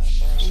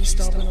 We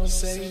stomping on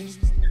Satan.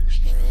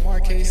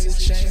 Marquesa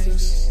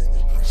Chambers.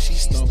 She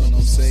stomping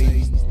on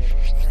Satan.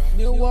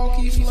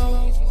 Milwaukee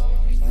Flow.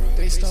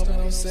 They stomping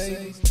on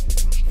Satan.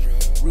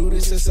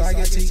 Rooted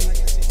Society.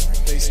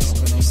 They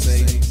stomping on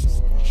Satan.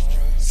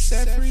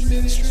 Set Free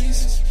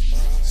Ministries.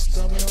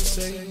 Stomping on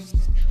Satan.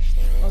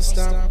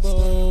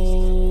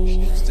 Unstoppable.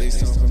 They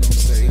stomping on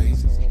Satan.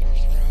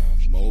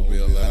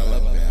 Mobile,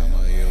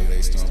 Alabama. Yo,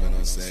 they stomping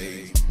on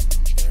Satan.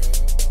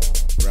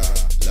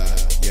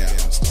 Yeah,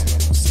 I'm stomping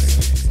on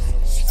Satan.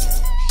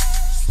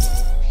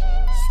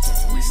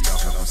 We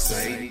stomping on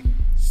Satan.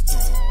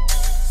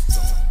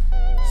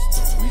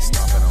 We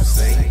stomping on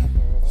Satan.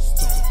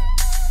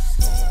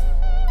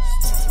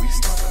 We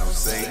stomping on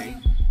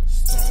Satan.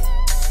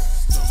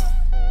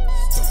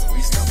 We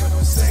stomping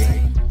on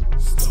Satan.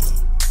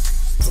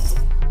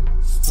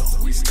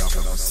 We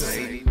stomping on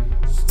Satan.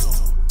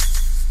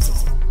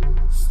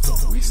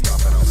 We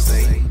stomping on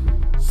Satan.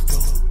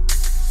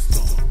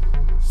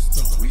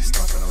 We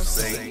stomping on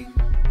Satan.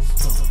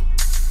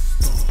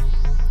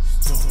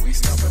 We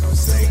stomping on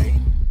Satan.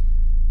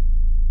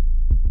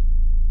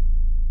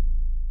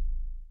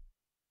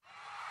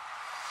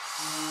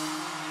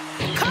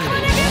 Come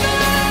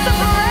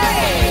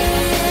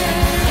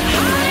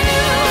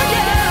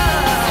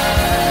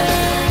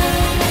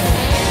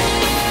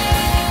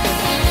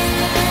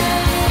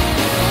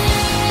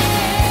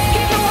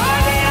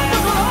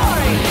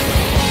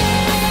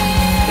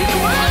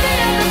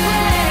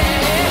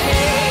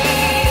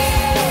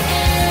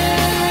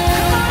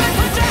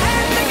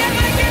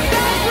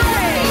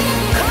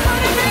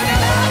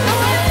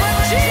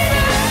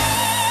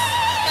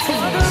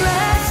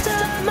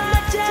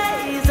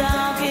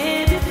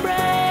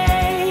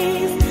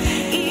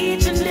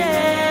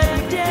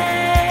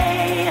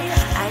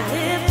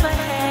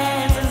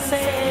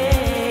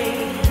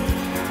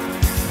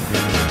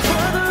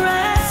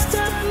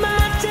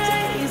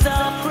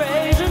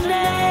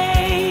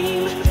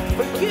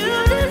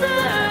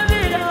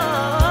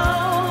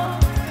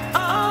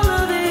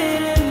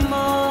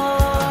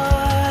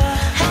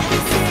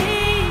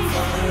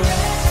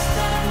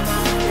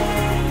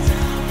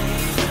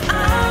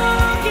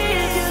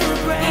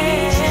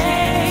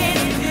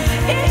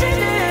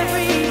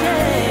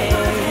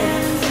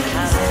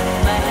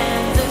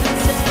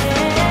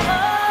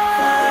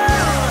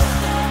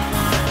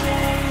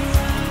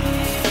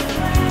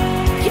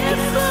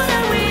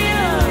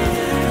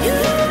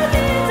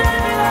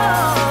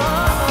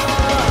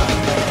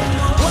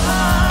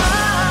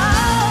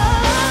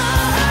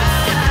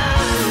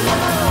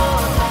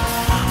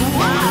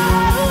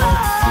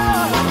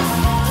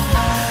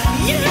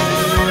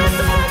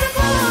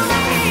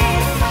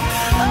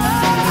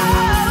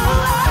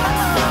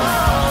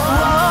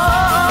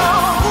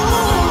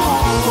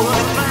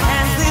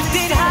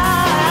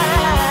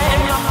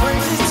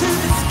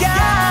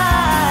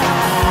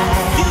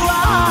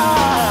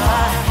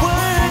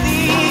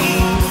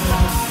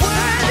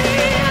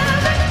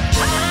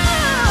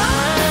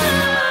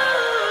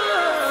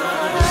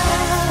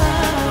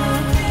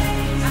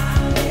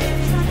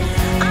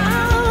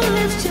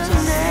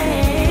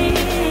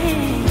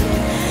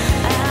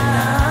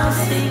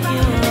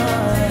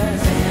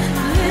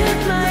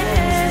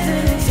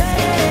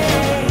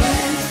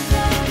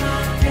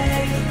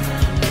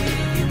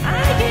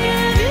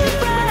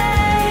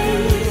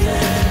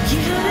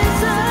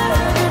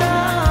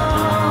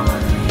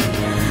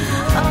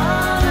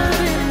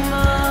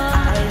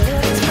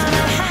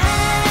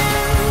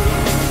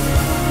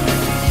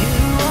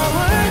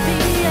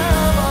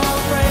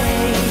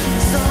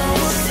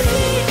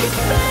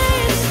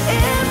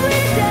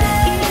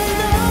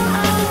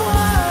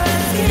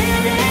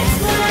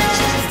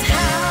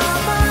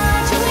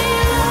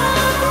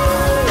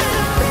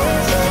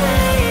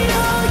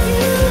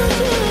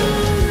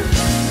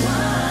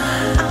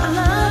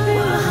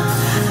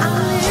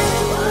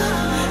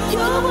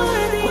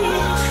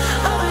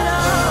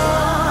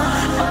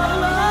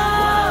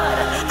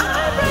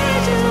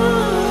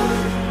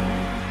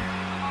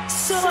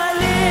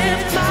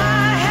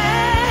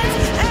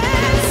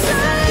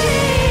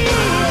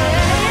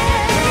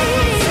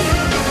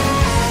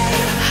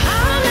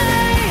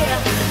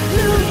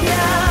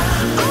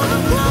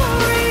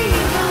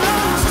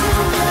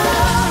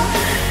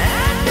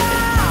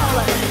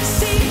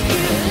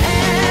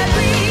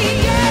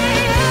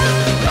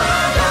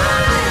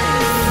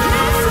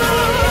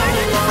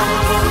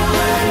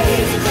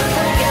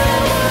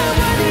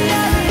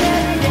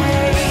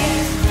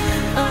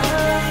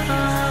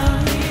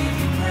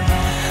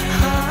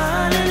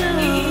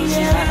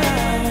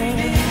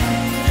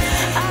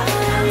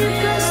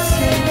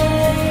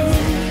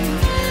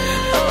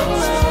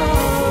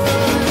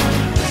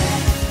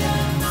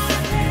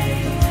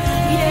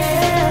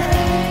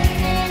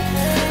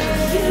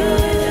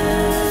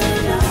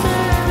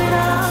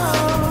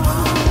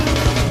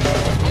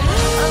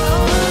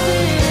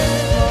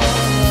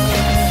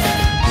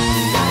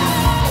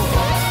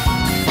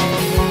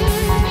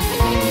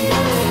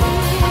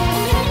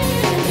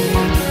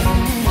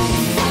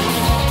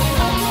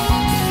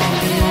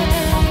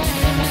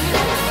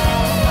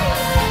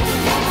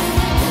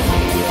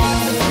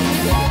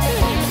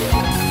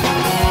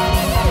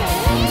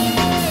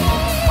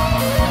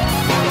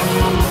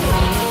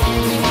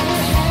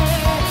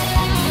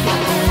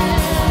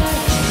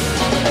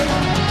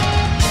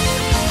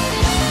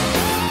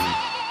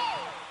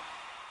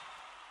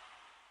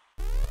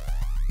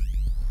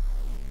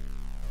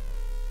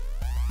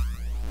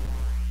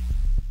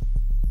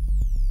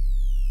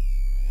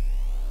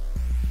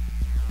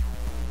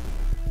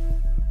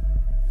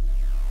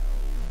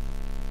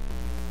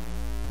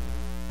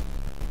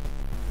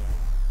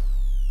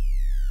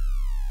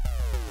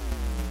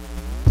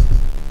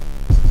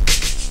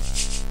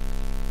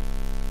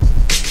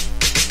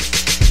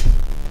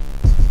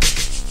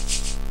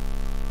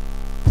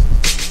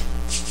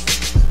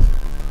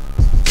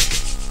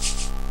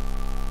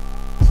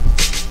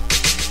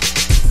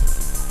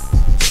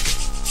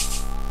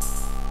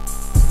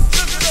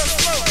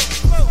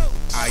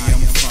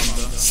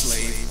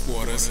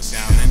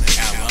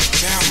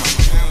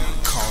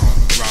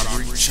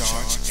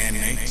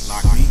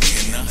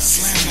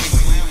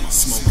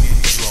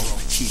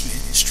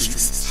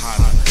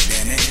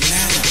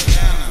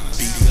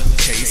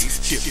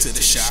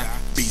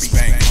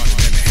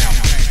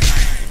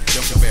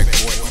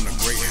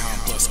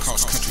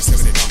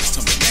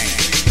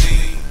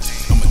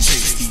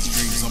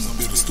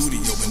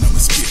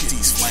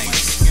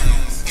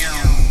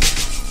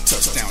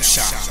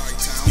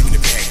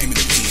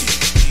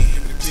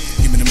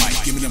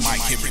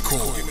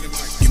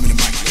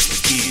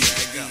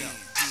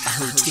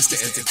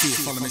Used to as a kid,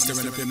 follow me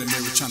staring up in the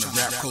mirror, trying to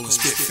rap cold and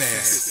spit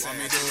fast.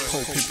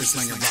 Whole pimpin'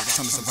 slinging rocks,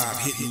 trying to survive,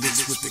 hitting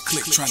licks with the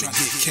click, trying to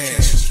get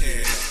cash.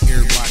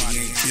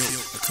 Everybody ain't built,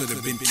 I could have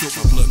been killed,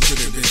 my blood could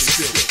have been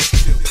spilled.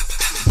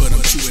 But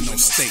I'm chewing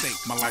on steak,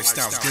 my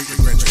lifestyle's great, we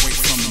graduate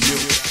from the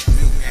milk.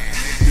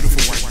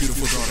 Beautiful wife,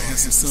 beautiful daughter,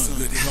 handsome son,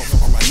 good health,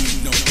 all I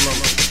need, no blow.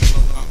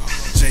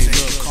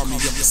 J-Love called me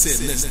up and said,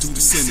 let's do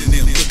the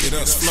synonym, look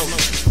at us flow.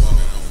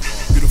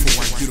 Beautiful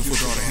wife, beautiful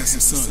daughter,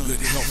 handsome son, good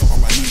health,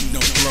 all I need,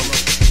 no blow.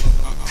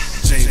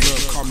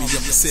 J-Love called me up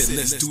and said,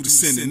 let's do the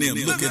synonym,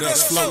 look at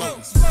us flow.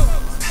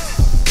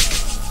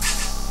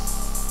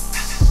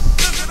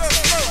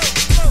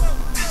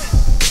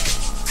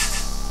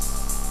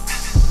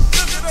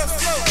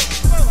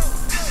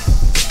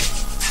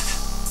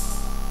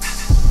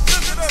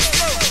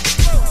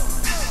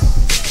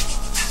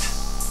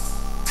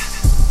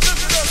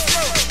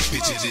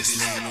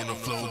 Just laying on the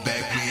floor back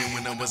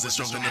when I wasn't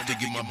strong enough to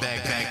get my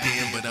back back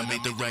in. But I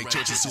made the right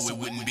choices so it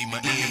wouldn't be my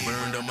end.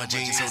 Burned on my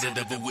jeans so the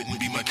devil wouldn't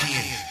be my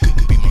kin.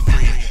 Couldn't be my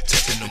friend,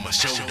 tapping on my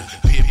shoulder.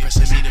 Peer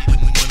pressing me to put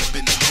one up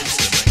in the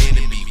holster. My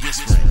enemy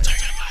whispering, turn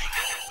your life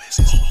over, it's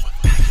over.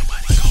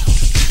 Nobody go.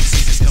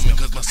 See this coming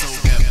cause my soul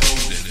got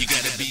bolder. You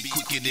gotta be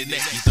quicker than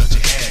that, you thought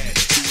you had me.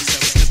 Suicide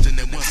was slipping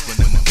at once,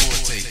 but now my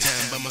forte.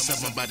 Time by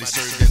myself, my body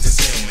served as a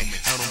cellmate.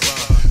 Out on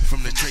bond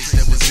from the trace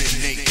that was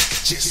innate.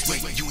 Just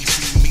wait, you ain't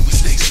seen me with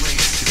snakes rain,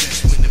 cause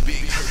that's when the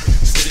big hurt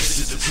steps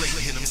to the plate,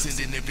 and I'm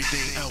sending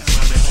everything out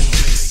round the home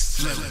base.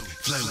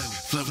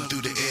 Flowing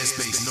through the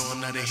airspace. No,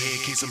 I'm not a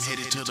head case, I'm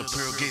headed to the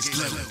pearl gates.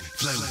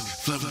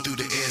 Flowing through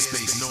the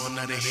airspace. No, I'm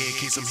not a head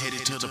case, I'm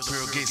headed to the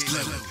pearl gates.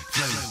 Flowing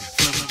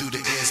through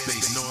the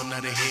airspace. No, I'm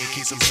not a head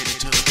case, I'm headed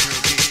to the pearl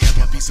gates. Got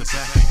my piece of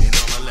pie, and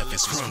all I left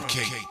is crumb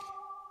cake.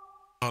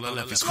 All I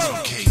left is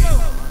crumb cake.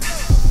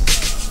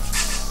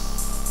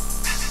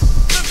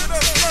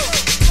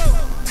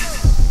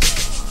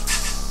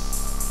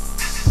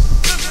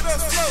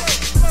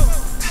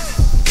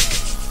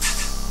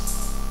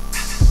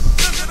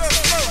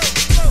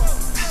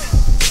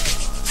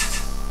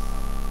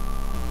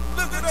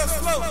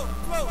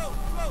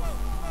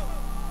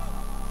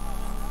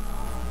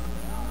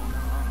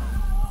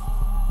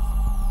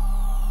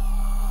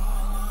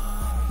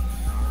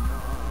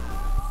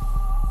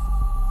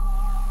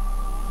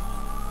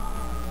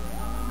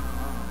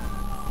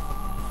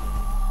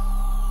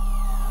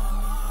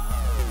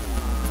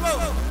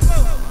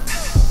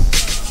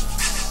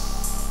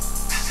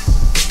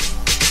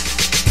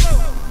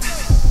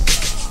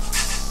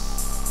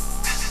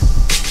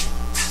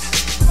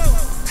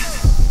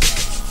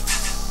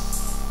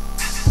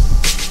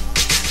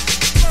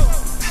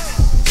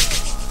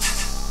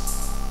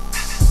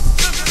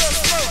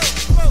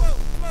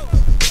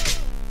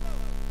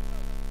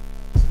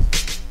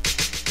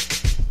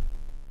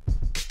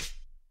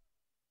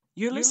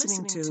 You're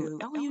listening to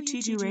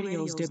LUTG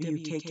Radio's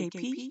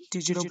WKKP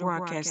Digital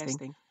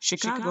Broadcasting,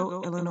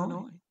 Chicago,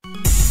 Illinois.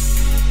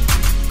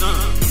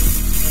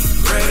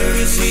 Greater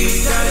is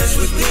He that is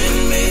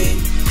within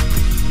me.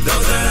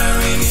 Those that are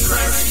in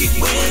Christ keep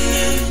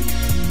winning.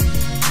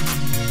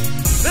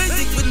 They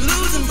think we're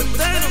losing, but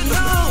they don't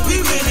know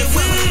we really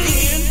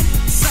win.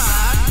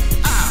 Side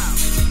out.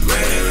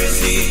 Greater is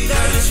He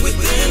that is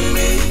within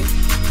me.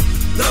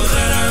 Those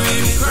that are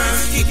in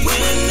Christ keep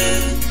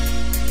winning.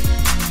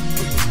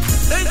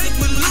 They think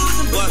we're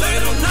losing, but they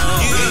don't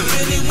know we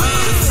really win.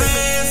 The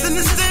fans in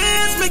the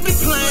stands make me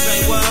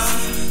play,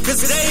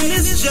 cause they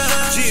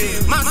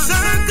misjudge my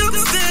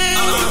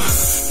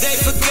circumstance.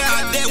 They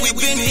forgot that we've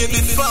been here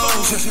before.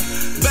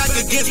 Back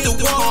against the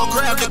wall,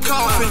 grab the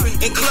coffin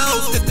and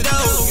close the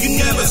door. You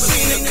never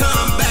seen it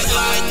come back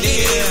like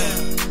this.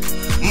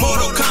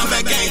 Mortal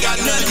Kombat ain't got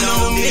nothing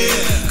on me,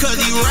 cause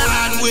he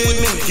riding with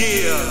me.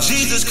 Yeah,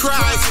 Jesus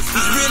Christ,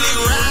 he's really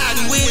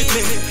riding with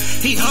me.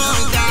 He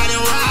hung, died,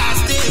 and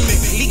rised in me.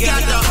 He got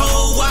the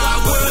whole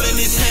wide world in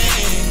his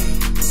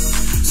hand.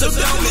 So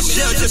don't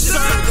misjudge your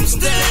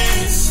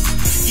circumstance.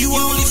 You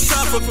only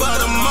suffer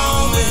but a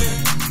moment.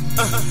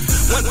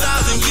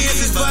 1,000 years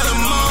is but a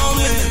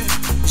moment.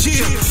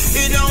 Yeah,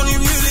 it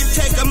only really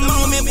take a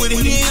moment with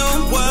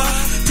him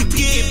to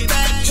get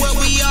back what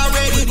we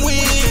already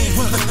win.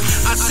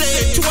 I say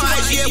it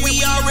twice, yeah,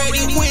 we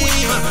already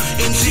win.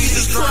 And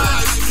Jesus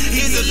Christ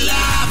is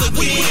alive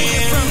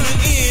again. From the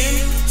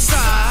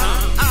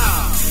inside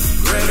out,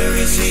 greater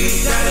is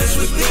He that is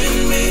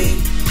within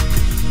me.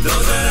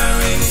 Those that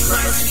are in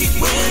Christ keep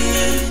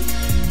winning.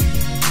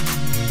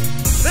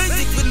 They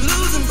think we're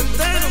losing, but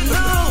they don't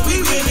know we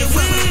really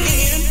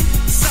win.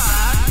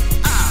 Side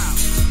out,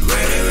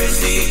 greater is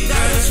He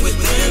that is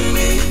within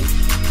me.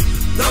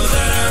 Those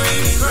that are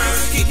in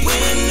Christ keep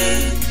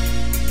winning.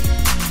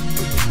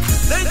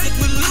 They think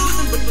we're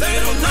losing, but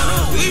they don't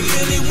know we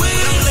really win.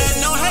 Don't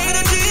let no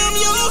hater dim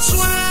your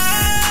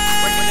swag.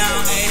 Break me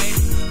down,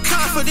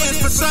 confidence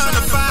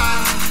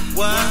personified.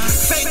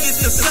 Faith is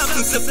the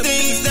substance of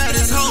things that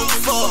is hoped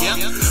for.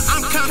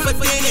 I'm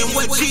confident in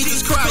what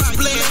Jesus Christ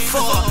bled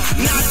for.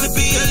 Not to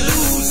be a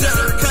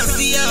loser, cause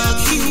the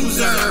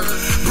accuser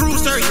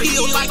bruised her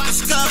heel like the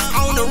scuff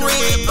on the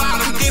red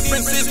bottom. If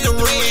difference is the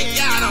red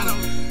got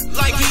him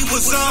like he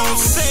was on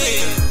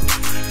sale.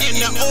 And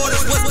the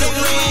orders was the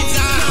red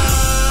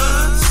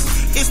diamonds.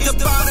 It's the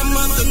bottom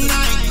of the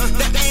night.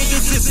 The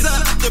angels is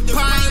up, the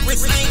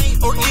pirates ain't.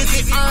 Or is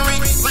it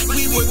orange? Like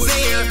we were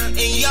there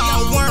and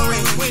y'all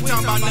weren't. We're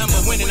talking about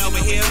number winning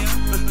over here.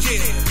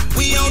 Yeah.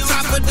 We on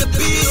top of the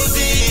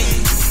building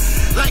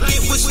like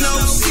it was no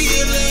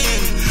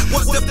ceiling.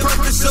 What's the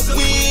purpose of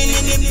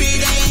winning if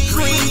it ain't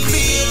green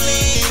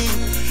feeling?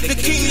 The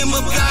kingdom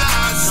of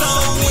God, so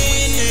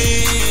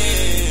winning.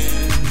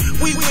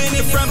 We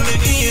winning from the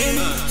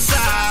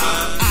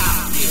inside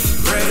out.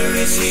 Greater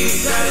is he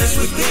that is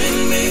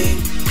within me.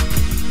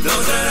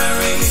 Those that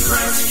are in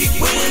Christ keep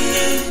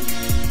winning.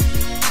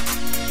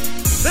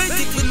 They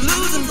think we're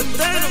losing, but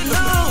they don't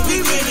know we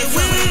really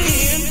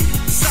win.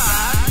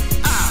 Side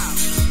out.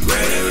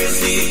 Greater is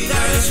he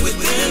that is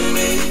within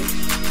me.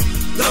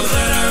 Those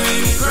that are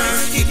in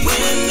Christ keep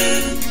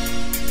winning.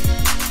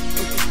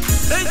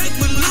 They think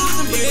we're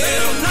losing, but they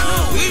don't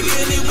know we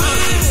really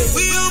win.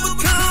 We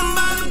overcome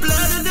by the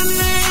blood of the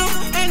Lamb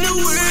and the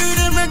word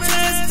of our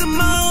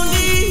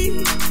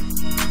testimony.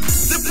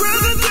 The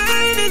present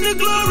day and the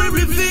glory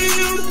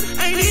revealed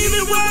ain't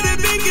even what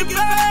it big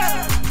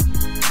about.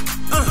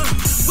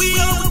 We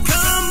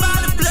overcome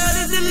by the blood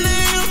of the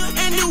Lamb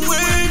and the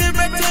word of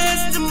our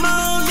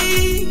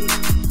testimony.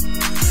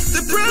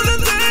 The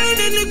present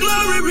day and the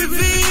glory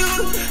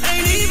revealed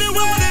ain't even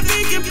what it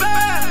big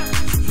about.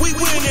 We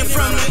winning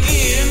from the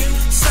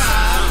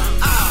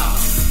inside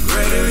out.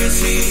 Greater is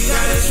he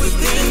that is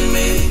within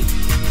me.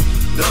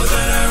 Those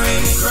that are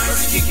in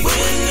Christ keep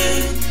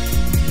winning.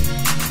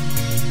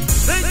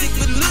 They think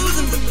we're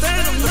losing, but they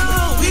don't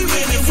know we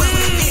really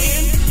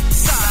win.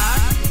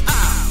 Side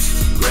out.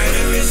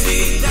 Greater is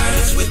he that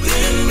is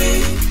within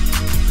me.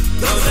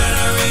 Those that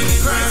are in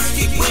Christ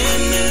keep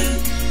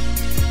winning.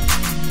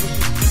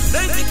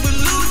 They think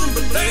we're losing,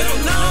 but they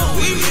don't know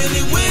we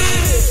really win.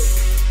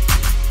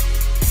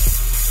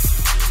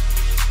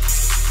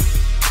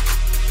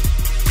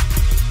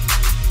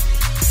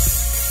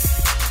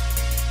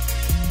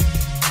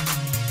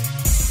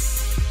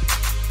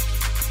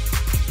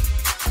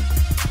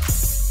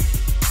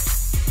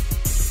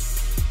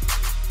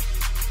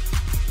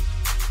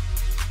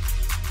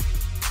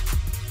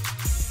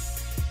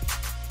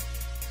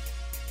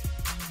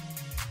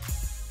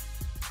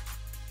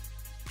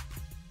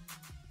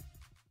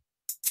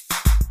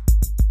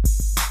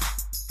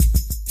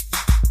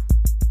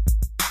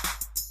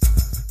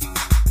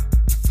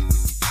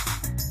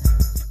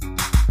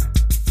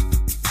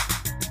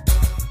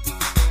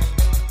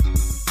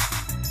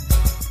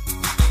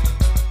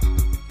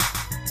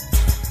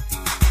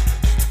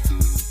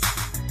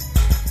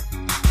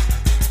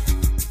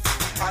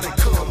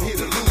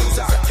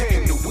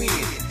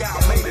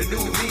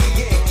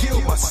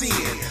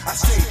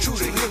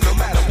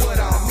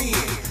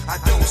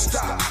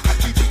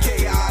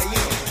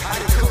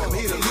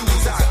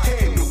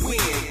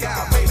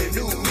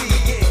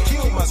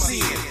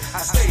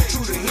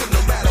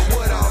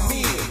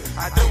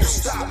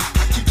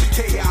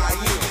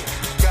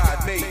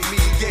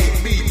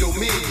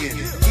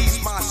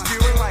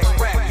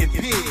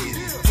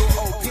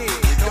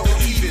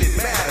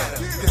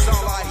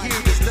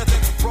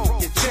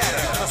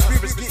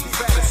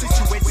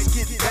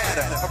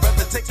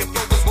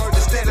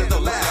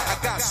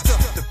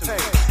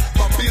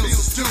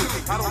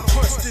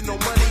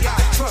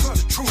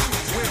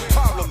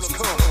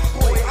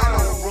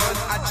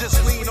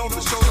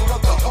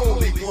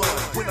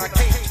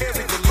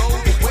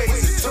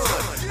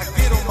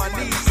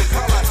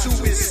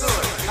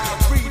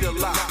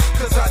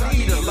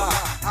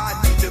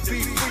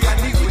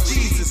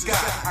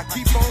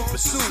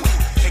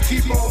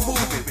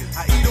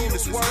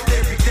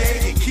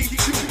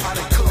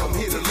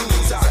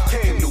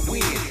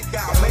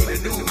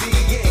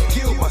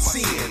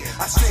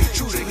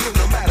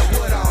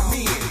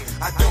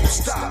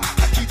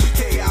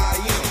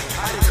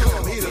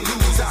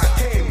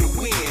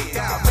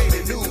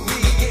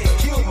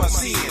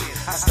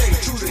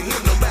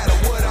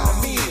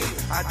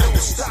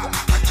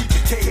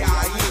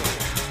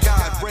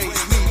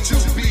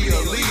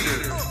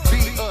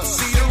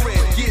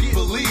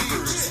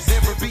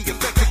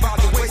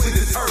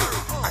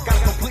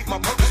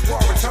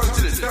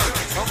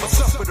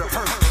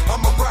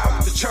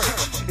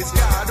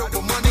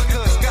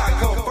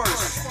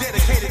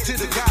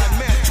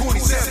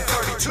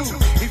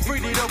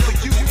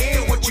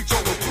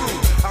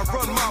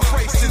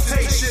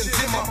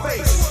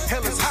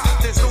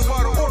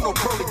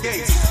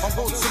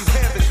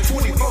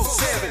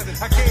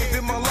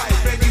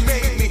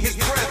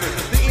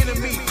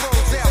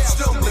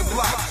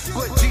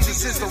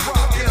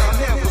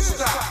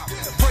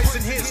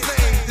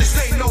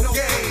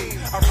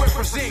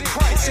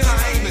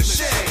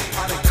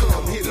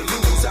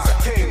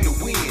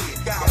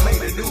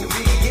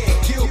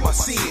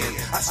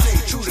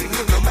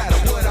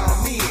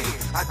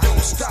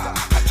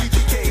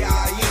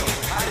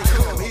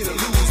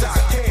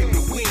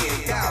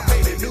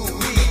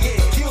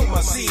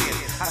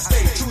 I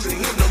stay true to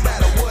him no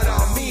matter what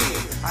I'm in.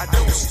 I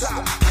don't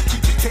stop.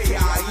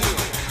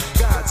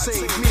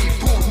 saved me,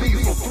 pulled me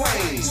from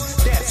flames.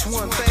 That's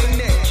one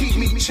thing that keep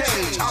me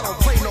changed. I don't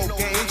play no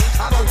games,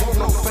 I don't want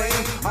no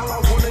fame. All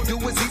I wanna do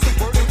is eat the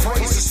word and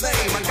praise the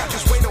same. I got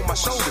this weight on my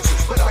shoulders,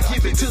 but I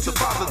give it to the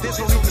Father. There's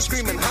no need to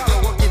scream and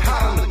holler or get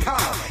hot on the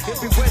collar.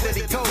 Everywhere that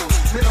he goes,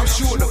 man, I'm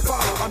sure to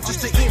follow. I'm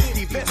just an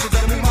empty vessel,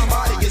 that means my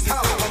body is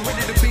hollow. I'm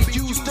ready to be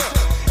used up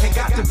and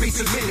got to be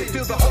submitted.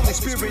 Feel the Holy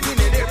Spirit in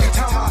it every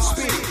time I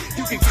spit it.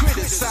 You can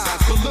criticize,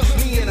 but look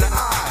me in the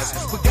eyes.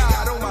 With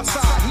God on my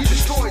side, he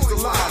destroys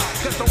the lies.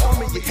 Got the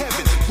army of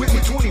heaven with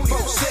me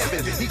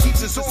 24/7. He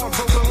keeps his arms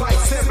open like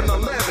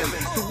 7-Eleven.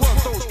 To work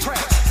those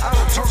tracks, I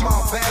don't turn my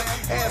back.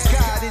 Ask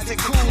God, is it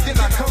cool? Then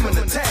I come and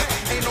attack.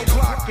 Ain't no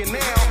blocking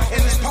now,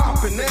 and it's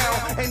popping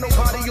now. Ain't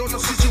nobody on the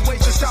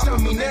situation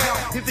stopping me now.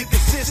 If it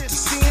consists of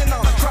sin,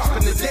 I'm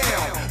dropping it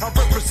down. I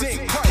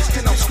represent Christ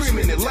and I'm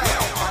screaming it loud.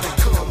 I done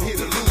come here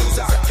to lose,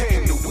 I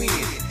came to win.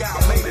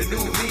 God made a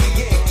new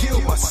me and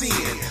killed my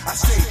sin. I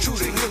stay true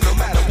to him no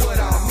matter what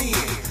I'm in.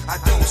 I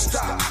don't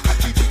stop, I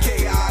keep the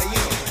K-I-M. I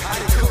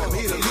didn't come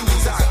here to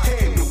lose, I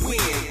came to win.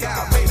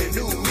 God made a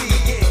new me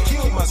and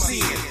killed my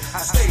sin.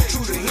 I stay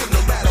true to him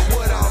no matter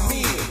what I'm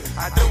in.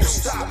 I don't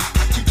stop,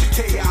 I keep the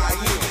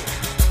K-I-M.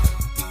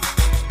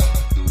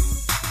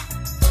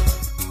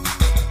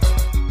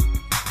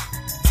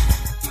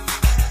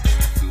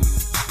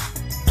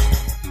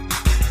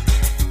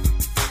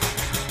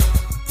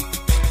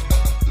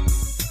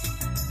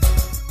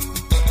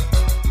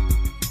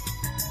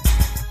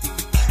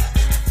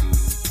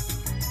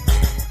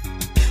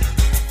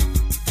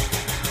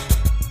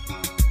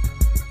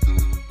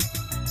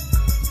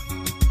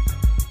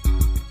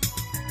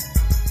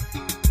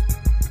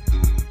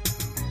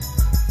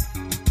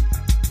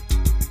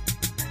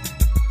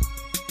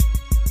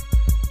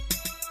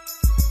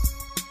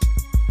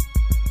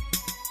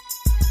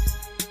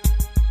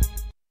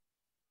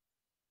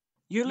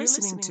 You're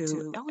listening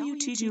to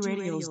LUTG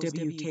Radio's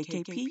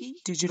WKKP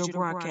Digital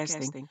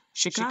Broadcasting,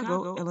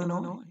 Chicago,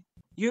 Illinois.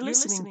 You're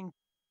listening.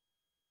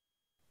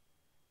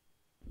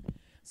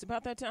 It's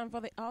about that time for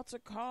the altar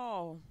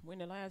call. We're in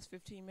the last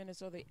 15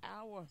 minutes of the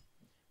hour.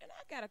 And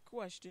I got a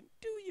question.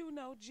 Do you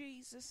know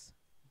Jesus?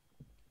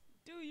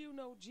 Do you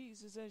know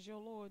Jesus as your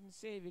Lord and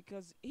Savior?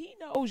 Because he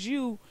knows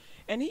you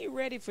and he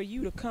ready for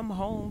you to come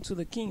home to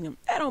the kingdom.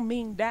 That don't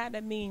mean die.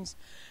 That means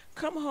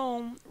come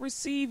home,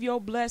 receive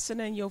your blessing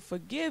and your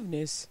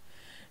forgiveness,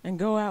 and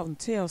go out and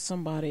tell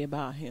somebody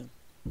about him.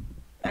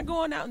 Now,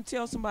 going out and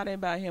tell somebody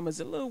about him is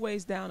a little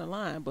ways down the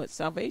line, but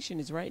salvation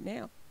is right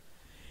now.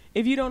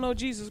 If you don't know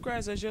Jesus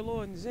Christ as your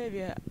Lord and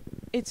Savior,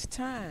 it's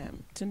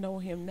time to know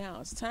him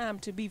now. It's time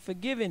to be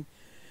forgiven.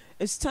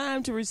 It's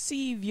time to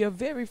receive your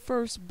very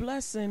first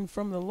blessing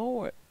from the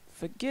Lord,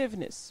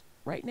 forgiveness,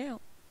 right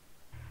now.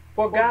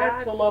 For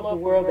God so loved the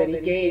world that he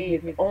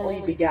gave his only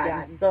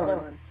begotten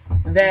Son,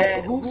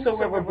 that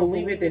whosoever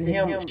believeth in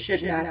him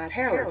should not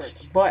perish,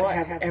 but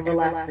have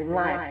everlasting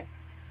life.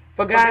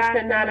 For God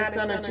sent not his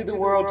Son into the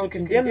world to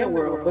condemn the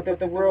world, but that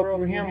the world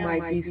through him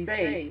might be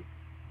saved.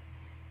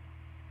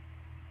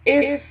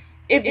 If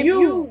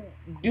you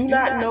do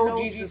not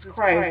know Jesus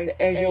Christ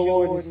as your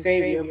Lord and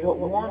Savior, but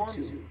want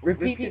to,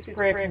 repeat this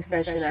prayer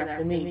confession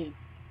after me.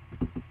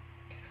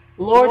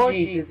 Lord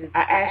Jesus,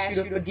 I ask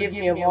you to forgive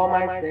me of all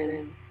my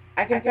sins.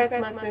 I confess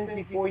my sins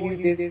before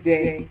you this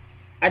day.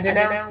 I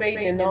denounce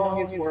Satan and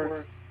all his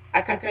works.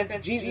 I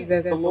confess Jesus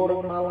as the Lord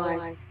of my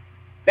life.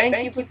 Thank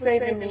you for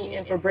saving me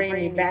and for bringing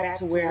me back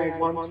to where I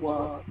once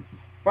was.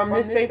 From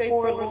this day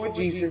forward, Lord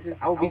Jesus,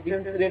 I will be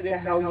sensitive to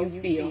how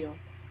you feel.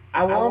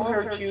 I won't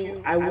hurt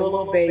you. I will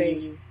obey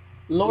you.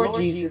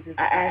 Lord Jesus,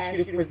 I ask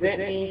you to present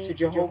me to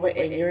Jehovah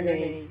in your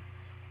name.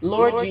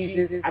 Lord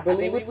Jesus, I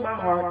believe with my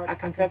heart, I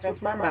confess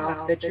with my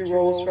mouth that you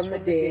rose from the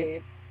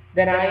dead,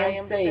 that I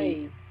am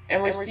saved,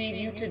 and receive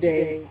you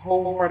today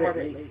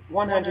wholeheartedly,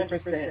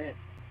 100%.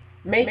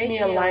 Make me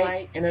a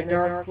light in a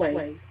dark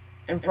place,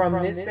 and from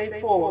this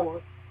day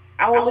forward,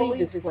 I will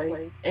leave this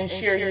place and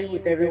share you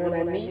with everyone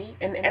I meet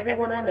and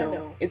everyone I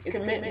know. It's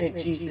commitment,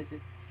 Jesus.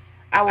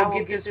 I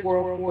will give this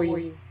world for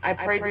you. I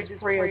pray this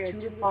prayer to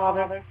the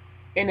Father,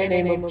 in the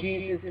name of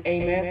Jesus,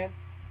 amen.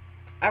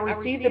 I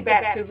receive the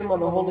baptism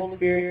of the Holy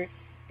Spirit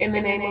in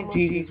the name of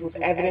Jesus with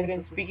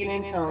evidence of speaking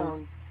in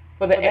tongues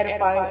for the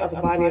edifying of the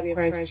body of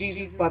Christ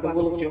Jesus by the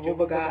will of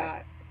Jehovah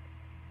God.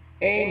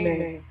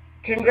 Amen.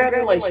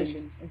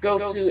 Congratulations.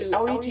 Go to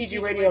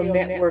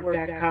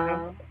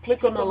LUTGRadioNetwork.com,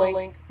 click on the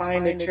link,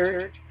 find the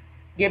church,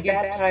 get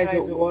baptized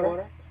with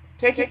water,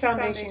 take your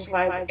foundation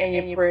class and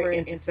your prayer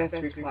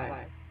intercessory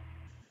class.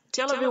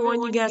 Tell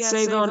everyone you got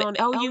saved on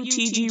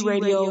LUTG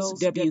Radio's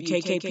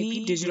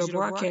WKKP Digital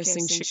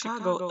Broadcasting,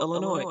 Chicago,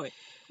 Illinois.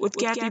 With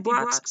Kathy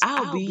Brooks,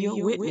 I'll be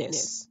your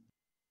witness.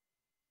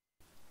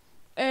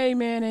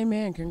 Amen,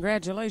 amen.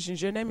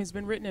 Congratulations. Your name has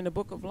been written in the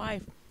book of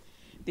life.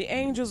 The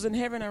angels in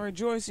heaven are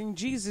rejoicing.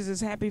 Jesus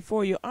is happy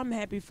for you. I'm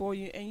happy for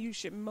you. And you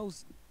should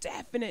most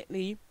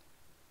definitely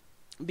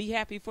be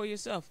happy for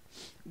yourself.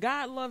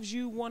 God loves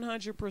you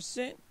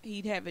 100%.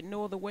 He'd have it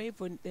no other way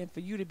than for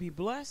you to be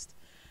blessed.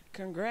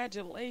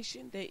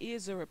 Congratulations. There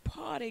is a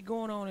party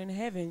going on in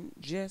heaven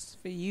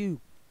just for you.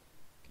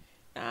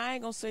 I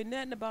ain't going to say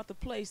nothing about the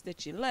place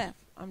that you left.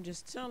 I'm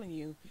just telling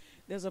you,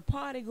 there's a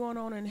party going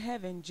on in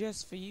heaven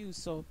just for you.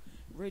 So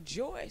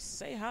rejoice.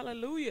 Say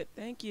hallelujah.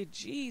 Thank you,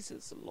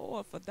 Jesus,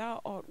 Lord, for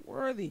thou art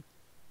worthy.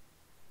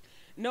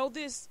 Know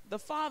this, the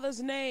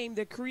Father's name,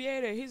 the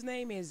Creator, his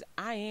name is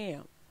I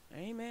Am.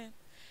 Amen.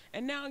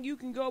 And now you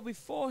can go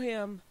before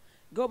him,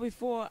 go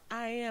before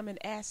I Am,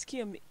 and ask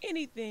him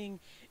anything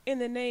in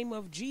the name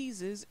of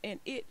Jesus, and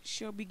it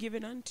shall be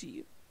given unto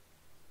you.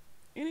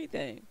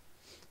 Anything.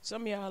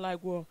 Some of y'all are like,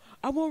 well,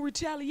 I want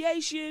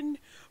retaliation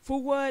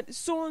for what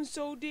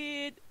so-and-so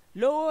did.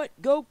 Lord,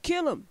 go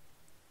kill him.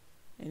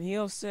 And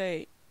he'll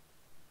say,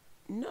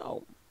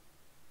 no.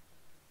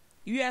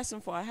 You ask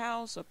him for a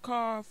house, a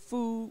car,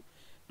 food,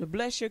 to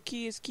bless your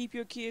kids, keep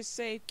your kids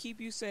safe, keep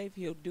you safe,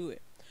 he'll do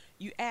it.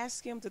 You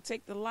ask him to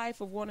take the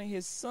life of one of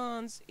his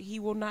sons, he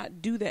will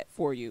not do that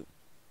for you.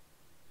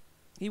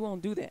 He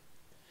won't do that.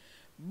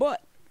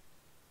 But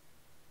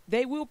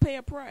they will pay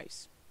a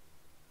price.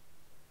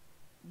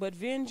 But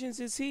vengeance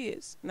is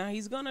his. Now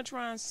he's going to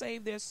try and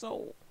save their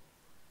soul.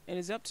 And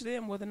it's up to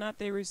them whether or not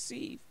they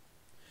receive.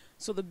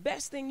 So the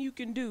best thing you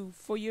can do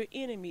for your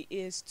enemy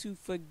is to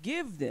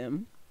forgive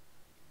them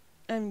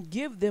and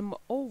give them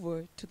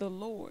over to the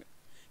Lord.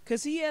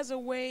 Because he has a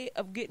way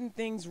of getting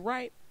things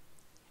right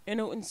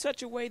in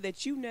such a way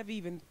that you never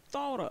even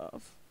thought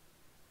of.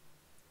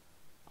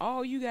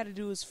 All you got to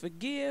do is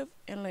forgive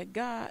and let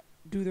God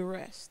do the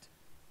rest.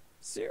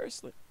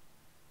 Seriously.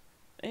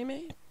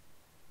 Amen.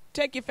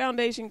 Take your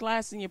foundation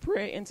class and your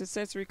prayer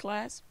intercessory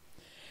class.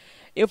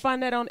 You'll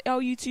find that on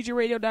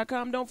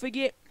LUTGRadio.com. Don't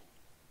forget,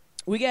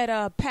 we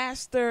got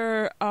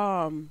Pastor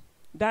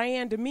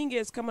Diane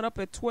Dominguez coming up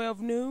at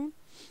 12 noon.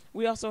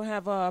 We also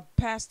have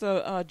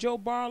Pastor Joe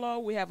Barlow.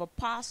 We have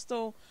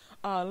Apostle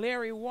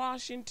Larry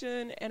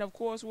Washington. And, of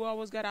course, we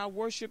always got our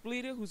worship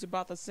leader who's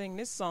about to sing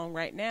this song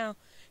right now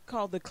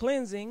called The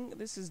Cleansing.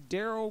 This is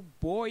Daryl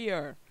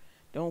Boyer.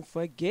 Don't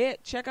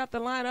forget, check out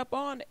the lineup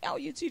on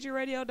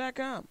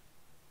LUTGRadio.com.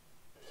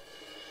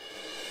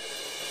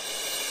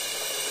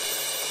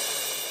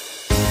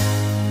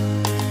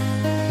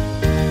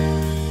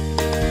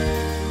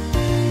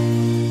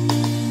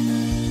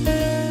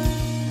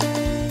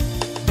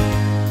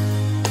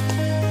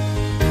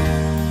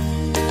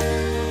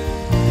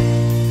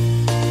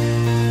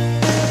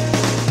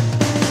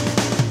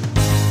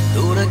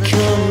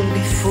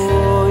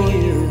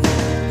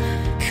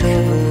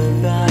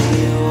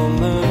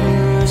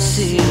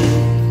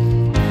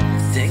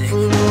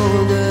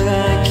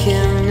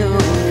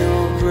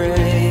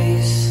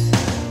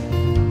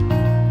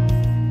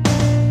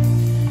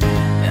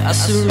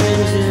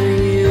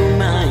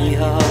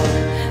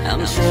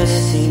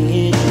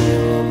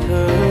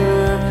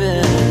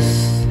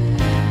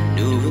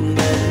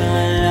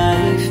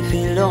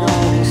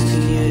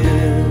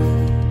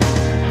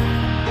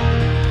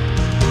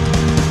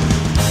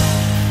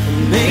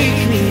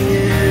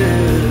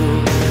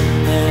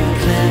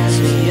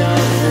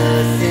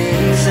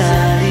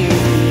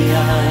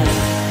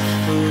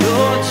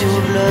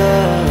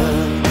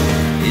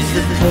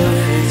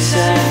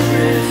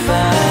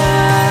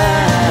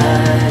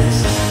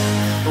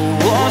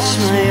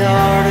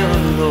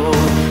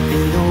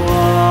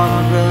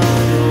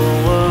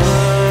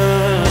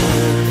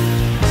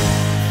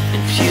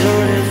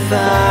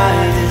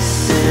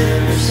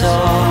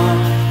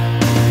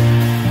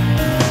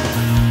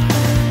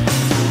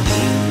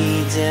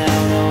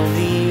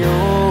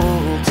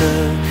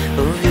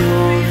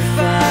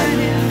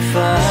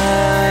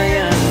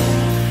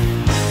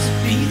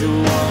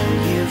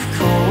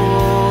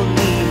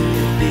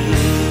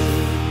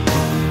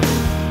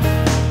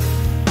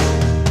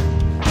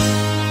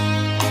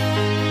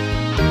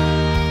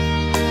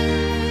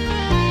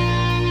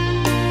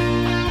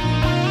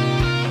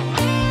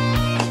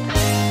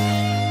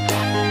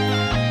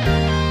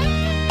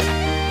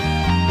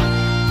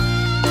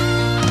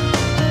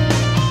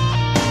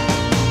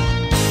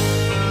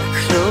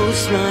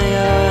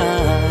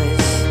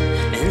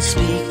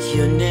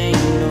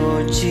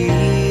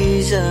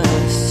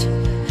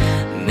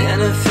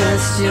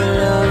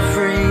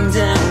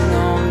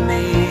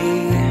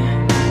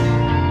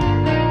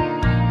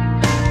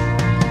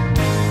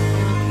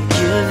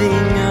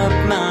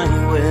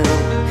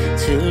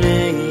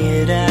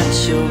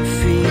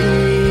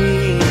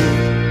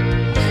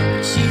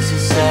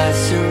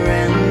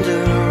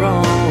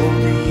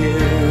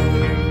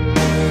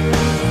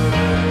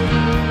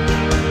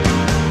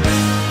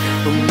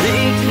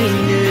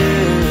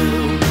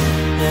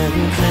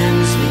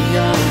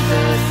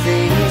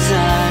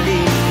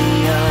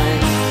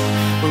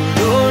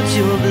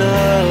 Your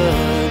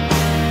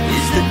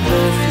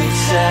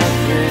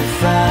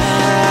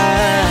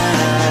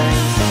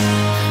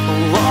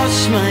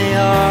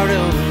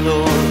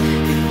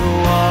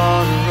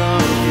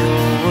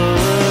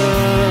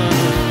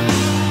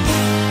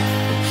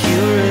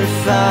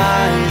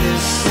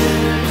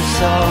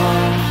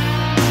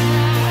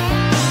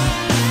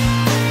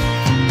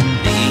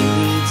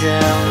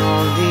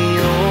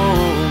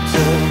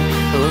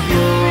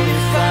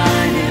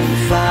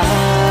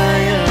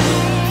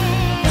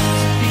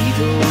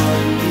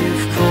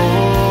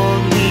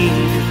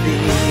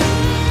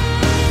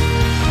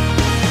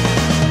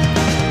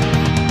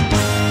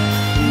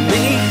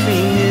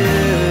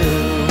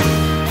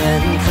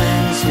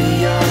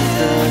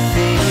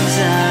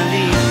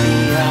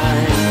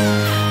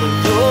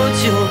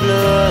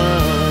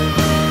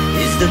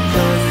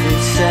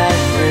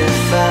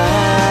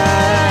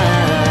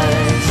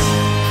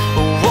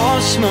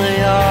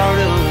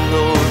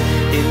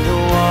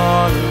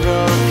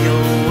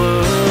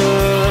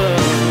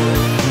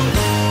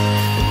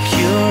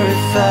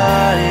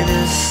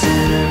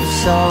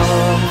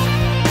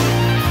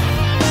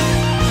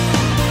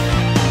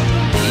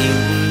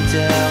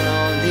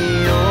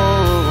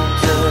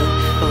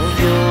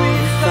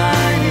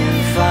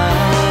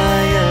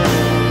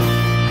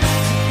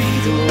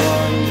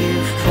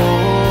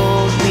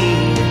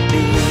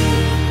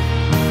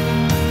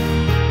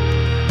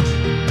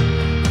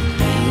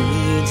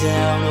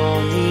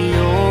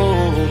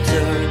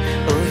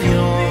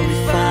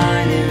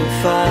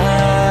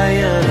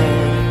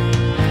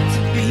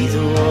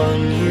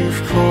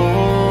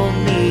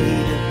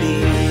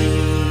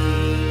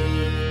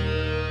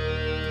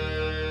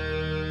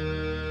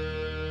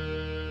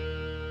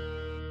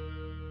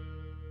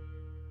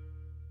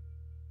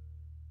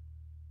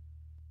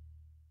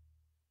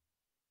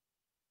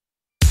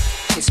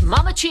Just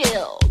mama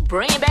chill,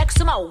 bring back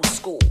some old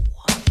school.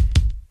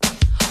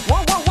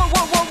 Whoa.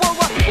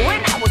 When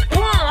I was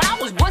born, I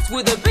was blessed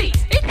with a beat.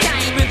 It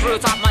came in through the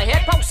top of my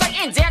head,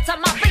 pulsating down to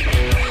my feet.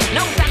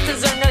 No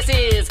doctors or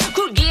nurses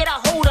could get a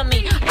hold of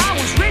me. I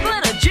was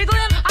wriggling or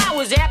jiggling, I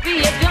was happy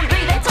as can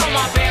be. They told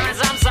my parents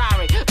I'm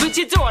sorry, but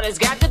your daughter's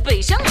got to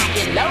be. She like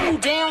it low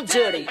down,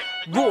 dirty,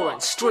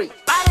 roaring street.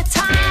 By the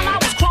time I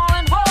was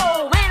crawling,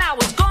 whoa, man, I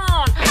was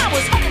gone. I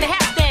was hooking the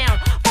house down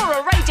for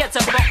a rager to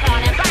buck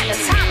on. And by the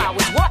time I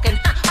was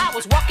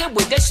walking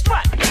with the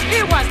strut.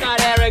 It was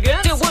not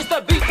arrogance, it was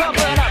the beat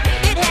pumping up.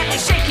 It had me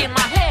shaking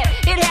my head,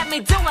 it had me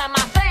doing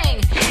my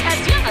thing. As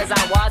young as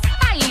I was,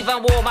 I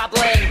even wore my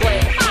bling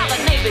bling. All the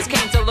neighbors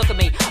came to look at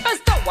me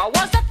as though I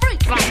was a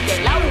freak. Like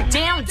it low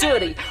down,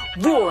 dirty,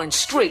 roaring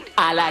street.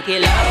 I like it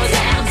low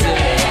down,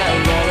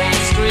 dirty,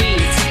 roaring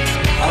street.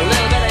 A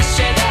little bit of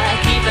sugar,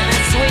 keeping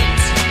it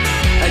sweet.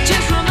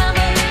 Just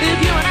remember,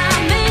 if you and I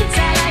meet,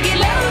 I like it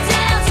low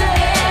down,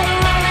 dirty,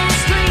 roaring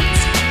street.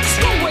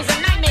 School was a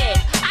nightmare,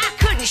 I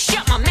couldn't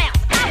shut my mouth.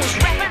 I was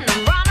rapping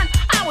and rhyming,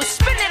 I was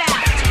spitting it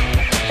out.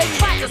 They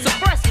tried to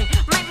suppress me,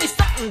 make me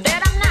something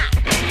that I'm not.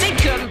 They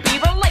couldn't be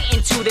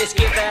relating to this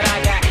gift that I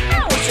got.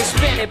 I was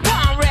suspended, put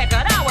on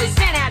record, I was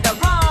in at the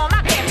room.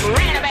 I kept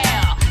ringing a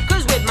bell,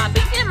 cause with my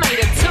beat it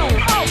made a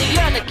tune. All the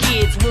other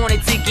kids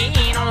wanted to get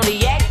in on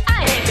the act.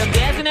 I had them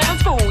dancing in the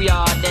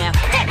schoolyard now.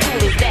 How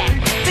cool is that?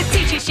 The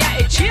teacher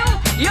shouted, chill,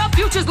 your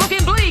future's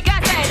looking bleak. I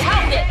said,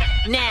 hold it.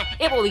 Nah,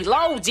 it will be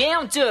low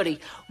down, dirty,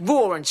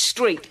 roaring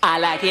street. I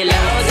like it low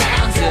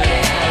down, dirty,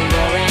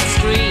 roaring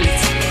street.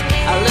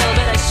 A little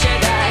bit of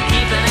sugar,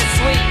 keeping it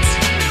sweet.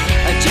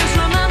 Just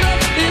remember,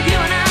 if you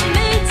and I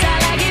meet, I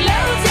like it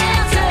low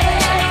down,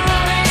 dirty,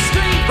 roaring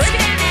street. Break it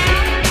down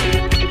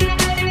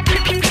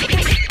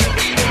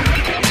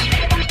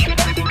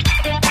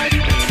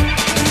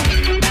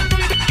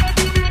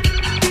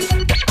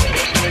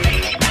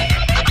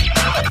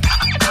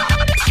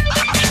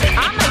I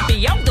might be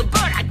older,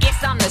 but I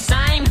guess I'm the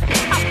same.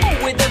 I fool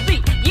with the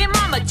beat, yeah,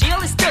 Mama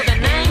Jill is still the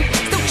name.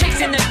 Still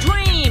chasing the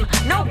dream,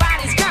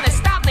 nobody's gonna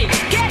stop me.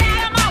 Get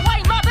out of my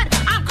way, Muppet,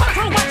 I'm coming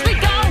through, watch me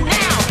go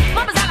now.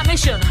 Mama's on a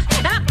mission,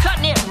 and I'm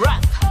cutting it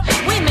rough.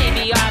 We may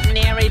be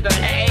ordinary, but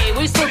hey,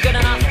 we're still good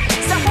enough.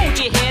 So hold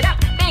your head up,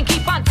 and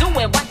keep on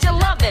doing what you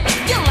love it.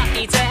 You're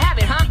lucky to have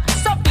it, huh?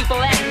 Some people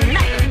have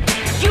nothing.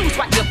 Use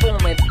what you're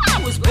born with.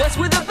 I was blessed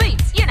with the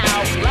beats, you know,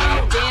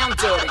 low down,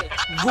 dirty,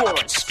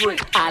 roaring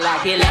street. I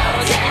like it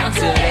low down,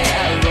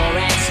 dirty,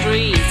 roaring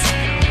street.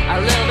 A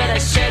little bit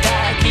of sugar,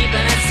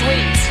 keeping it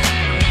sweet.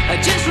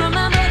 Just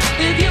remember,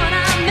 if you and I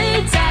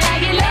meet, I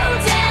like it low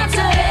down,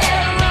 dirty,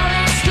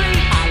 roaring street.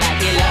 I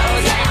like it low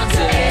down,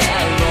 dirty,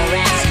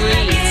 roaring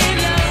street.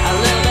 A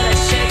little bit of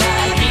sugar,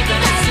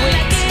 keeping it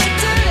sweet.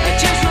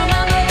 Just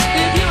remember,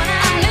 if you and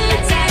I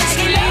meet, I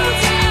like it low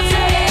down,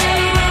 dirty,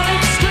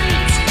 roaring street.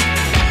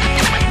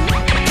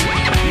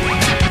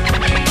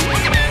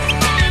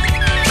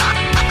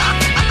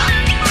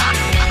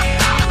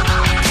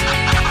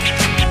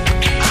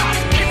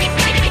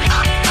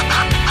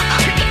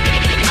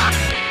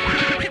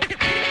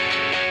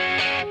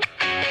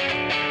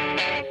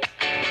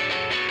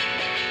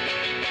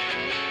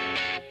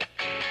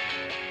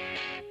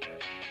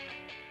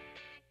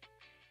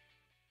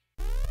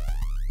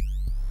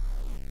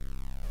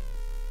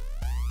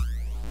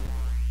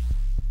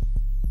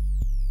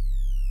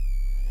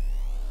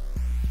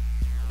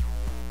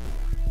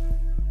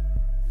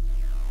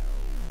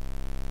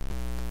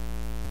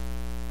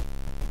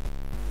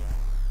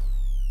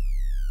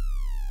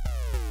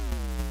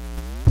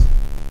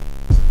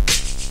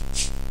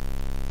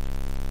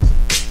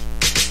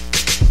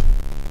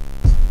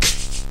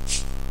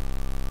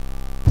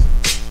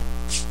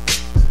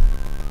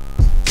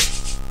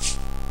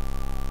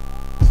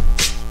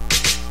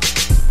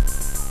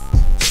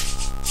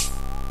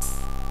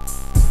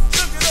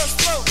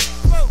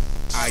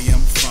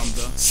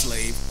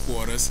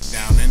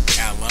 Down in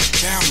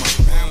Alabama,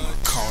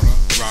 caught a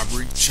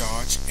robbery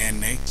charge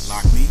and they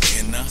locked me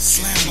in a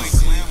slammer.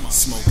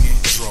 Smoking,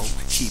 drove,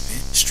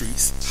 keeping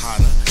streets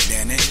hotter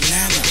than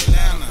Atlanta.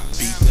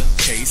 Beat the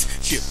case,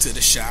 dip to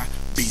the shot,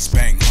 beats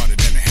bang harder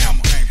than a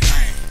hammer.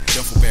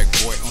 Duffel bag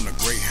boy on a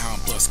Greyhound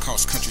bus,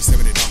 cost country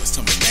 $70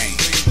 to my name.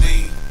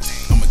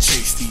 I'ma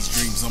chase these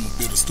dreams, I'ma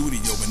build a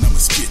studio and I'ma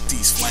spit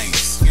these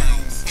flames.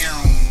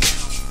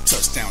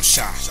 Touchdown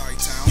shot,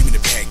 give me the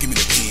pad, give me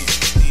the pen.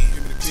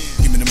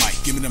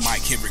 Give me the mic,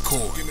 hit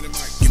record. Give me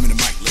the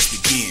mic, let's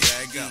begin.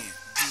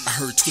 I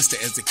heard Twister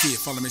as a kid,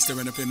 follow me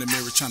staring up in the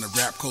mirror, trying to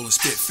rap cold and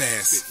spit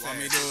fast.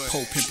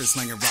 Pole pimpin',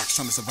 slanging rocks,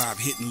 trying to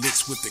survive, hitting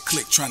licks with the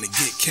click, trying to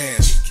get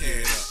cash.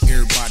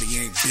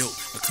 Everybody ain't built,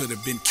 I could have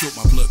been killed,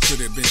 my blood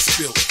could have been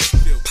spilt.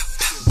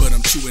 But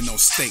I'm chewing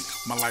on steak,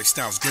 my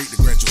lifestyle's great to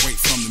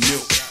graduate from the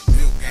milk.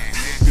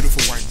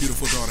 Beautiful wife,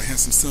 beautiful daughter,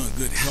 handsome son,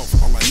 good health,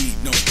 all I need,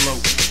 no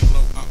bloat.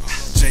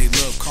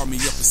 J-Love called me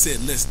up and said,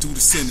 let's do the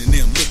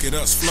synonym, look at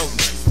us floating.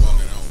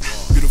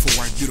 Beautiful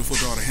wife, beautiful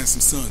daughter,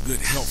 handsome son, good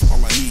health,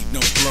 all I need, no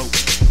bloat.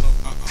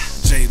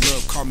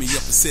 J-Love called me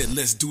up and said,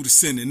 let's do the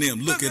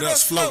synonym, look at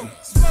us floating.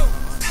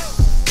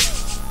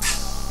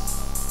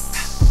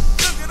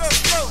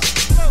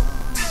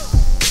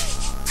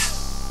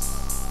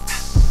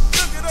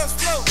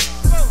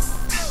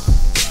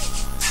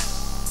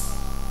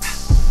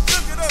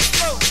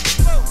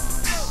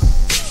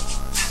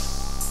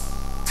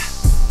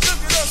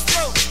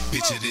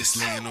 Picture this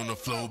laying on the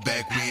floor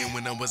back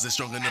when I wasn't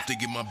strong enough to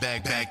get my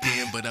back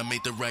then. But I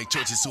made the right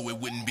choices so it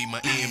wouldn't be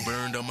my end.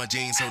 Burned on my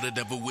jeans so the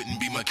devil wouldn't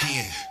be my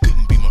kin.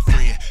 Couldn't be my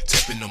friend,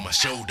 tapping on my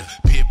shoulder.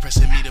 Peer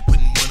pressing me to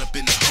putting one up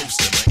in the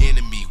holster. My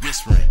enemy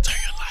whispering, turn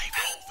your life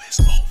over,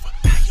 it's over.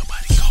 Now your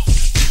body colder.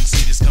 Didn't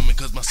see this coming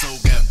cause my soul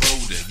got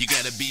bolder. You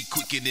gotta be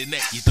quicker than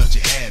that, you thought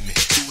you had me.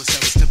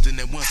 Suicide was tempting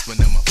at once, but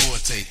now my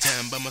forte.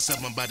 Time by myself,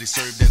 my body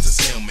served as a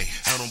cellmate.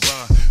 Out on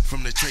bond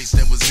from the trace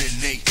that was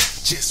innate.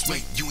 Just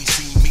wait, you ain't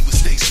seen me with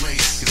stakes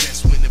raised. Cause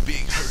that's when the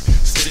big hurt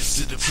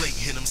steps to the plate.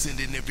 And I'm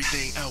sending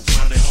everything out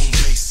round at home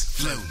base.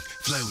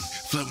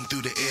 Floating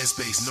through the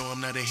airspace. No,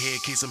 I'm not a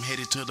head case, I'm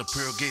headed to the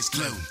pearl gates.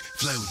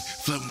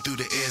 Floating through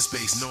the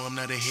airspace. No, I'm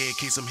not a head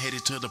case, I'm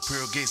headed to the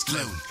pearl gates.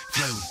 Floating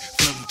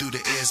through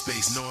the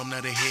airspace. No, I'm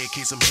not a head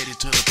case, I'm headed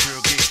to the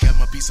pearl gates. Got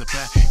my piece of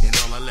pie, and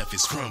all I left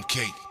is crumb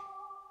cake.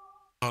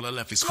 All I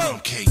left is crumb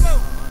cake. Look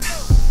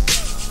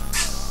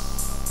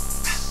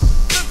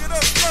at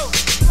us float.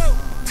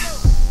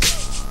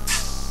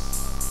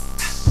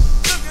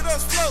 Look at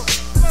us float.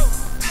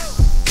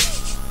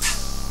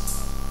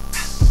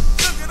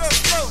 Look at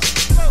us float.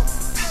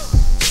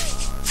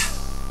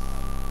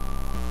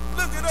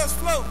 Look at us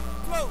float.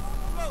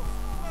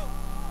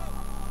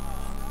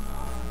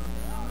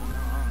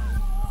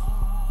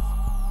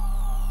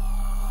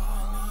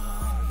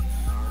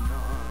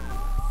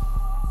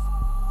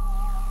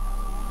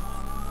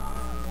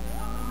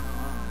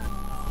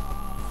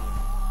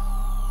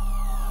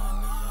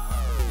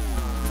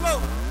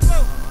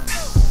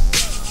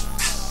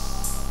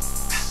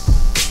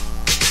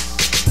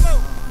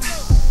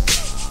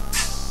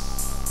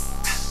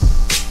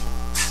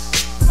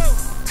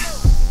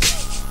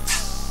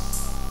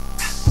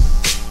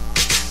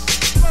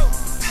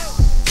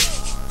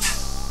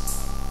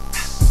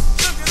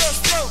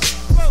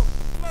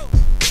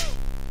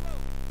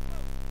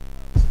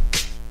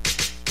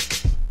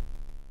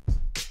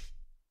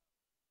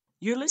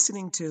 You're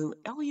listening to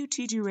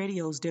LUTG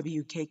Radio's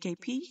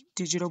WKKP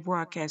Digital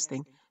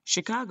Broadcasting,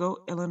 Chicago,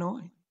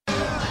 Illinois.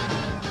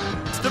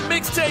 It's the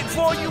mixtape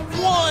volume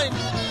 1.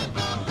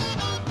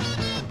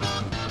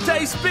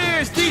 Tay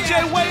Spears,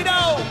 DJ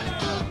Wado.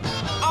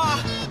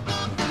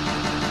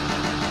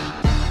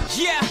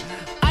 Yeah,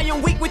 I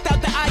am weak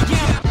without the I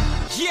am.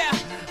 Yeah,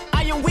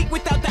 I am weak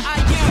without the I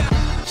am.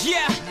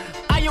 Yeah,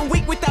 I am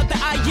weak without the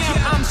I am.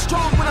 I'm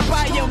strong when I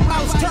buy a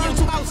mouse turn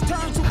to.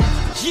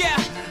 Yeah,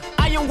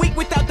 I am weak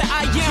without the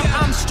I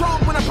am. I'm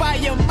strong when I buy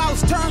a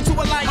mouse turn to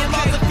a lion.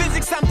 Laws of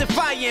physics I'm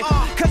defying.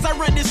 Cause I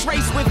run this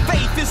race with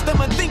faith. It's the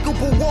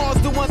unthinkable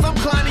walls, the ones I'm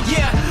climbing.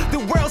 Yeah, the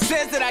world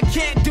says that I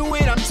can't do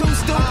it. I'm too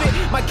stupid.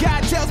 My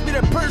God tells me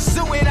to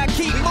pursue it. I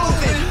keep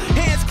moving.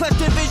 Hands clutch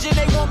the vision.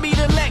 They want me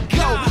to let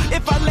go.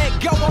 If I let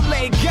go, I'm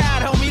letting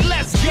God, homie.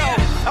 Let's go.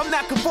 I'm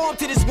not conformed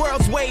to this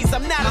world's ways.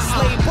 I'm not a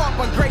slave. Bought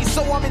by grace,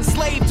 so I'm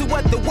enslaved to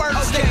what the word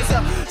states.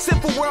 A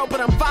simple world,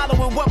 but I'm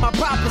following what my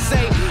papa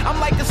say. I'm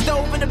like a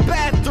stove in the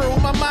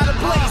bathroom. I'm out of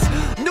place.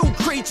 New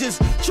creatures,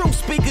 true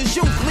speakers,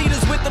 youth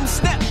leaders with them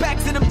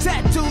snapbacks and them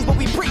tattoos, but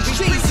we preach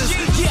Jesus.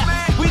 Yeah,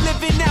 we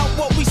living out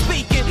what we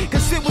speaking.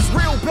 Cause it was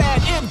real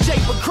bad, MJ,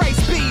 but Christ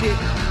beat it.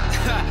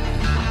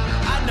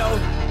 I know.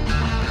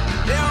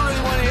 They don't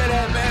really want to hear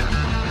that, man.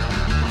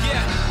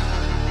 Yeah.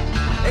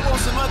 They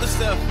want some other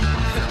stuff.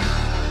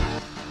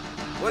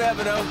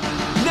 Whatever though.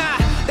 Nah,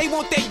 they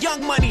want that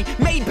young money,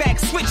 Maybach,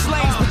 switch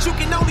lanes. But you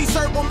can only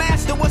serve one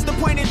master, what's the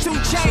point in 2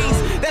 chains?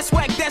 That's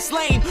whack, that's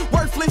lame,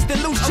 worthless to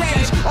loose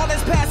change. All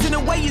that's passing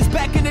away is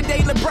back in the day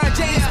LeBron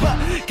James. But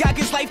God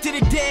gives life to the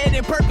dead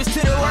and purpose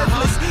to the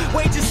worthless.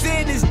 Wage of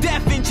sin is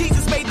death and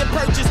Jesus made the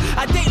purchase.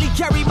 I daily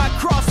carry my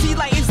cross, he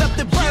lightens up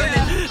the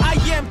burden.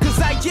 I am cause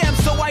I am,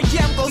 so I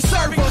am gon'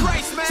 serve him.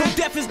 So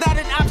death is not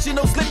an option,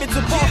 those limits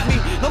above me.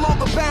 No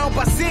longer bound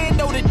by sin,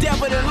 no the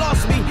devil that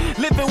lost me.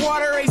 Living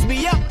water raised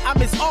me up, I'm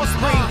his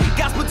offspring.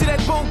 Gospel to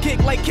that bone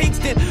kick like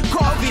Kingston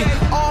Coffee.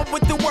 Armed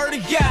with the word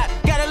of God,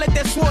 gotta let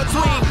that sword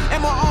swing.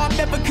 And my arm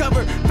never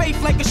covered,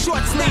 faith like a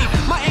short sleeve.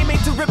 My aim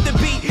ain't to rip the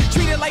beat,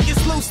 treat it like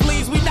it's loose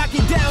sleeves. We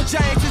knocking down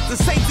giants, it's the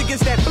Saints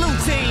against that blue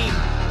team.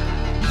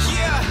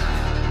 Yeah,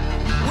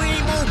 we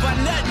ain't moved by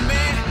nothing,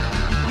 man.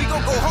 We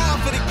gon' go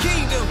hard for the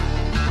kingdom.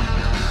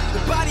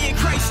 The body of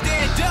Christ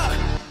stand up.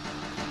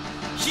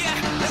 Yeah,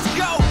 let's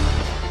go.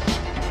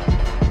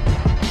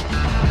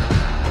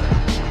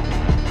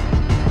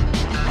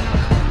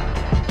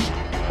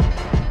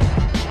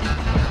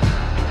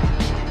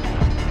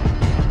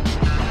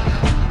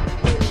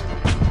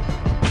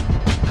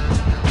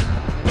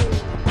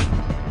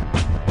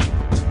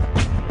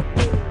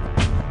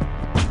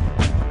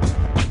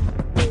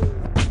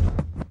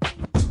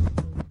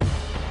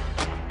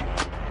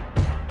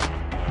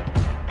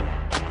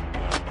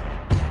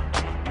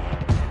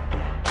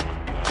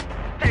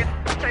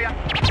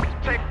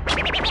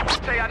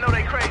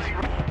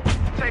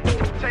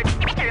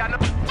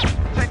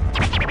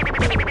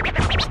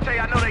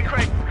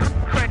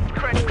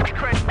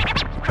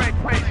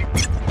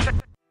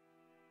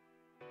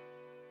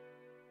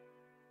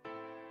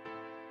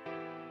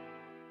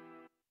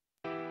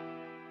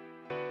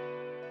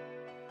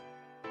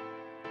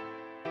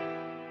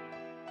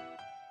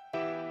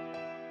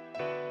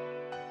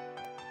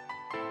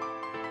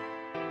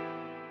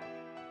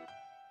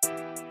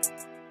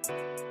 I've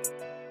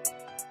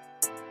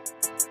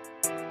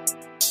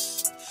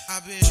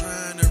been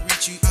trying to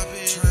reach you, I've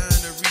been trying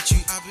to reach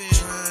you, I've been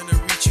trying to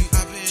reach you,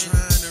 I've been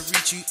trying to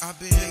reach you, I've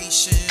been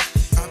patient,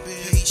 I've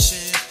been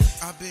patient,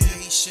 I've been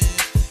patient,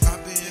 I've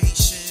been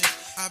patient,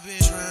 I've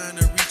been trying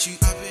to reach you,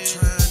 I've been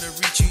trying to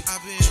reach you, I've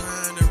been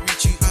trying to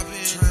reach you, I've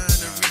been trying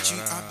to reach you,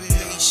 I've been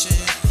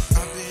patient,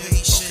 I've been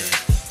patient,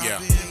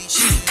 I've been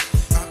patient,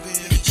 I've been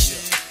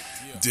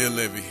patient. Dear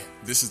Livy,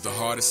 this is the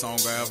hardest song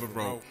I ever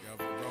wrote.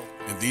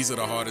 And these are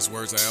the hardest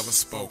words I ever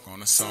spoke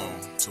on a song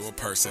to a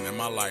person in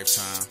my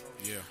lifetime.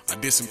 I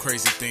did some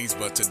crazy things,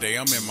 but today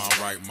I'm in my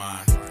right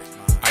mind.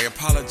 I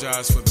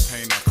apologize for the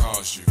pain I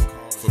caused you,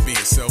 for being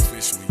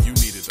selfish when you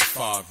needed a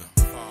father.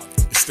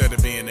 Instead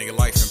of being a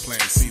life and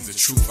planting seeds of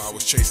truth, I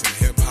was chasing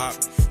hip-hop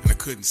and I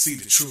couldn't see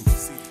the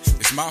truth.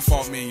 It's my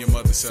fault me and your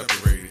mother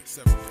separated.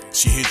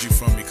 She hid you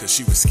from me cause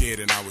she was scared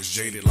and I was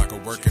jaded, like a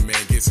working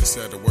man gets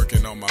instead of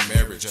working on my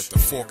marriage. At the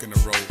fork in the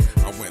road,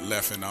 I went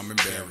left and I'm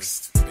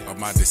embarrassed of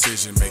my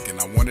decision making.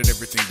 I wanted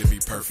everything to be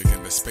perfect,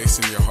 and the space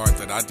in your heart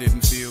that I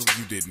didn't feel,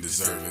 you didn't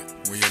deserve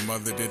it. When your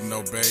mother didn't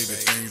obey the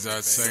things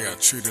I'd say, I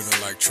treated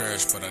her like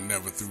trash, but I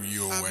never threw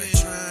you away.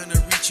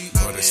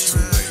 But it's too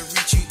late.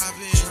 I've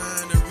been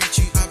trying to reach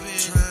you, I've been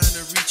trying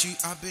to reach you,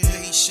 I've been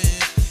patient,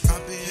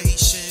 I've been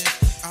patient,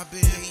 I've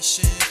been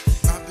patient,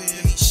 I've been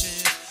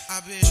patient,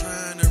 I've been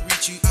trying to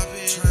reach you, I've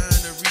been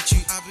trying to reach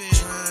you, I've been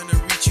trying to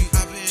reach you,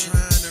 I've been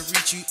trying to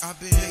reach you, I've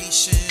been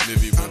patient, I've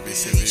been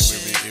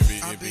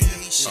patient, I've been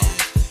patient,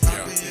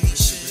 I've been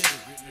patient.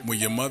 When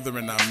your mother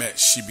and I met,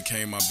 she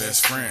became my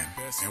best friend.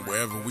 And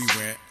wherever we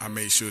went, I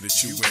made sure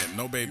that you went.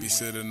 No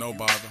babysitter, no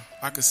bother.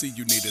 I could see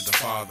you needed a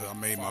father. I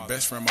made my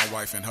best friend my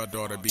wife, and her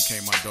daughter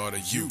became my daughter.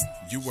 You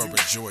were a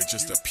joy,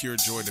 just a pure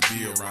joy to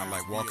be around,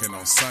 like walking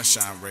on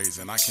sunshine rays,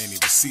 and I can't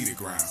even see the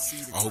ground.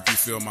 I hope you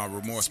feel my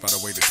remorse by the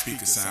way the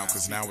speakers sound,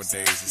 cause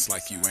nowadays it's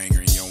like you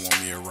angry and you don't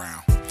want me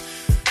around.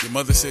 Your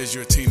mother says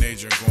you're a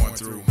teenager and going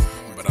through,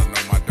 but I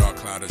know my dark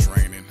cloud is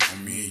raining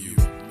on me and you.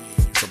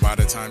 So by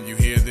the time you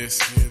hear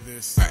this,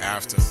 or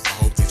after, I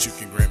hope that you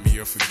can grant me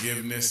your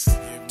forgiveness.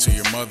 To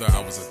your mother, I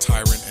was a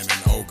tyrant and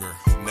an ogre,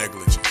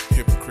 negligent,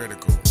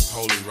 hypocritical,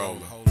 holy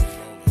roller.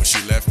 When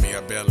she left me, I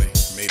barely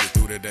made it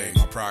through the day.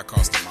 My pride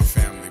costed my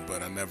family,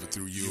 but I never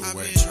threw you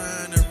away. It's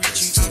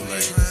too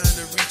late. I've been trying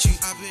to reach you,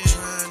 I've been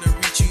trying to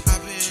reach you,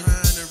 I've been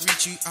trying to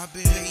reach you, I've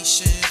been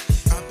patient,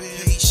 I've been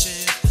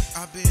patient,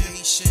 I've been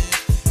patient,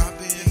 I've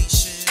been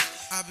patient,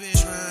 I've been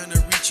trying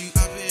to reach you,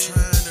 I've been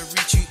trying to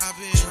reach you, I've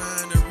been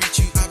trying to reach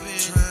you, I've been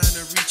trying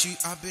to reach you,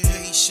 I've been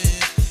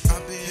patient,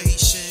 I've been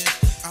patient,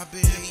 I've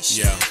been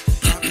patient,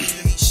 I've been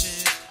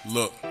patient.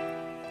 Look,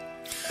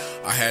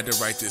 I had to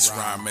write this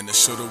rhyme, and the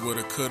shoulda,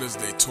 woulda, couldas,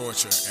 they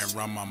torture and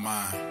run my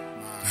mind.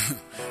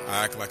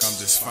 I act like I'm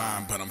just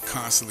fine, but I'm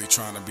constantly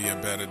trying to be a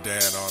better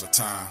dad all the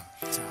time.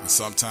 And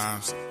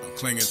sometimes I'm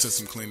clinging to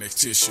some Kleenex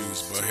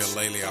tissues, but here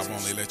lately I've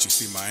only let you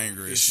see my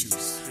anger issues.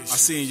 I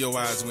see in your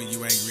eyes when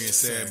you angry and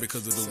sad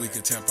because of the weak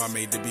attempt I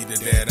made to be the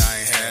dad I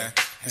ain't had.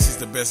 This is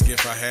the best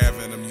gift I have,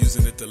 and I'm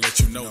using it to let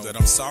you know that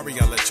I'm sorry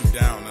I let you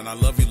down, and I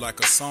love you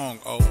like a song.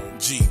 Oh,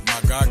 gee, my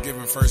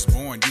God-given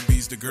firstborn, you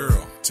be's the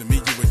girl. To me,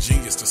 you a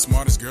genius, the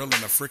smartest girl in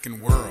the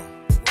freaking world.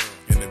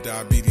 And if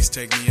diabetes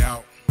take me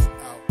out,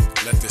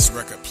 let this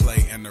record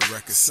play and the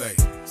record say,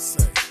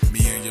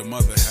 me and your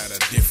mother had our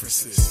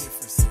differences,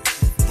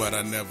 but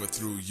I never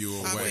threw you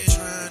away. Is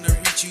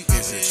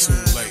it too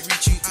late?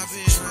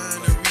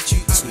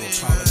 To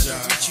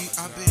apologize?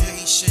 I've been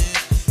patient,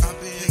 I've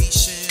been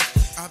patient,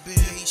 I've been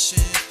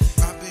patient,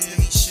 I've been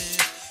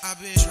patient,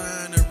 I've been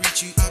trying to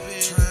reach you, I've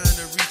been trying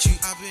to reach you,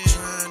 I've been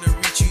trying to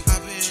reach you,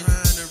 I've been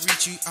trying to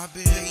reach you, I've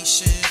been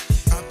patient,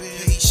 I've been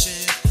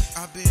patient,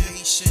 I've been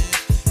patient,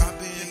 I've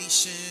been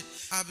patient,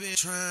 I've been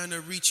trying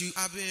to reach you,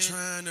 I've been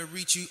trying to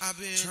reach you, I've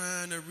been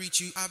trying to reach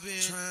you, I've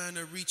been trying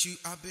to reach you,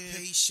 I've been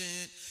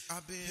patient,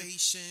 I've been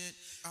patient,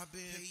 I've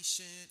been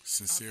patient.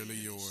 Sincerely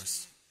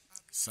yours,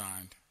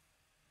 signed,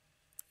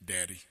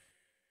 Daddy.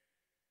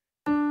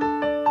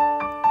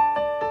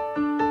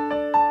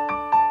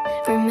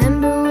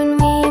 Remember when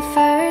we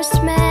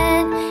first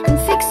met and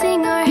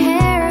fixing our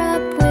hair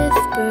up with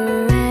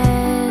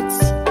barrettes?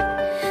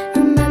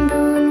 Remember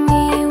when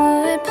we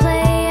would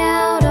play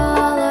out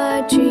all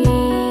our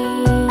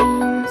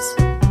dreams?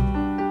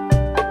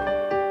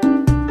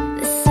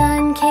 The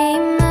sun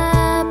came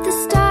up, the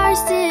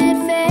stars did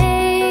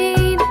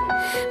fade,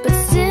 but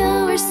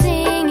still we're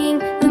singing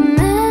the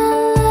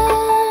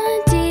melody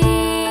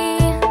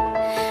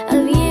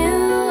of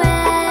you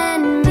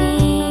and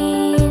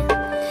me,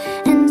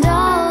 and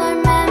all our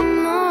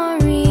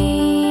memories.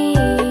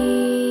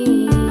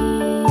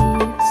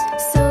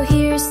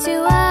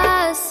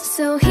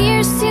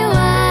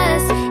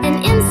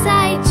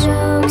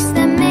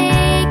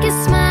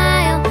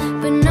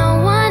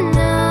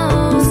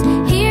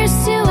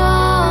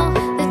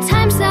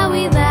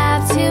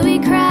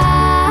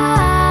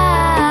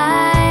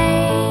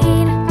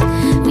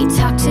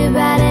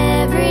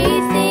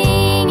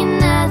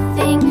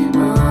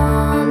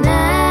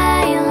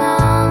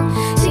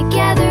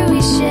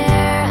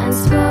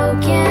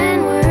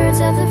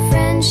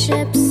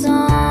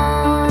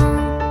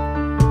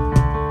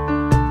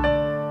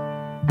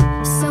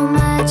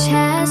 much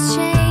has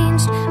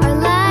changed. Our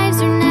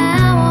lives are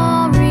now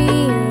all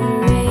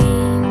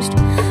rearranged,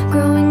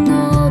 growing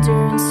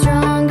older and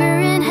stronger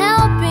and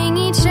helping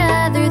each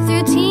other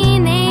through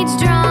teenage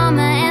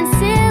drama and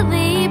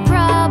silly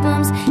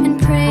problems, and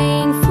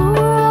praying for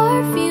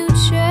our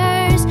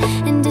futures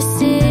and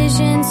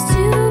decisions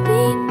to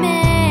be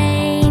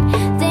made,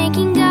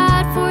 thanking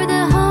God for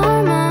the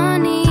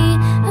harmony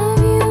of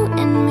you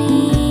and me.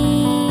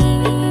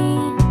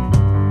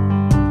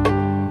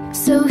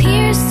 So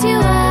here's to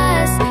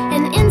us,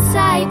 and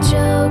inside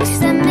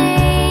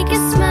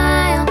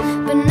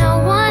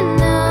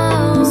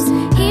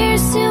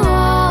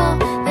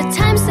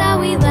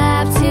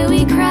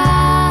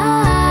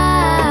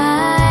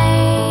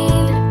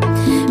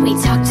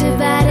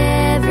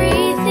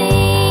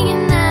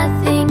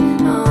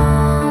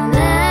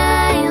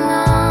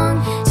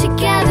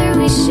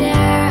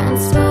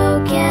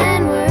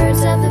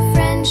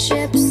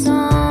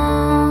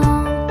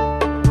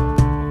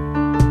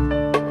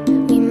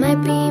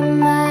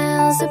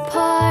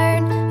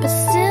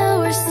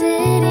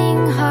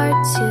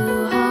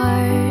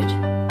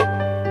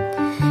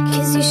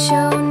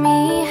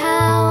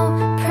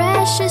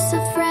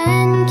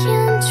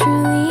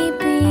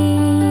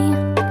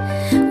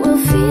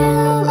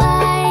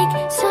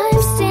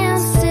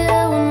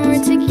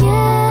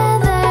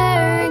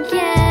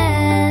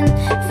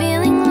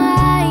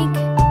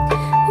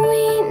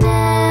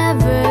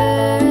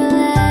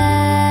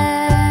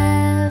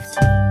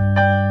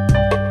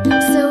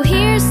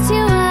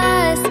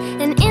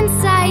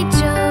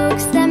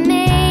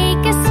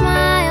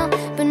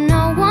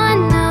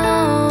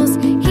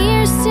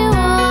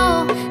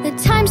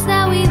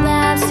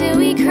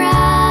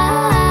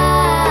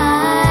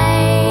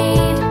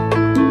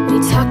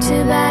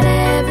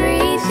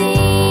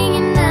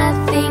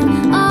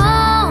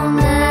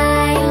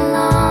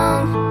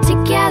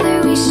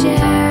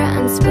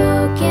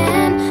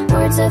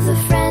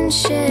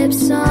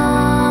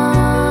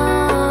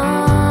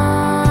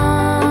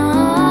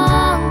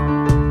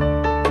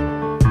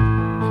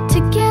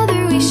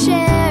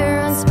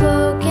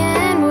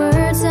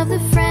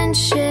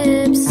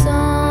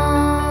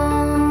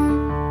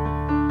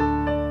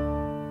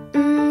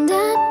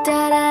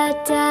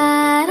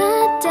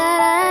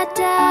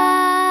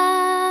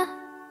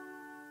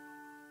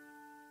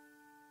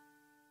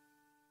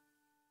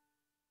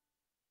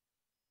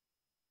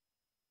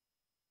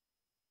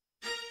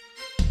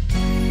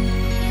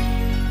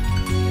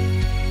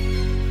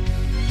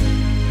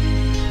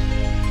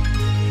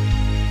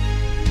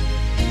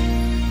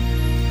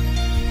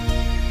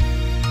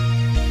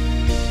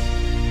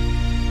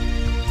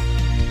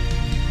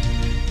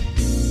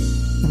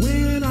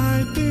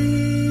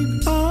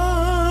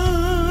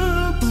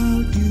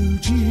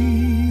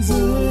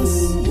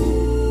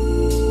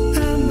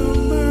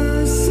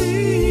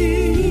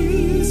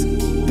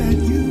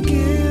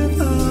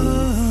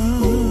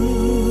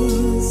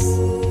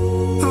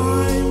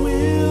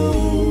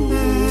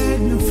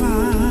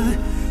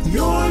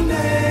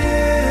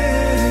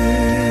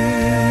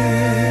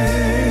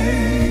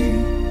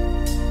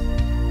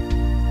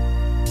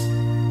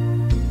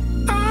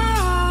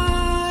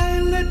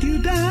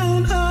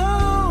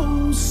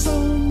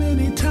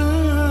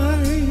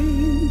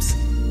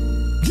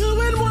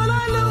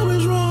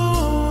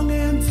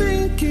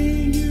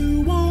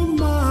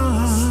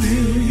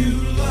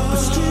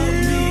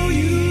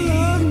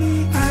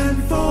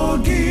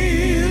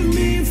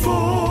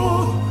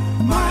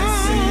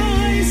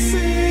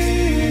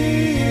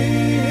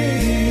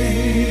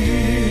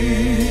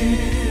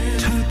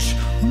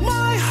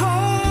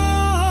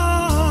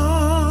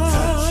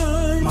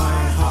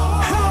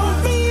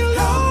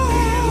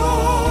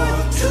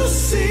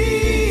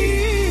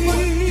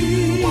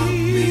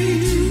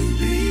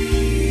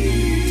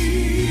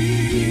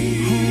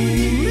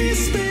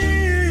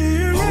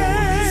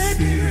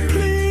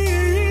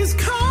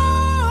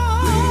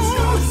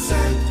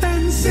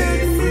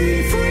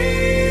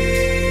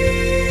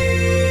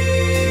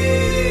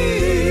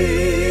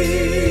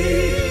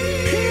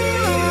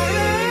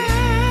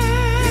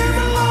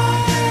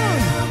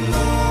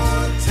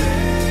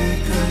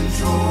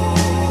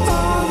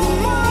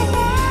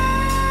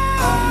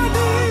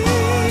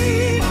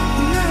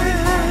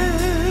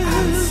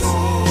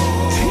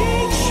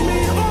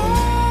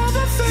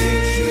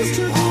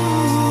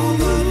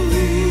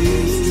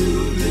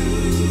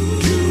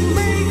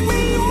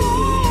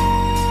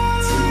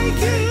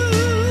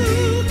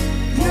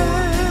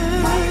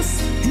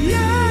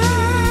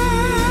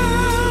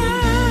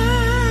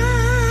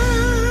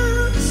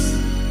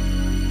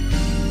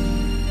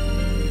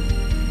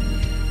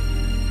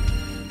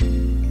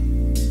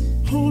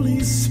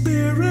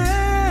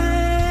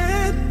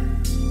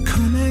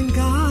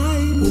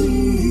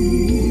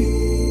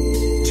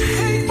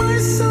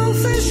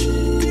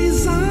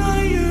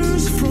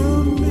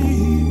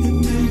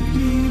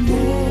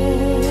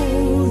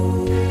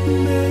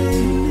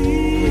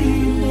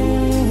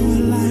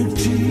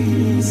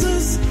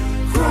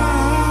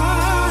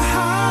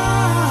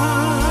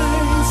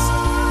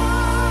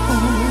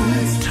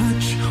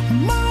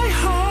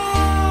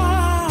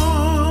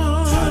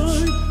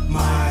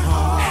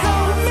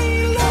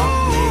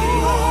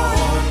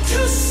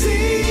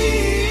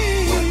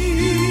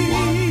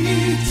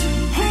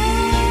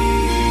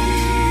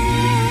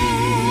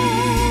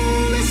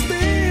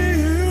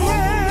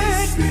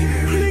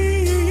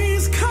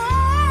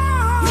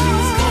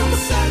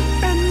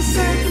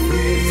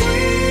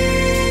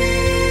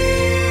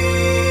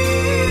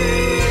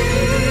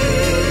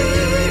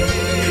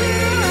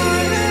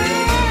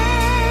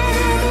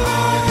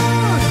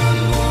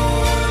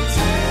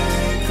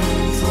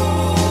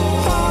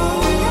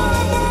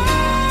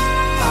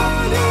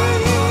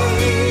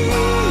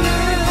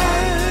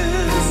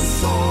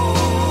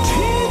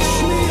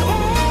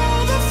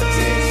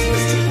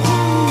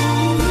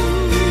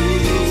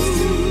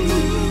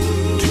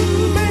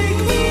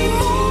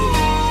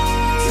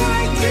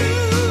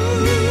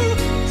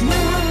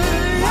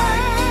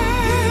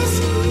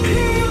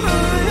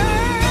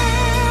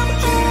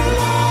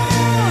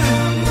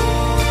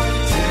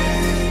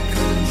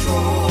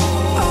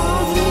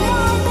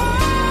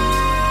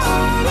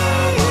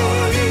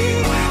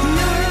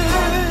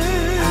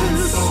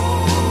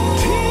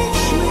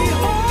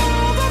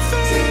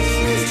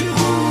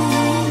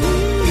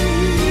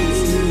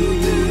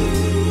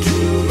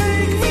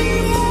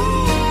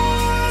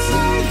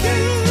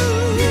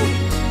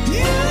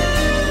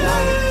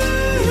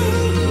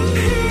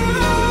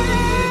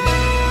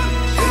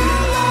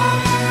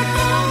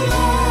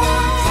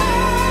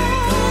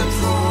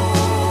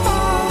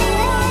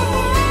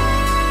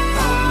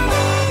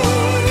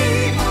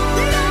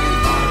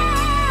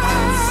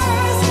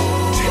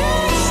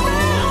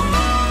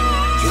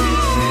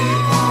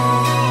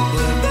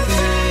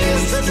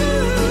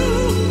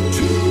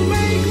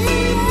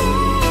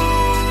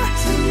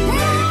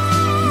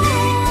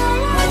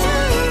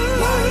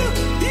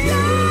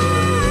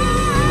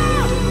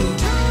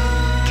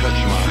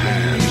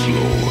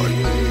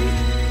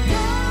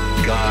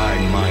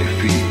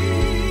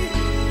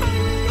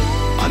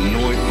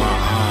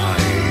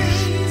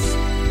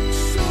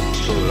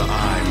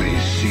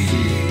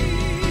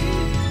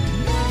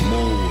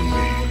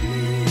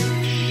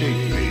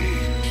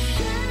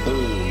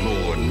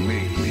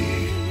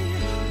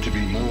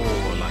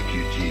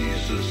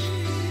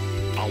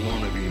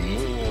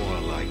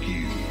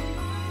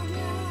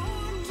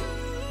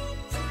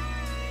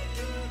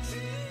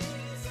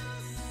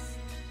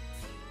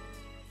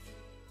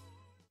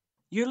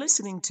You're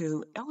listening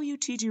to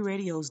LUTG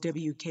Radio's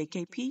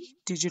WKKP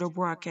Digital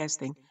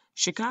Broadcasting,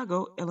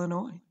 Chicago,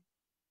 Illinois.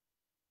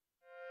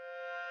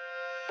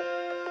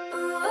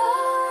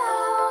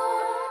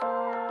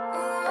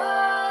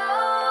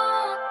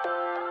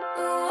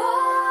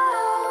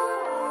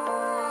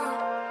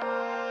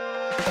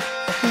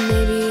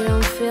 Maybe you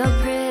don't feel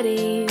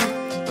pretty,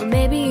 or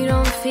maybe you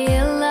don't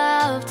feel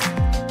loved.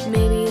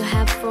 Maybe you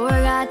have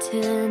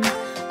forgotten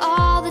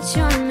all that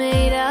you're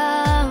made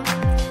of.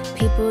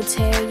 People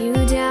tear you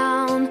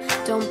down,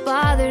 don't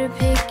bother to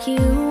pick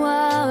you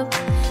up.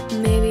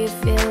 Maybe you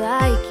feel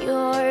like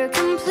you're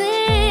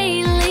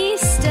completely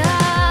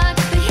stuck.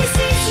 But he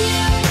sees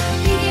you,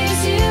 he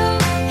hears you,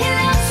 he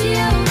loves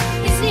you,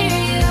 he's near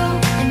you,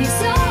 and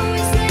he's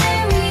always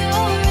there when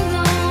you're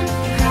alone,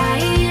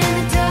 crying in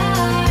the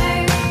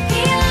dark.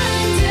 He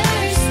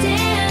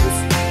understands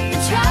the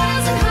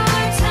trials and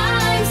hard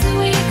times that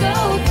we go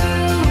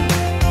through.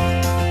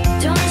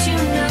 Don't you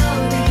know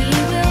that he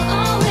will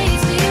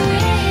always be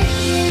with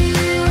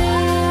you?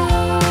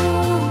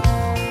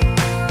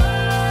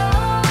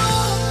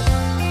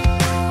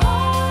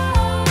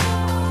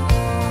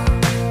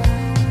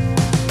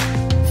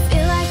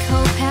 Feel like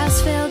hope has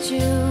failed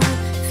you,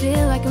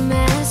 feel like a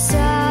mess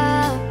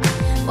up.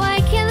 Why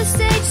can't the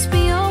stage just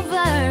be over?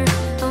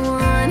 I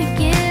wanna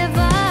give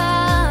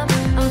up.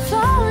 I'm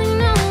falling,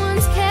 no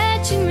one's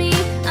catching me.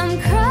 I'm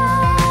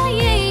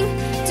crying,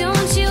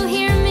 don't you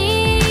hear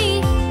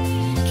me?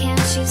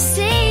 Can't you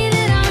see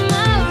that I'm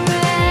a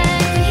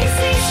wreck? He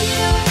sees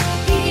you,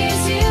 he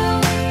hears you,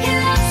 he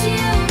loves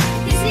you,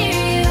 he's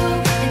near you,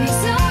 and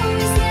he's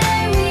always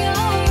there when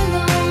you're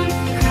alone,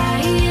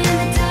 crying in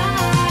the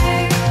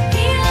dark.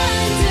 He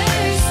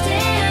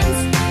understands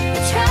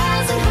the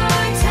trials and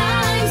hard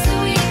times that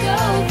we go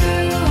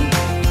through.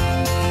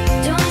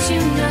 Don't you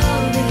know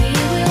that he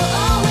will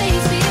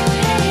always be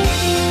with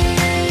you?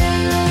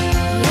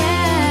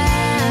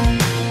 Yeah,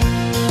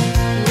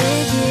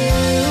 with you.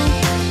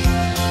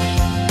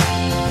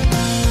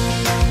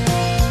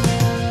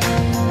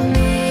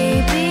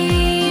 Maybe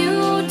you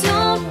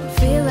don't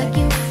feel like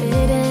you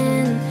fit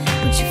in,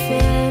 but you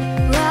fit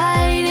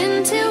right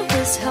into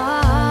his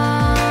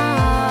heart.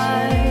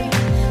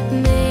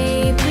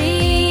 Maybe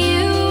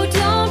you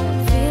don't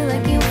feel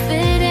like you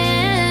fit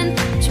in,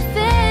 but you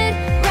fit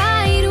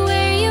right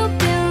where you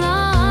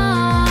belong.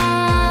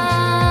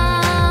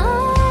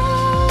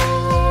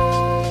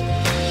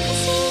 He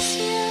sees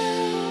you,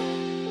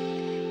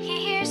 he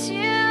hears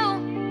you,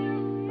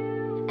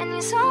 and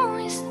he's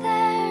always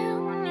there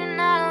when you're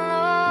not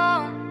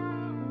alone.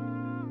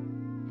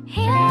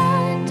 He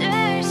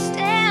understands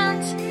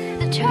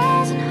the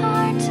trials and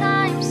hard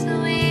times that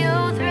we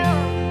go through.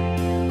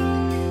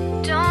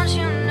 Don't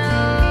you know?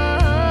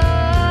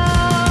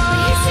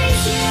 He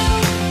sees you,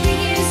 he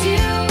hears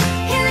you,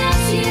 he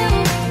loves you,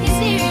 he's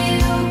near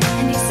you,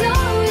 and he's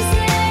always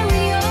there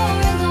when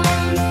you're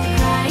alone,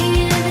 crying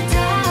in the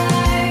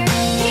dark.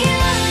 He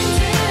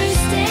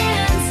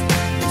understands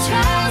the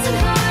trials and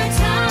hard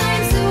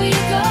times that we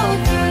go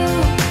through.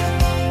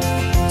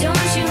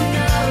 Don't you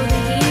know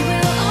that he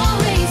will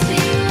always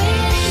be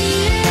with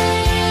you?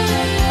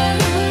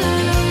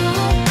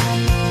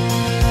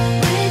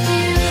 With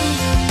you.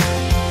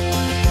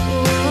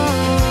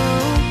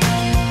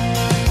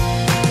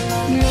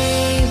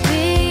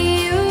 Maybe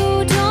you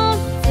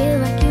don't feel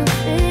like you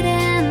fit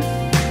in,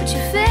 but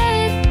you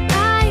fit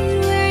right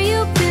where you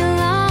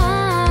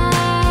belong.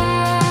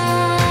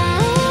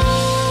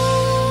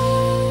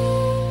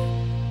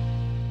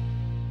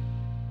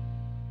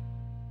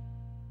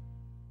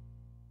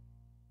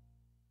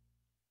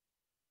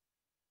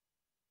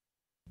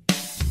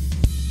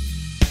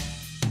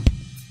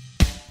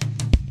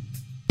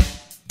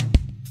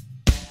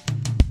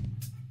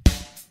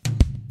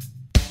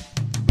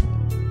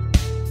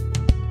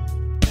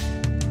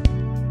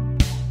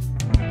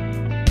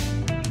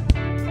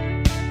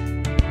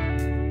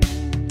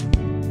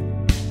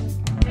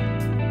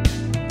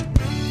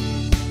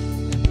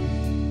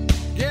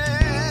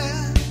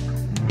 Yeah.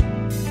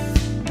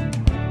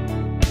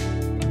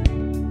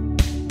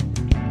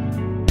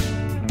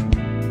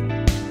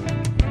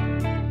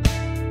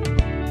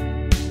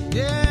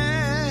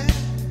 Yeah.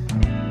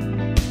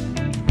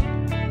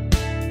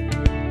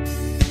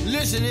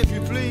 Listen, if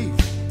you please.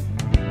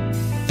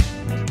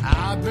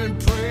 I've been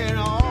praying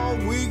all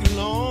week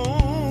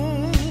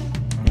long,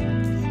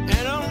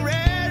 and I'm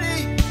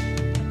ready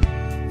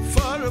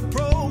for the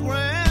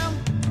program,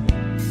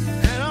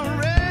 and I'm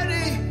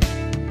ready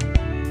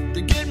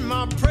to get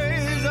my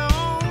praise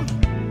on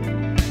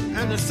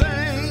and to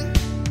sing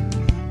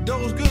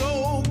those good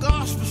old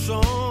gospel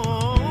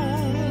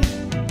songs.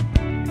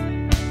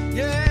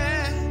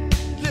 Yeah,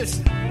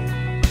 listen,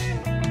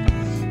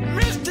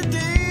 Mr.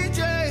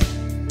 DJ,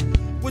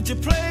 would you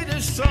play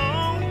this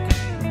song?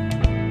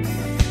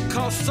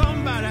 'Cause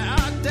somebody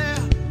out there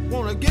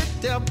wanna get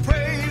their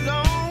praise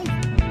on.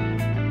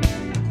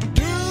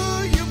 Do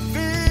you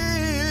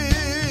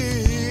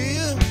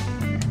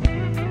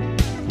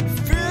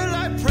feel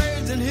like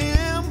praising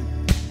him?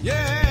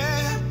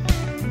 Yeah.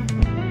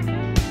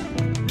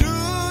 Do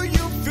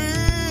you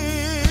feel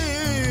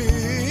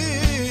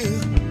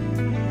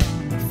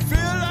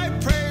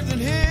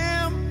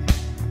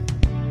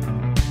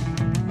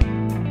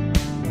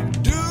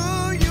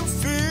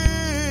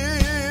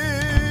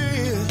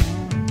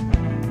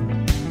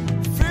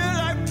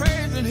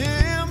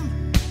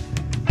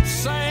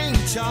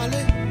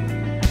Charlie.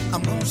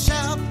 I'm gonna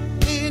shout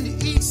in the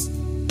east.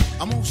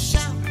 I'm gonna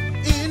shout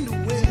in the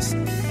west.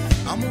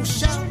 I'm gonna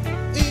shout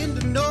in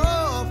the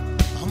north.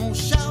 I'm gonna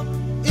shout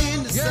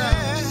in the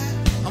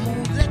south. I'm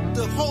gonna let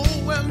the whole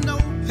world know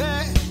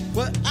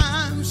what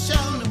I'm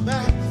shouting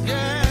about.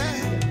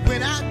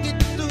 When I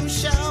get through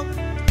shouting,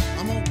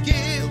 I'm gonna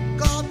give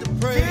God the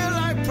praise. Feel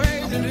like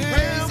praising I'm gonna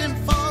praise Him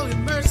for His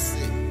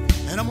mercy,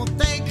 and I'm gonna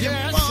thank Him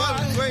for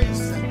His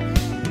grace.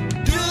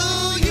 Do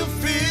you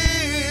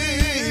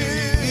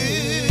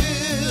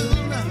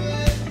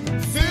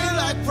feel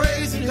like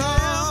praising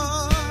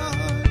God?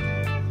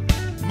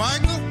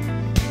 Michael,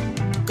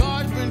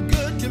 God's been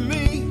good to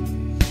me,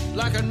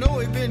 like I know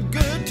He's been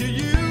good to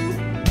you.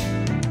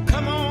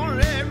 Come on,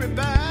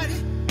 everybody.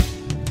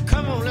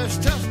 Come on, let's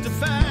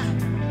testify.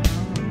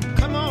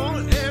 Come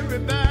on,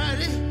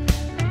 everybody.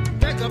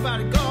 Think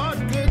about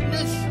God's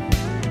goodness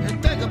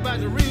and think about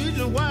the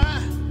reason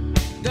why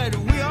that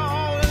we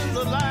all is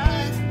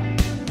alive.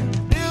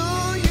 Do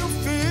you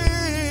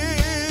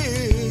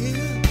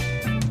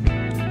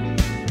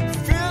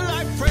feel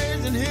like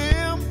praising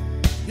Him?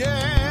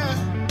 Yeah,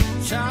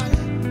 shout.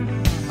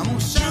 I'm gonna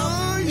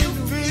shout in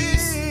the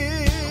east.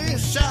 I'm gonna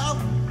shout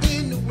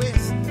in the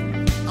west.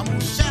 I'm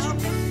gonna shout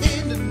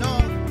in the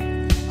north.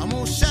 I'm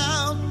gonna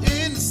shout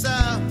in the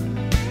south.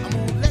 I'm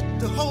gonna let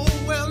the whole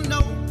world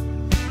know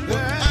what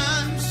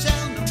I'm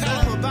shouting about.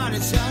 Tell them about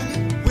it, Charlie.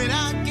 When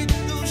I get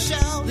through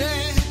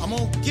shouting, I'm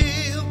gonna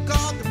give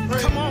God the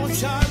praise. Come on,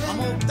 Charlie. I'm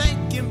gonna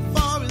thank Him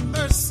for His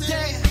mercy,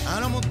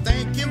 and I'm gonna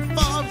thank Him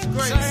for His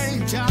grace.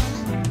 Sing, Charlie.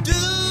 Do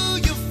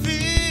you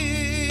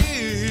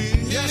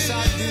feel? Yes, I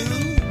do.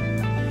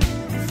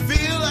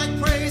 Feel like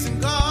praising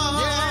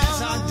God?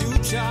 Yes, I do,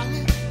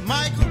 Charlie.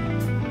 Michael.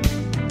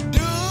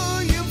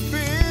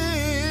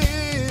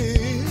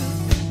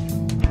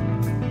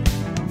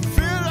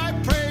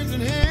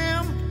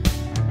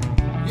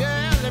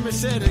 Let me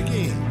say it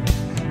again.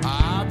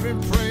 I've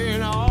been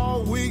praying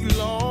all week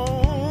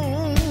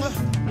long,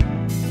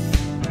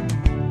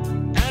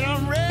 and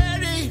I'm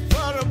ready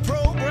for the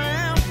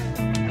program,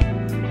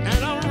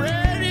 and I'm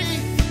ready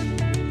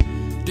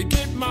to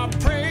get my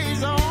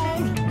praise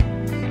on,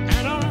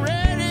 and I'm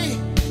ready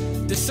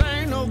to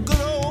sing no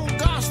good old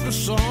gospel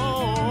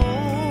songs.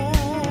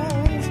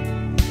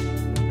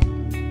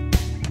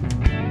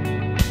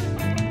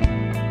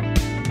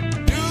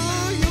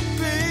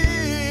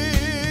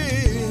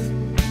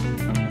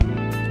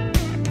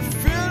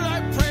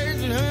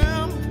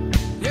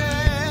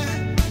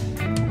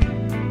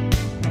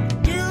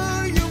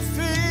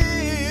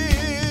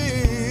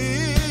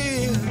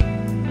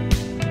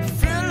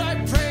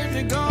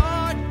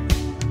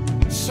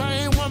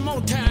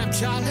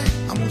 Charlie.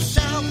 I'm gonna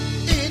shout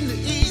in the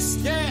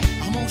east,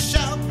 I'm gonna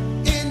shout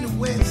in the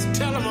west.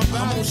 Tell them about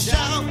I'm gonna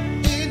shout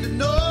in the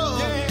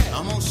north,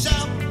 I'm gonna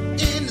shout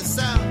in the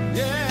south.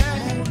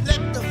 I'm gonna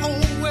let the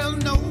whole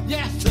world know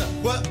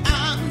what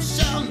I'm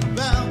shouting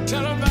about.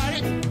 Tell them about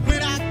it.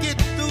 When I get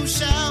through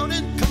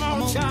shouting, come on, I'm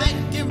gonna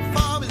thank Him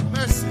for His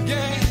mercy.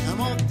 I'm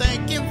gonna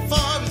thank Him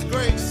for His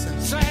grace.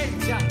 Say,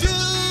 do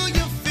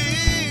you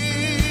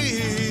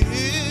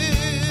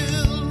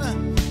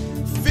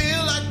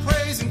feel like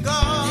praising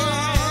God?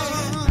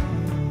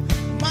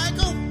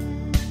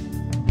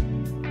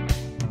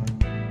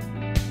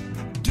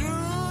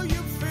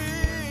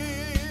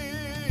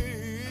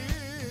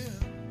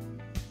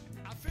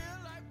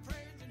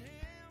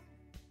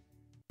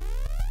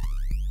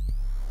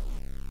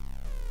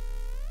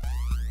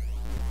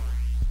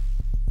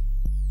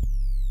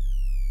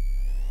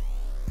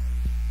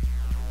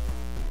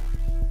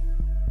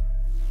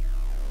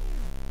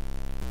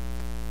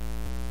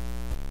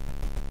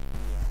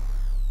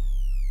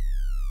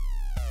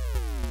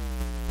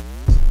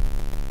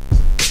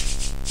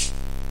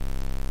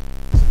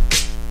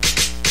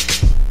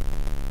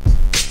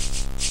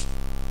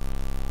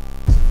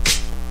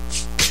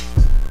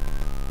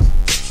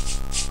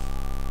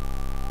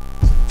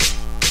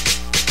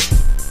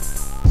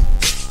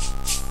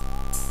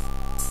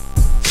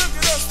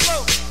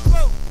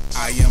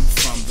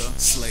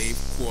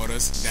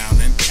 Down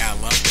in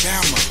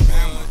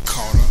Alabama,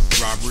 caught a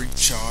robbery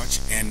charge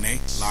and they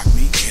locked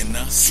me in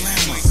a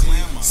slammer.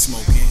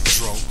 Smoking,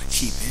 drove,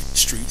 keeping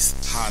streets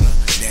hotter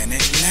than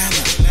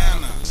Atlanta.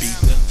 Beat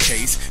the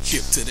case,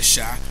 dip to the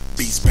shot,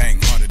 beats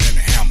bang harder than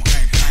a hammer.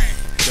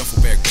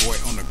 Duffel bag boy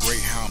on a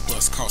Greyhound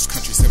bus, cost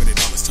country $70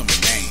 to my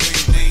name.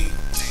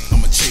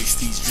 I'ma chase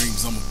these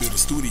dreams, I'ma build a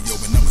studio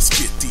and I'ma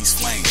spit these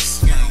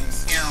flames.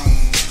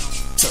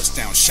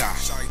 Touchdown shot,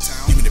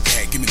 give me the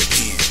pad, give me the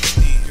pen.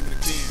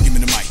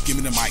 Give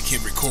me the mic,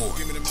 hit record.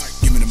 Give me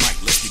the mic,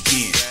 let's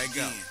begin.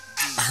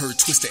 I heard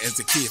Twister as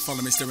a kid,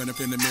 follow me staring up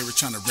in the mirror,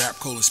 trying to rap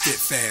cold and spit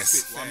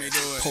fast.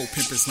 Pole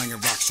pimpin',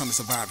 slanging rocks, trying to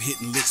survive,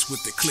 hitting licks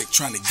with the click,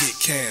 trying to get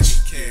cash.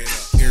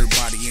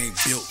 Everybody ain't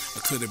built, I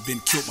could have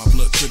been killed, my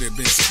blood could have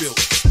been spilt.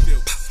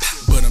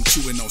 But I'm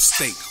chewing on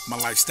steak, my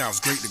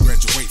lifestyle's great to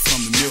graduate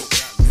from the milk.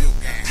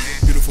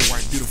 Beautiful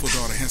wife, beautiful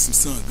daughter, handsome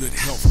son, good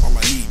health, all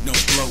I need, no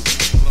bloat.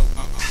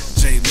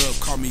 J Love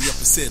called me up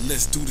and said,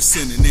 let's do the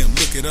synonym,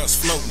 look at us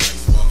floating.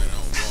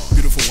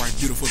 Beautiful wife,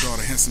 beautiful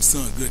daughter, handsome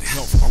son, good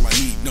health, all I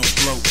need, no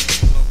bloat.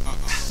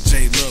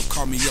 J Love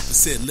called me up and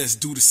said, let's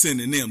do the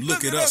synonym.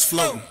 Look at us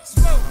floating. Look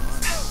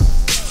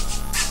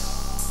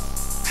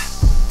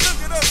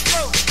at us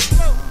float.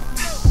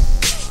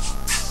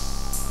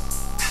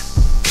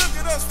 Look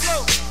at us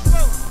float.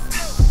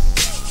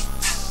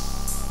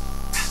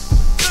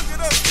 Look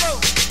at us float.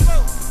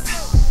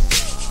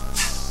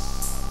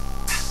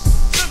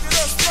 Look at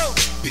us float.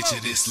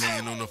 Picture this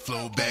laying on the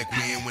floor back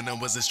when I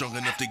wasn't strong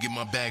enough to get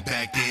my back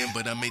then.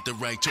 But I made the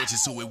right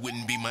choices so it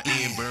wouldn't be my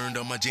end. Burned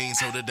on my jeans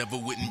so the devil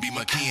wouldn't be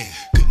my kin.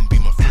 Couldn't be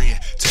my friend,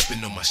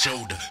 tapping on my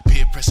shoulder.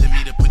 Peer pressing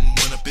me to putting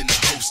one up in the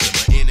holster.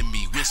 My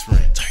enemy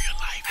whispering, turn your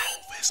life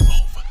over, it's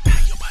over. Now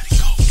your body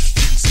cold.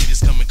 Didn't see this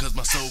coming cause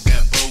my soul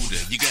got bolder.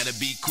 You gotta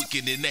be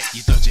quicker than that,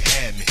 you thought you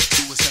had me.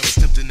 Suicide was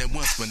tempting at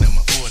once, but not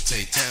my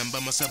forte. Time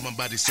by myself, my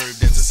body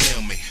served as a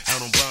cellmate.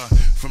 Out on bond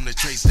from the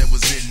trace that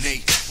was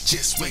innate.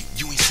 Just wait,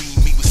 you ain't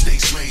seen me with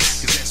stakes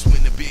raised. Cause that's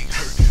when the big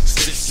hurt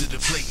steps to the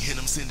plate. And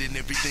I'm sending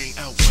everything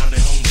out round at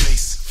home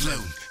base.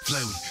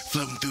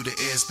 Floating through the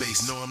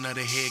airspace. No, I'm not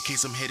ahead,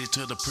 case I'm headed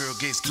to the pearl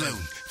gates.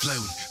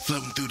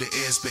 Floating through the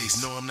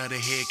airspace. No, I'm not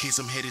ahead, case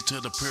I'm headed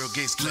to the pearl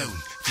gates. Floating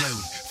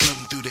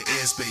through the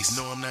airspace.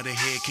 No, I'm not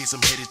ahead, case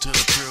I'm headed to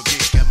the pearl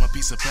gates. Got my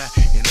piece of pie,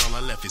 and all I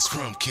left is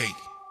crumb cake.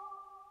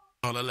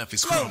 All I left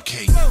is crumb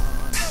cake. Look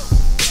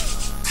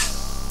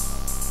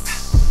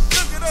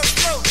at us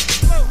float.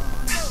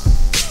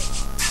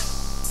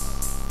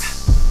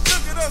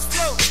 Look at us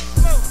float.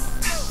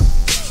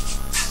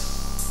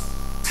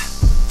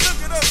 Look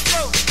at us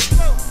float.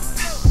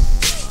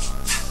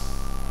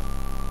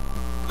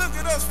 Look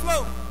at us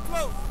float.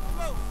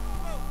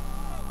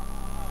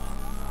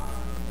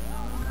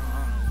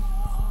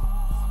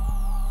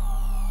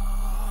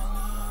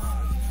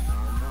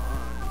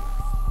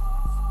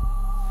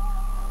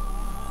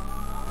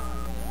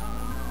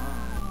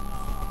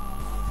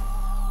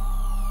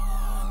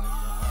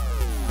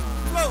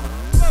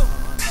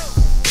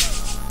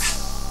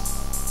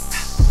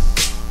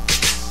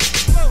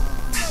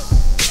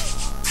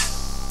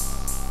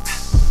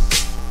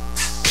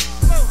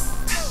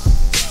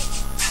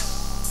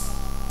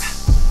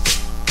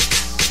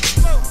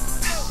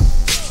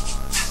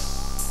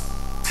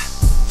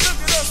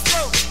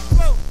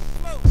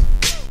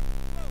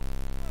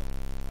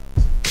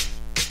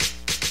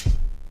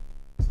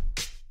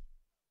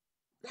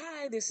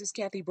 This is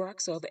Kathy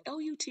Brox of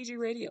LUTG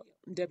Radio,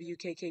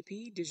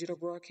 WKKP Digital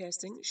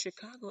Broadcasting,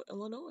 Chicago,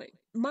 Illinois.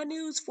 My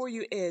news for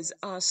you is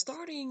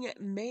starting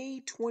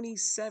May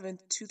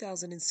 27th,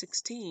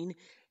 2016,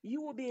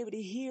 you will be able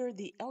to hear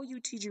the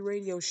LUTG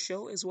Radio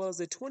show as well as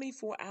the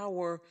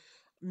 24-hour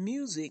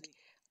music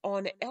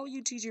on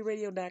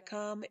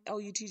LUTGradio.com,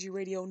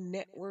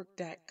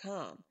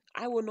 LUTGradionetwork.com.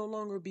 I will no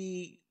longer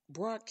be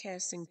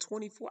broadcasting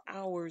 24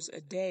 hours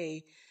a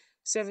day,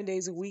 7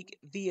 days a week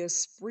via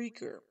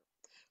Spreaker.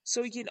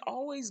 So you can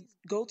always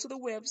go to the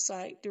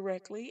website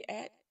directly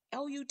at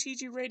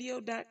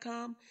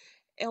LUTGradio.com,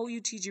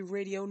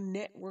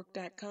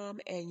 LUTGradionetwork.com,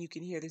 and you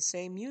can hear the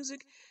same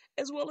music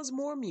as well as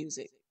more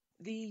music.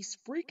 The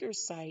Spreaker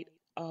site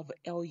of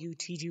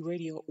LUTG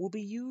Radio will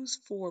be used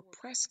for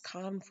press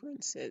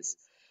conferences,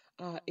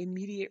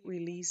 immediate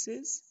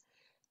releases,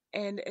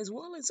 and as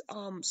well as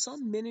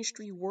some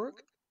ministry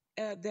work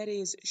that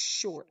is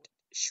short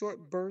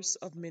bursts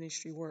of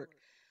ministry work,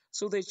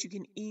 so that you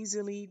can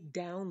easily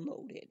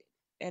download it,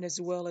 and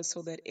as well as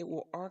so that it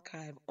will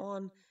archive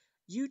on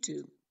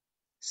YouTube.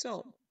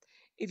 So,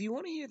 if you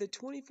want to hear the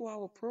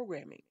 24-hour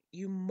programming,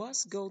 you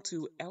must go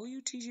to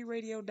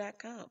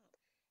LUTGradio.com,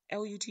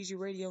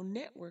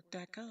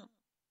 LUTGradionetwork.com.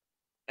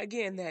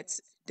 Again,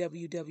 that's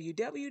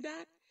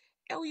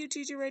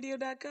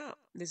www.LUTGradio.com.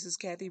 This is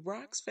Kathy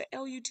Brox for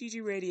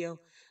LUTG Radio,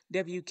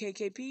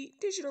 WKKP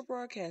Digital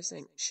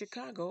Broadcasting,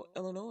 Chicago,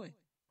 Illinois.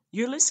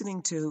 You're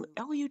listening to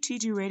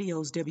LUTG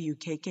Radio's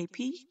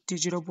WKKP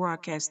Digital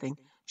Broadcasting,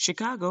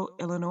 Chicago,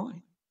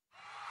 Illinois.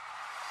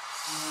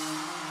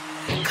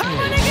 Come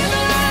on and give the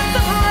Lord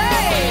some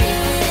praise.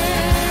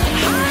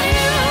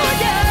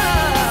 Hallelujah.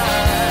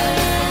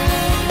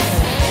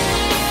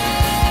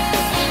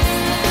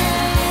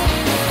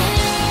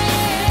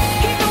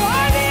 He's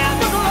worthy of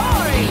the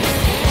glory.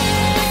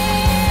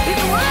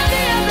 He's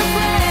worthy of the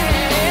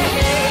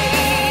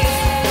praise.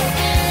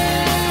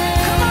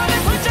 Come on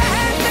and put your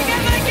hands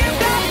together and give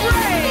God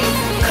praise.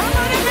 Come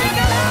on and make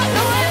a loud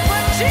noise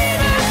for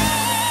Jesus.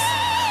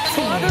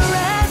 For the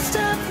rest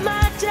of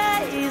my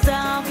days,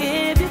 I'll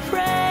give you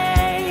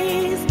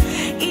praise.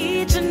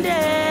 Each and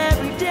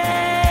every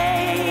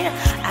day,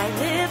 I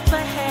lift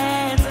my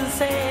hands and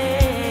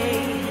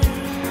say,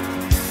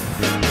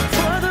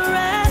 for the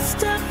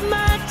rest of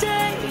my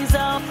days,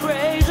 I'll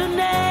praise your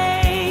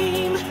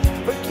name.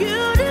 For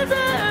you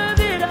deserve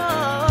it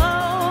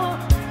all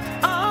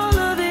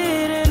of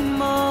it and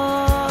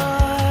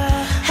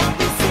more. Help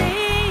me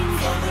sing.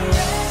 For the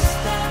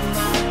rest of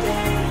my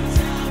days,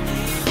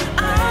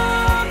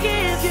 I'll give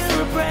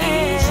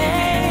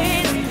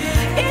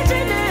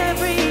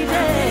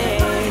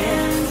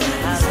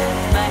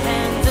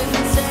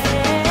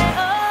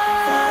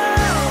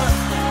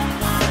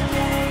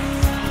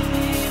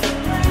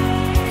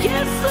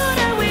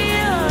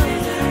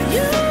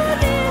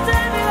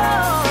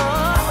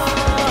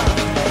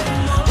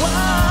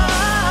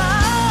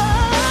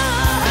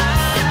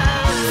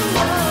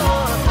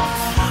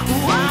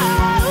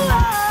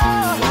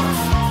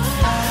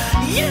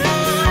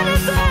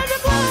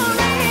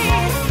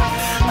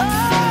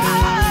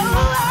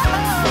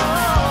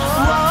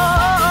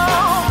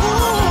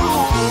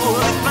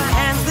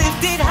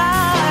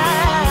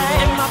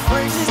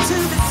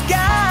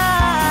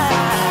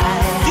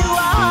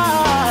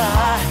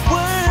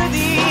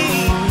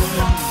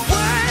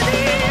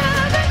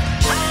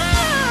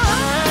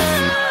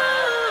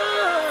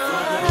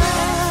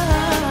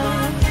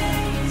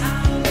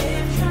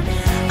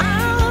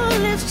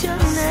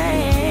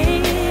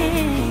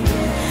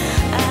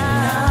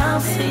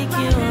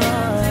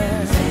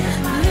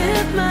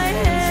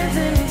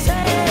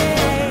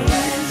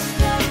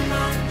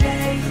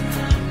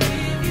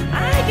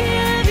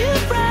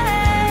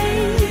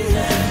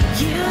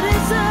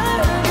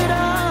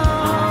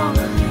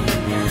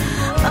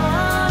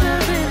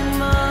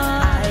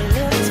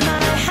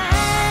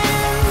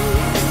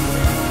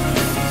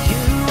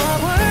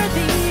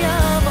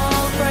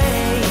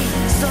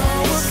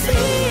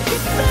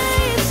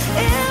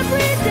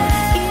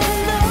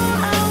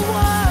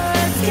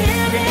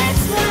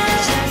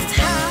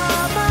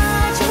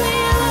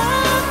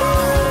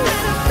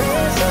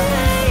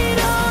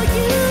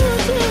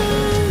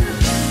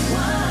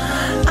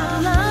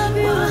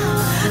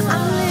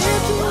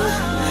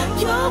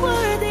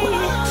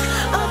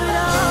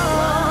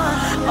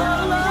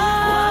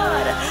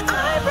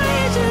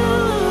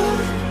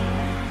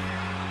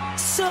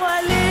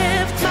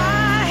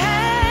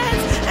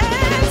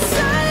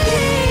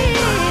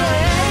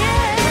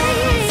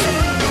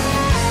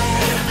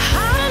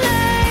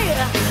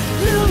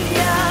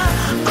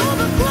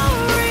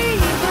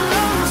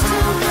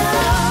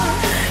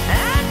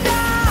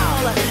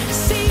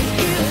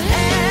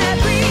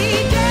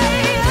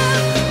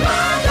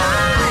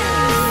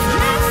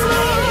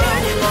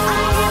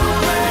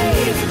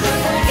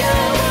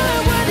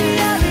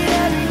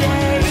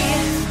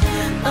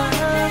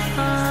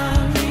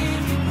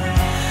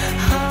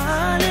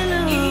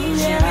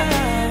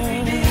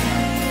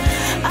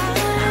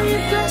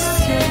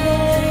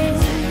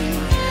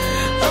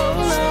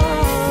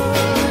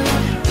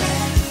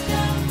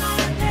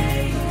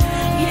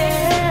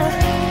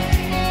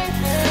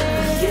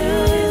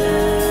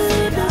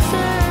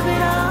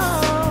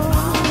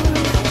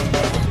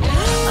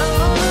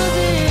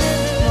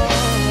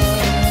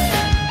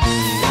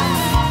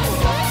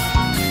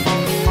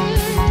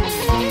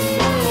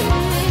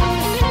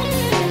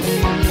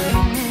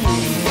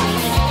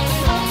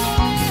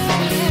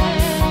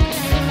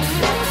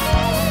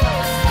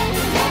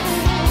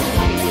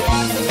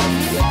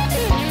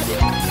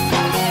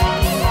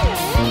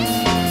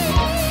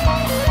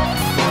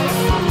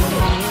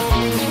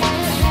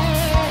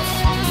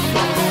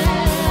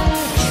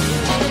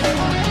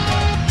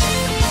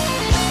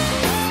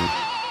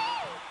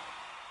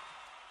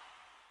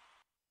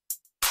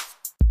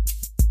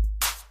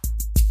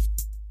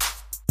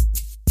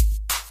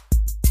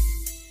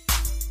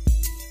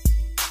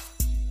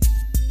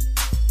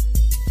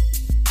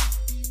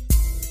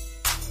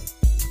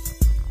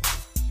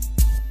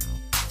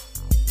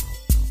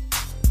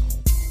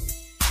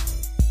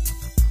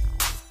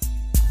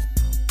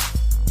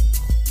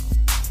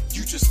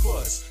just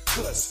fuss,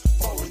 cuss,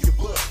 fall on your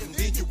butt, and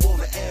then you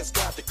wanna ask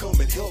God to come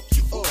and help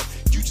you up.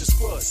 You just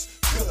fuss,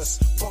 cuss,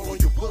 fall on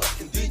your butt,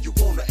 and then you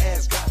wanna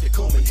ask God to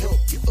come and help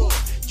you up.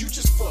 You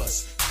just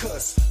fuss,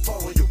 cuss,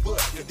 fall on your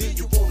butt, and then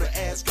you wanna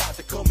ask God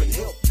to come and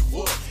help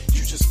you up.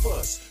 You just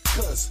fuss,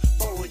 cuss,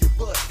 fall on your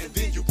butt, and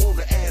then you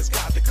wanna ask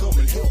God to come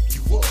and help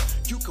you up.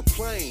 You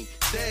complain,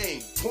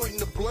 dang, pointing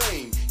the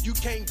blame. You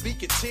can't be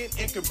content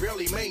and can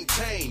barely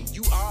maintain.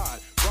 You odd,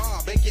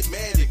 rob, and get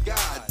mad at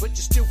God, but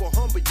you still will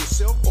humble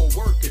yourself or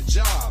work a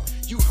job.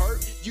 You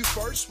hurt, you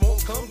first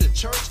won't come to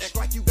church, act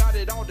like you got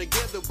it all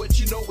together, but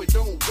you know it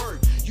don't work.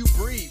 You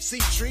breathe, see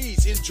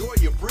trees, enjoy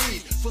your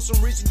breeze. For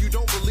some reason you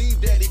don't believe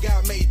Daddy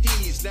God made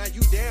these. Now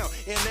you down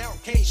and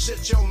out, can't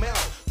shut your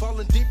mouth.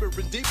 Falling deeper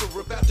and deeper,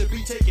 about to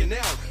be taken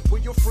out.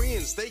 Where your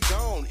friends, they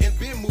gone and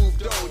been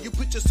moved on. You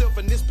put yourself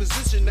in this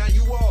position, now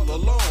you all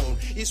alone.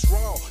 It's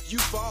raw, you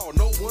fall,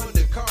 no one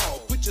to call.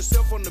 Put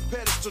yourself on the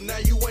pedestal, now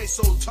you ain't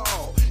so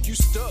tall. You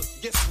stuck,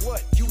 guess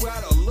what? You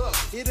out of luck.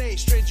 It ain't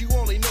strange, you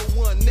only know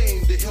one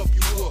name to help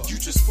you up. You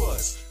just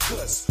fuss,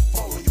 cuss,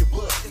 fall on your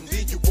butt, and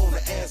then you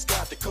wanna ask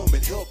God to come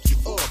and help you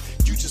up.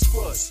 You just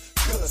fuss,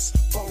 cuss,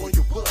 fall on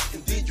your butt,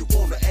 and then you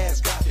wanna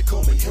ask God to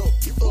come and help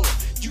you up.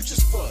 You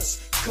just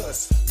fuss,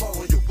 cuss, fall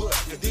on your butt,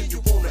 and then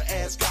you wanna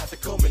ask God to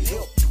come and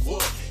help you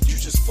up. You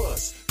just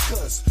fuss,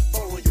 cuss,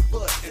 fall on your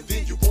butt, and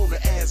then you wanna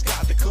ask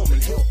God to come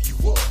and help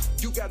you up.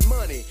 You got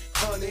money,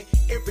 honey,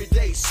 every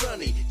day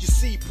sunny. You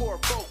see poor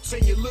folks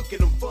and you look at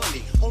them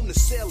funny. On the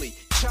celly,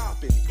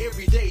 chopping,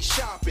 everyday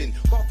shopping.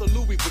 Bought the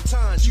Louis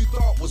Vuittons you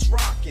thought was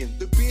rocking.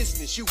 The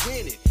business, you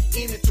in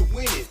it to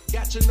win it.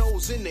 Got your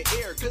nose in the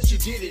air cause you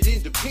did it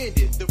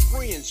independent. The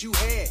friends you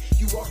had,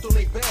 you walked on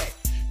their back.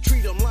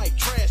 Treat them like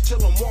trash, tell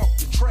them walk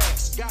the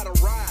tracks. Gotta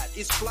ride,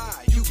 it's fly,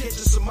 you catch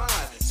a smile.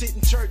 Sit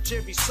in church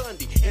every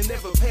Sunday and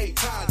never pay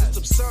tithes. It's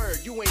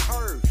absurd, you ain't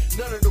heard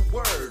none of the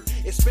word.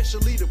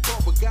 Especially the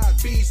part where God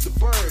feeds the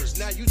birds.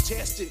 Now you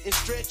testing and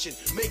stretching,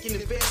 making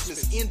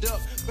investments. End up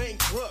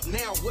bankrupt,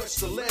 now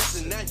what's the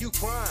lesson? Now you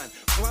crying,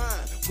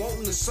 blind,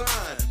 wanting a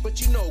sign.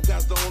 But you know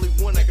God's the only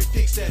one that can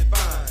fix that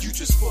bind. You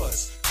just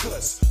fuss,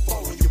 cuss,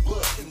 fall on your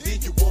butt, and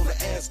then you wanna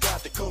ask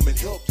God to come and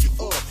help you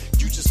up.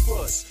 You just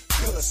fuss,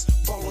 cuss,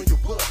 fall on your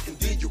butt, and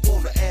then you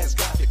wanna ask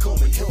God to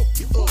come and help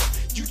you up.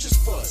 You just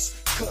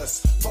fuss, cuss,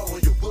 fall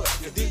on your butt,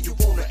 and then you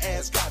wanna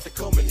ask God to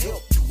come and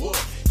help you up.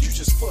 You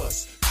just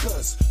fuss,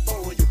 cuss,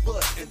 fall on your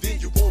butt, and then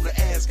you wanna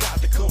ask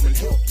God to come and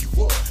help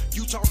you up.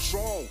 You talk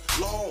strong,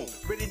 long,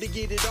 ready to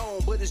get it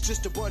on, but it's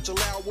just a bunch of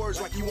loud words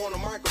like you on a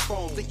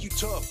microphone. Think you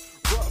tough,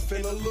 rough,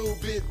 and a little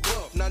bit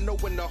buff. Not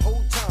knowing the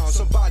whole time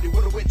somebody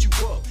wanna wet you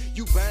up.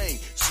 You bang,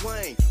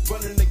 slang,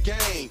 running the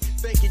game,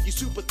 thinking you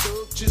super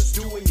thug, just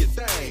doing your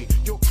thing.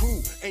 Your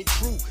crew ain't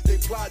true, they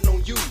plotting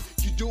on you.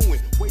 You doing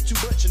way too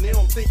much and they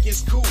don't think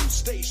it's cool.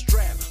 Stay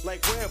strapped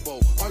like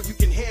Rambo, all you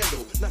can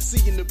handle. Not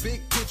seeing the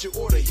big picture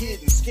or the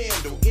hidden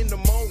scandal. In the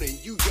morning,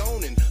 you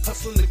yawning,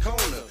 hustling the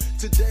corner.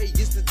 Today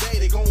is the day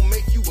they gon'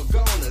 make you a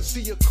goner.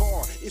 See a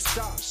car, it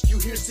stops, you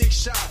hear 6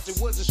 shots. It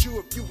wasn't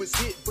sure if you was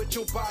hit, but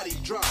your body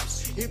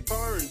drops. It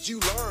burns, you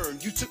learn,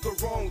 you took a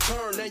wrong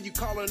turn. Now you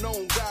calling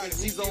on God,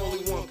 cause he's the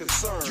only one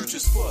concerned. You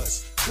just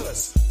fuss,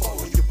 cuss, fall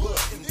on your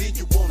butt, and then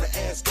you wanna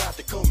ask God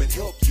to come and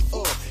help you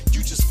up.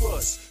 You just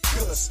fuss,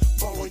 cuss,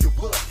 fall on your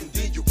butt, and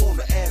then you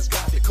wanna ask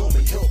God to come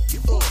and help you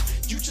up.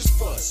 You just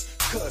fuss,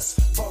 cuss,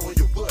 fall on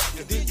your butt,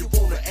 and then you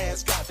wanna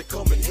ask God to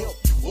come and help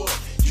you up.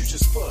 You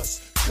just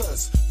fuss,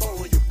 cuss, fall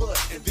on your butt,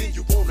 and then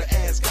you wanna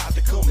ask God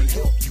to come and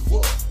help you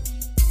up.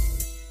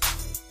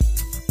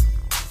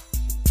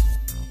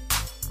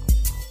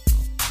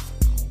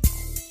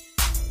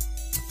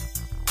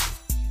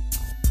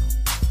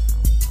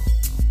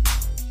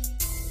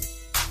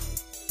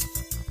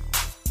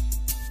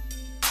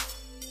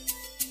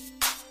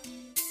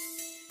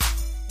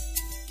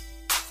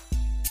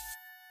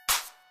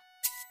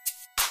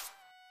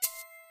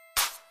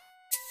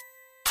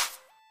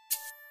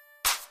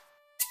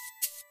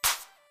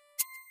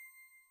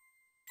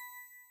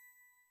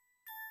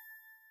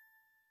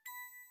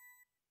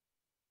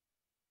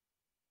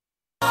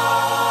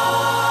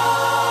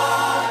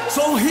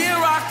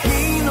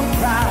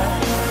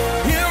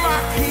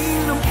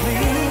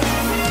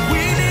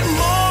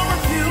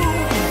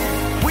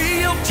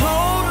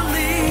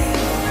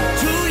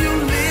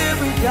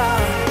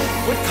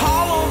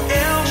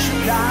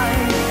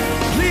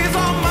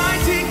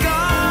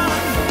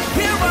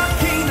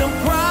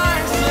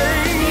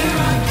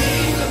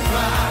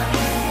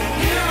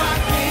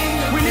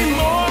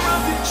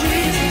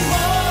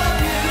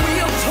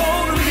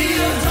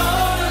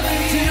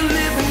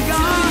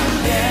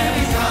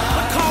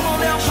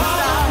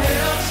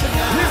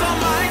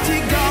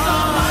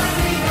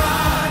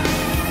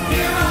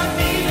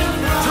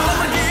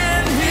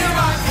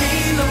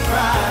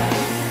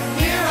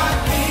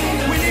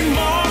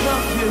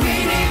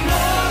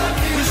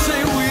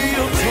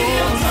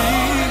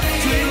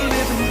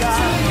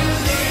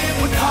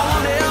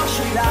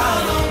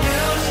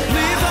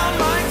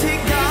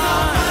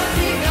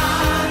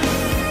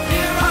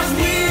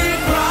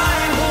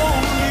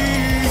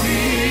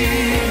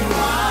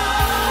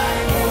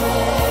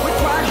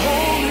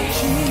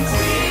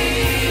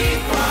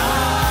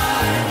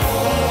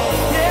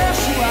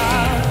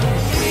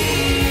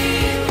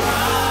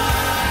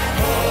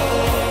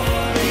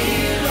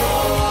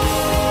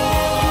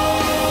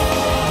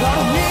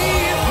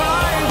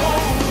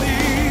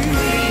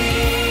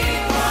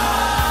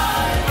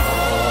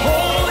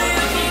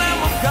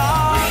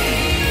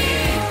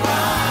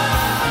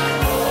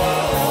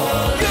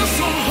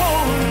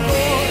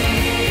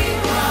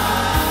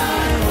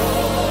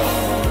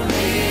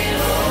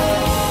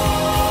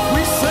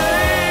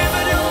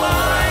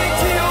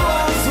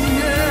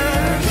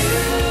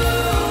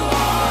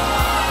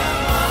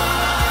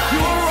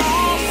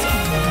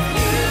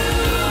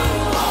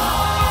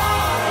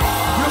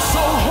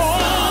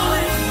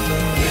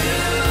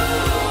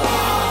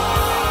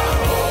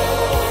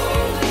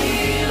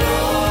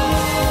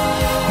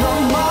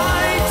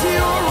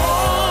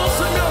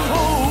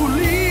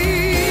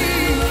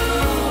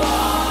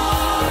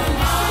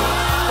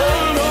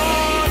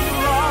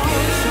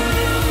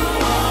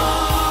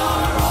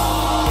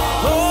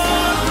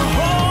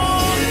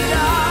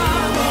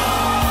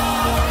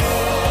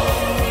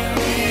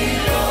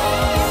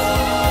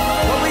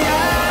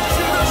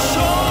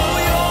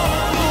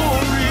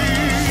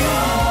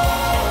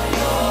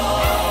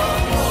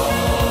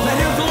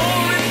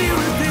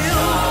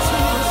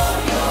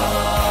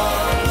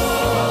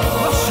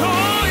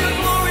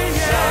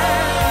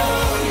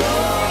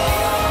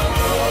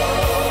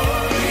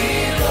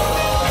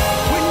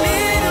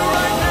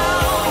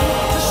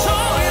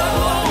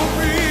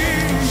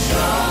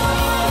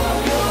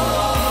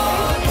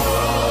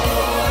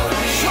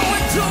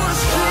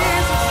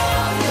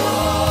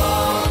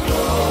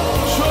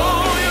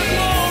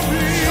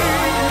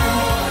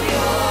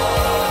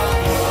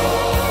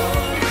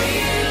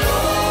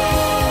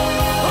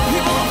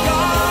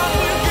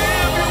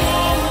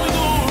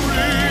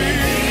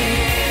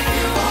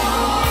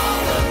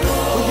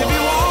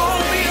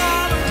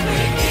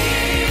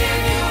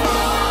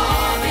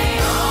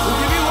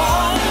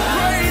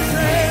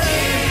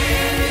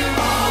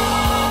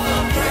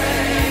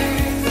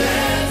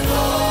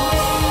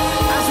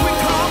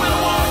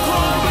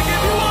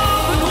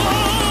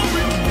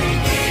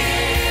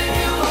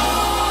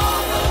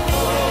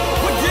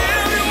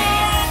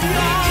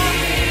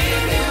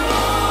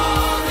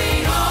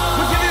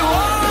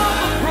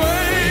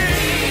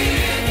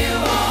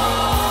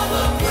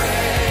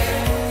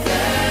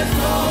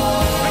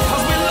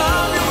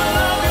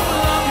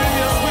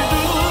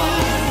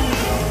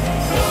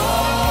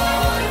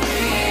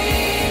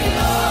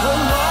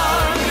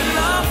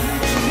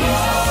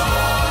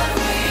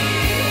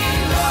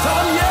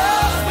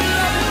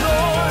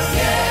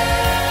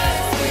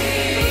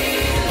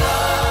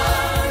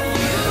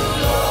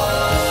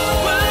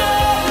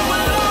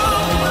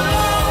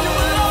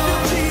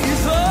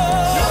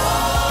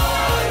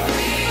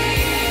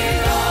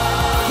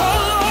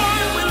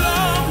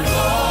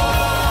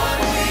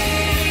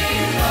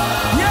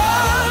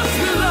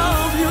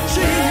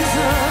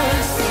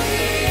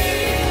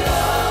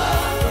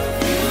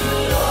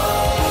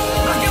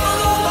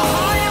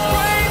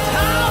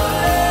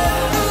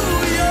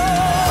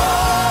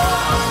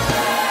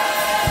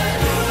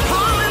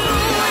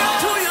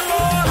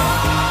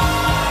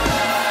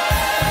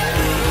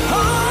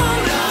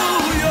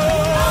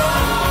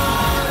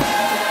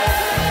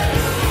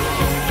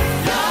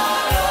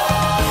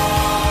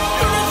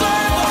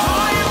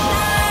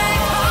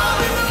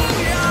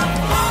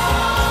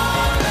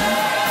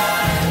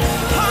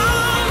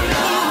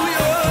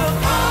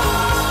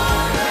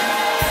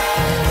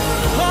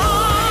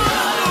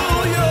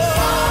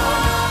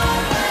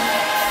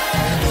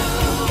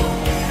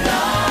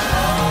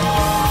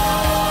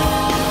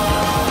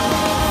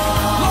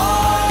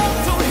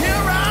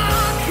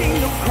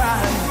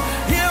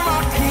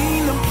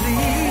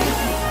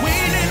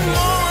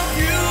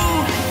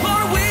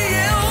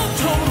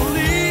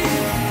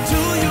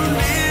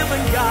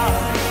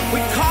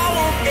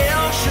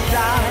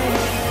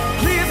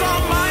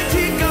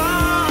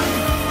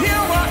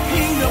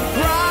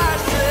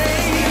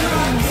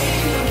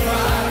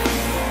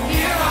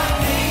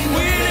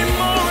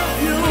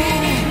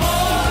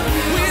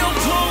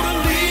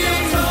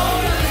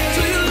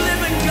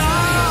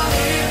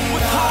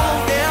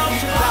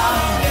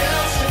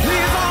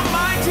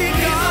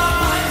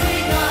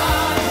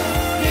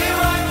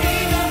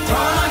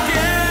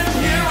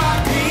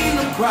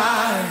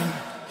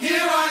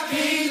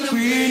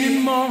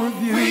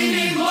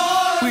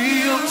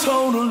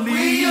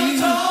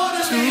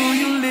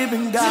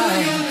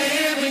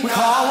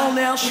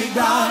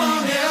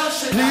 God,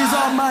 please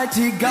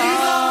Almighty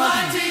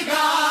God,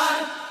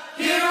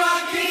 hear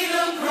our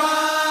kingdom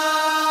cry.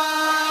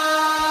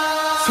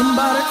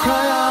 Somebody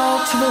cry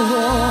out to the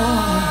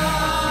Lord,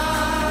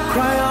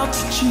 cry out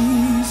to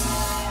Jesus.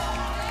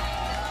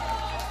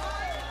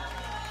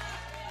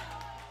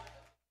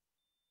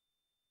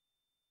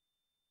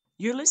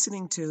 You're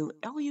listening to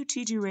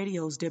LUTG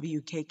Radio's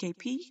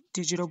WKKP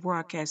Digital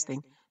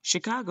Broadcasting,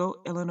 Chicago,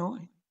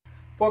 Illinois.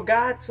 For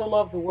God so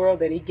loved the world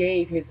that he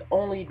gave his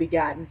only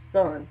begotten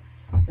Son,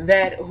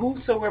 that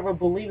whosoever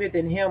believeth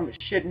in him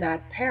should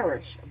not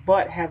perish,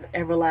 but have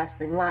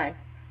everlasting life.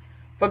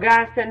 For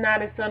God sent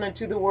not his Son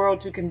into the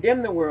world to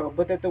condemn the world,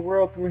 but that the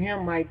world through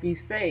him might be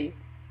saved.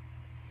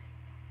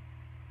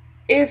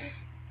 If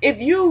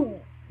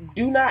you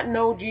do not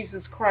know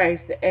Jesus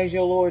Christ as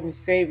your Lord and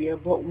Savior,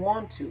 but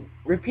want to,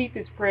 repeat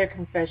this prayer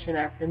confession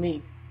after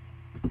me.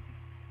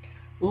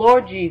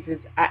 Lord Jesus,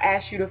 I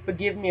ask you to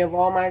forgive me of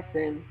all my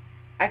sins.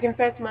 I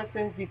confess my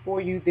sins before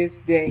you this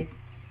day.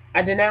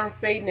 I denounce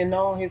Satan and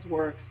all his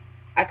works.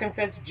 I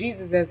confess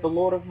Jesus as the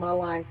Lord of my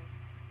life.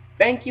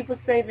 Thank you for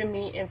saving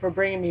me and for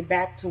bringing me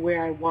back to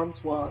where I once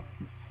was.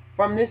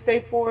 From this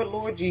day forward,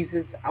 Lord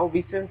Jesus, I will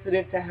be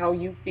sensitive to how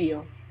you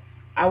feel.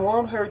 I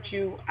won't hurt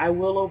you. I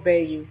will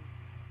obey you.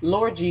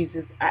 Lord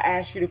Jesus, I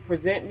ask you to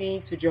present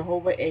me to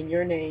Jehovah in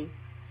your name.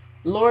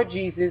 Lord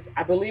Jesus,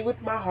 I believe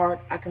with my heart,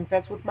 I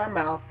confess with my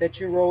mouth that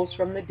you rose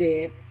from the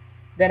dead,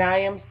 that I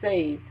am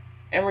saved,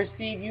 and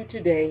receive you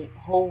today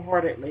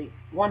wholeheartedly,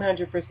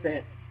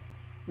 100%.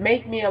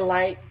 Make me a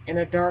light in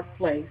a dark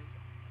place,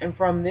 and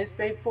from this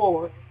day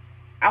forward,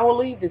 I will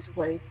leave this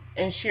place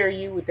and share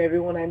you with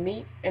everyone I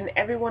meet and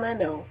everyone I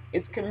know.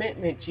 It's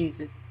commitment,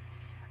 Jesus.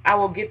 I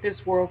will get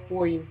this world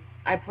for you.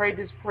 I pray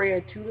this prayer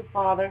to the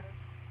Father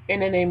in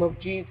the name of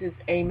Jesus.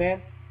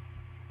 Amen.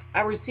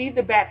 I receive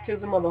the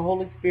baptism of the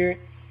Holy Spirit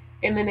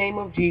in the name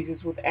of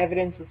Jesus with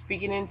evidence of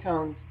speaking in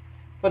tongues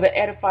for the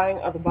edifying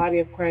of the body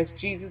of Christ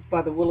Jesus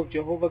by the will of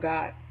Jehovah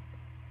God.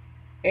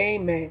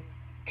 Amen.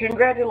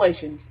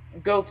 Congratulations.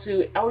 Go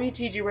to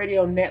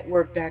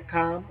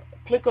LUTGRadioNetwork.com,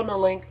 click on the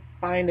link,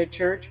 find a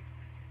church,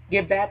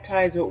 get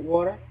baptized with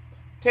water,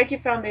 take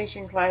your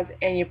foundation class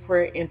and your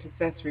prayer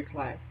intercessory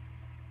class.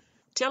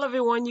 Tell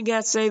everyone you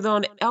got saved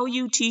on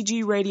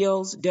LUTG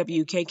Radio's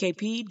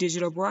WKKP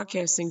Digital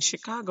Broadcasting,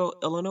 Chicago,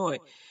 Illinois.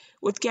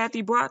 With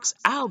Kathy Brooks,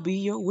 I'll be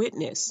your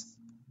witness.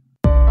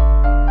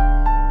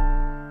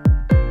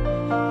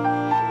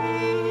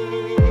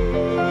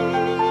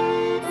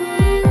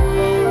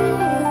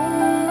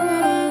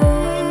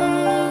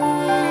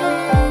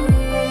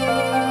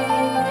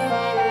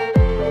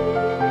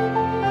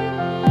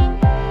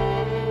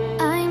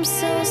 I'm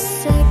so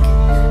sick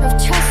of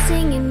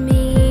trusting in me.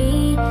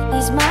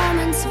 These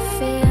moments of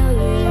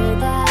failure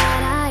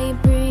that I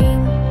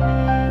bring,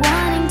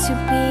 wanting to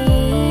be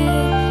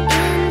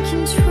in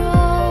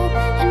control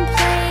and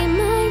play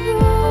my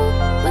role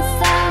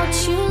without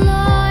you,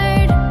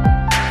 Lord.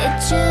 It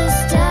just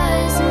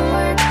doesn't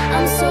work.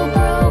 I'm so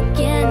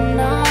broken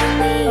on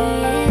the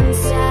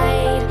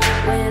inside.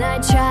 When I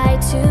try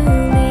to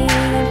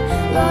leave,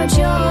 Lord,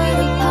 you're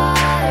the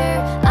potter,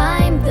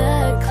 I'm the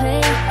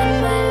clay,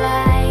 and my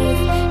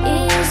life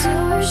is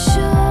your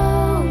show.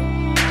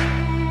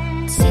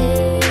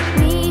 Take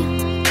me,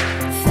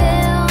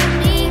 fill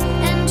me,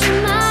 and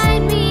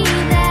remind me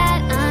that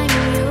I'm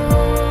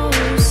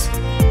yours.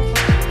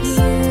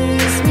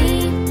 Use me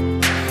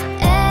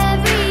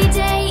every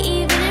day,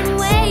 even in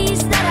ways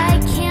that I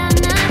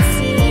cannot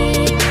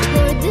see.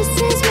 Lord, this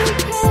is my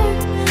prayer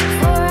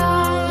for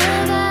all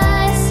of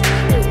us,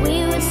 that we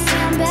would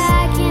stand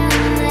back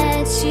and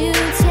let you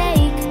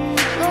take,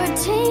 Lord,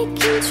 take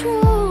control.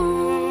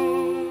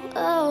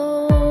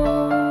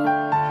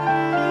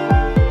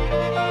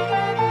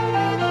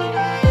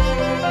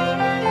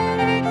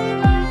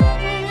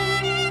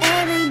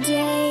 Every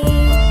day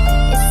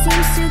it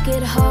seems to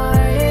get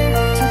harder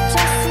to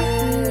just sit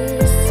and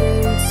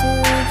listen to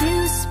you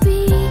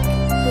speak.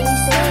 We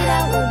say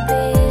that we're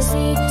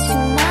busy,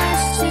 too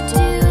much to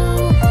do,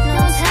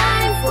 no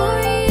time for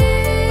you.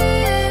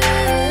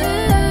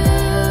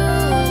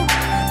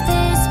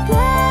 This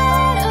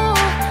battle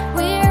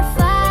we're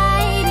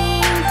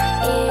fighting,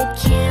 it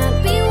can't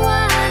be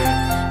won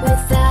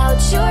without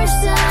your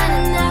Son.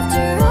 And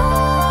after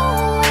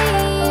all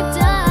we've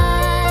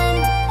done,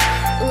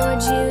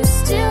 Lord, you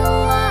still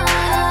want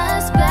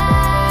us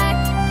back.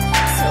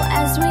 So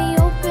as we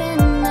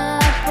open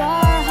up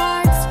our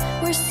hearts,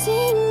 we're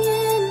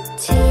singing,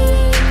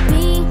 take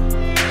me,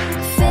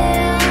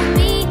 fill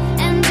me,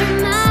 and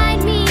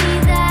remind me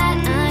that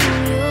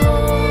I'm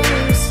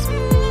yours.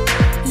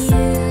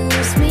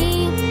 Use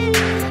me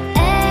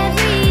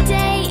every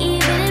day,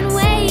 even in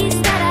ways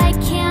that I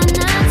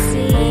cannot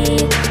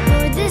see.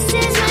 Lord, this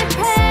is my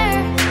prayer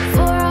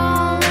for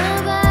all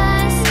of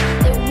us,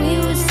 that we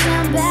would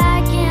stand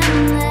back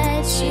and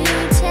let you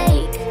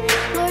take,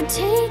 Lord,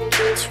 take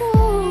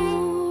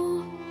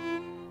control.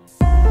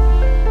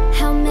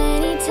 How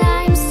many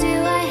times do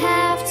I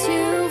have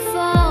to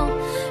fall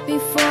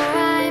before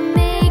I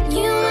make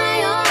you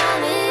my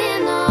all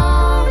in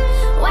all?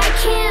 Why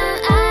can't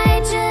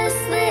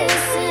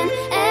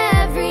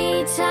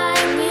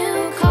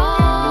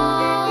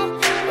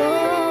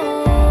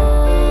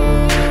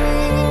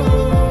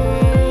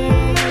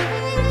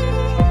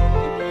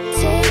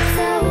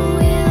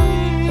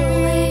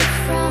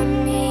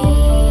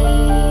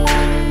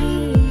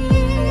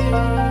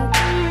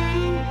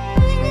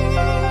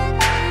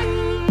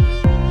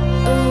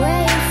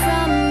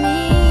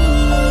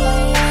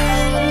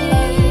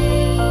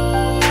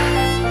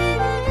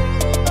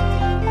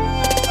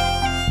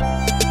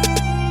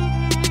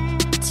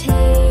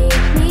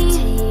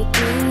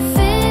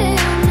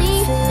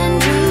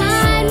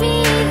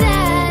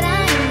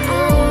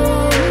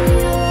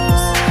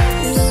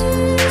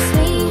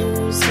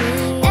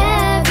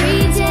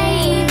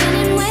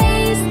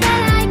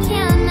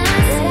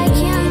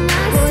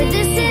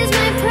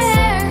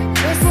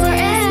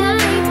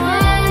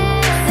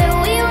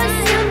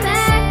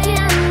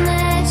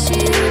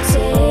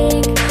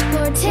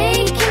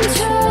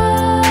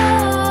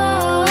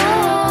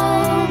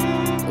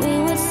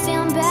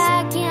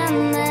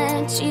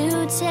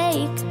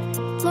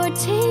Lord,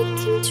 take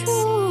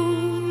control.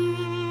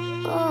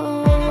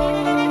 Oh.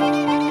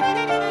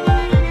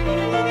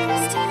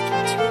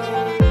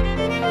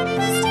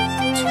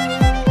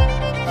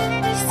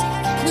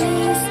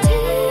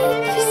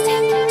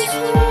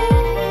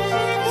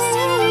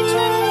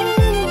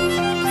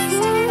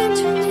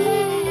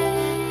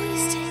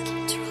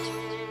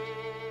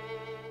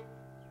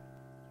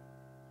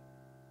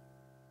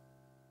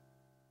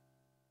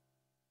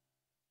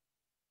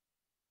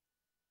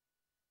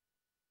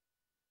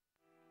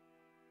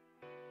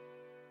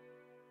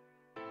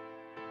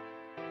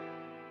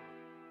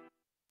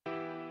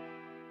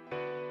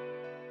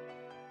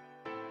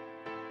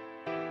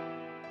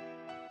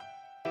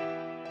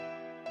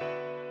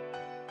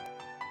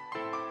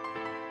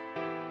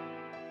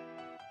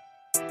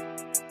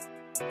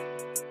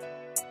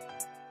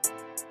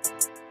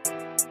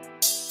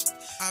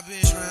 I've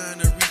been trying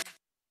to reach.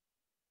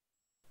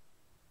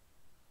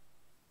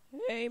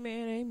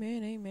 Amen,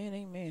 amen, amen,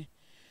 amen.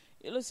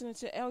 You're listening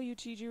to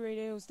LUTG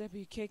Radio's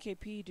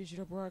WKKP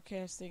Digital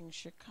Broadcasting,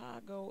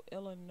 Chicago,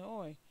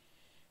 Illinois.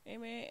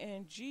 Amen.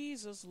 And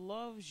Jesus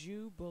loves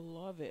you,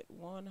 beloved,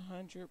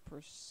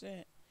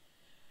 100%.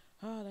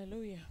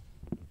 Hallelujah.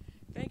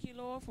 Thank you,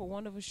 Lord, for a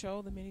wonderful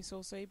show, the many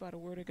souls saved by the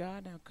word of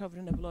God, now covered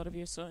in the blood of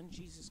your Son,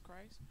 Jesus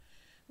Christ.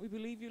 We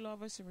believe you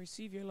love us and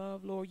receive your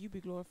love. Lord, you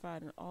be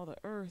glorified in all the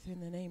earth in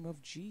the name of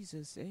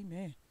Jesus.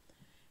 Amen.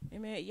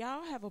 Amen.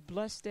 Y'all have a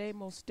blessed day,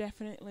 most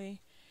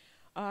definitely.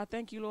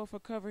 Thank you, Lord, for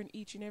covering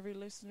each and every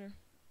listener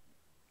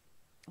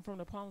from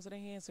the palms of their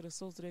hands to the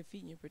soles of their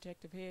feet in your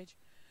protective hedge.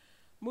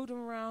 Moving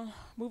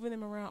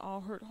them around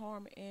all hurt,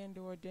 harm, and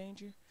or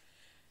danger.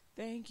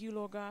 Thank you,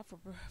 Lord God,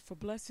 for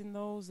blessing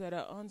those that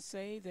are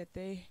unsaved, that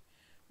they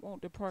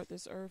won't depart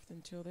this earth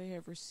until they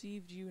have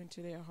received you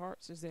into their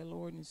hearts as their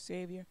Lord and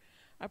Savior.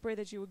 I pray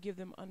that you will give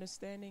them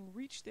understanding,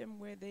 reach them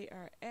where they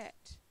are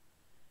at.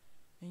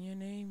 In your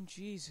name,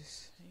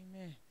 Jesus.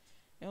 Amen.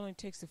 It only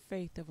takes the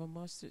faith of a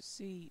mustard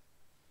seed.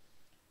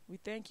 We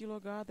thank you,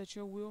 Lord God, that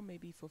your will may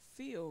be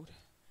fulfilled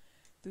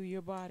through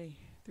your body,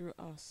 through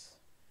us.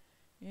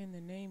 In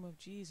the name of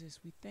Jesus,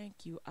 we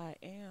thank you. I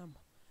am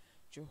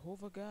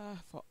Jehovah God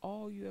for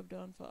all you have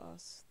done for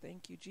us.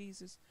 Thank you,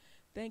 Jesus.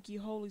 Thank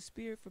you, Holy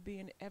Spirit, for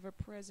being ever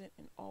present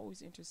and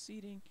always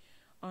interceding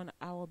on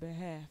our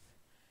behalf.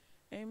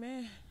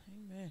 Amen.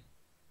 Amen.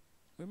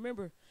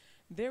 Remember,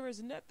 there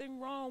is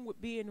nothing wrong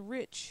with being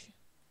rich.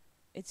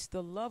 It's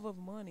the love of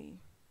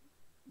money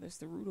that's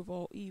the root of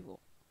all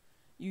evil.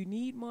 You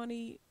need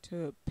money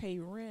to pay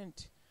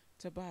rent,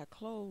 to buy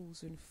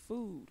clothes and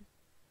food,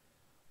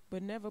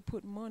 but never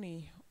put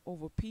money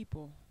over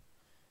people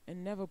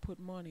and never put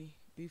money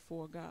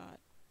before God.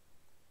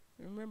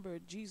 Remember,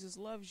 Jesus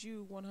loves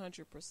you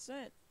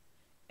 100%.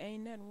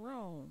 Ain't nothing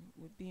wrong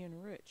with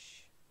being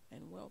rich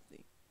and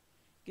wealthy.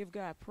 Give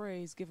God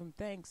praise, give him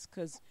thanks,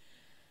 because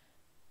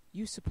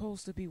you're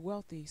supposed to be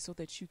wealthy so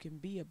that you can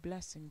be a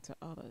blessing to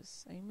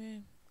others.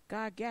 Amen.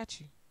 God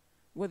got you.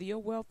 Whether your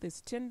wealth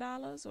is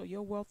 $10 or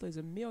your wealth is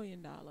 $1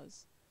 million,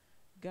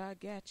 God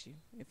got you.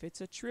 If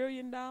it's $1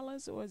 trillion or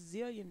 $1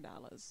 zillion,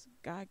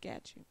 God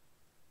got you.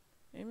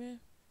 Amen.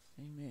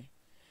 Amen.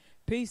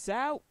 Peace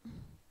out.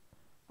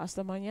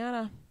 Hasta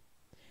mañana.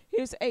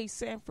 Here's A.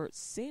 Sanford.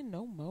 Sin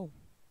no more.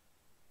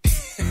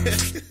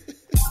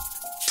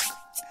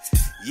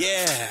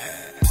 Yeah.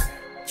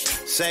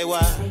 Say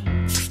what?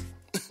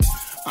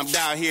 I'm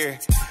down here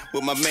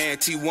with my man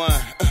T1.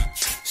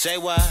 Say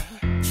what?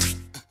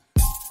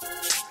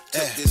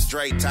 Took this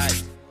Dre type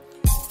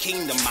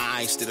Kingdom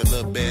Minds did a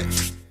little bit.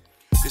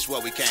 This is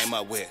what we came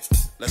up with.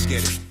 Let's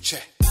get it.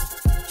 Check.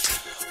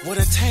 What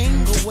a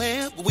tangle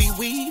web we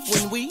weave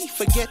when we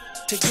forget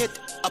to get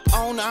up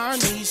on our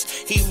knees.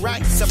 He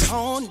writes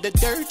upon the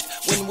dirt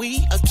when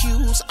we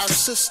accuse our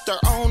sister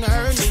on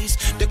her knees.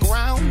 The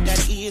ground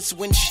that is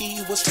when she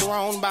was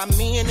thrown by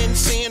men in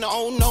sin.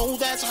 Oh no,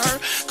 that's her,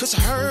 cause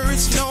her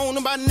is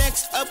known by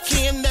next of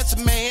kin. That's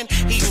man,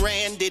 he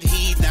ran, did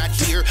he not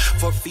hear?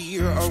 For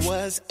fear, or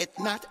was it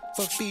not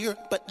for fear?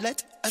 But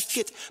let us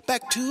get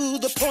back to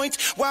the point.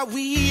 While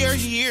we are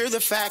here, the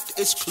fact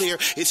is clear.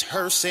 It's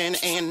her sin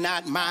and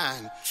not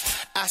mine.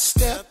 I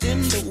stepped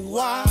in the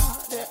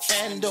water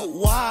and the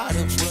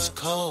water was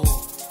cold.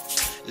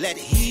 Let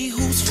he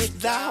who's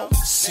without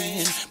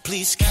sin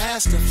please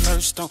cast the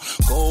first stone.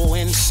 Go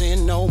and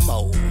sin no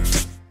more.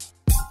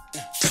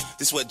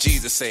 This is what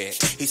Jesus said.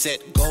 He said,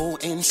 go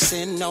and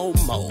sin no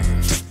more.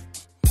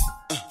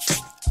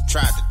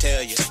 Tried to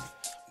tell you,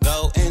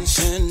 go and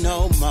sin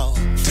no more.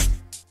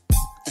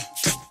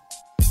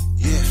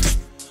 Yeah,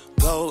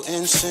 go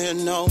and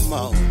sin no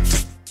more.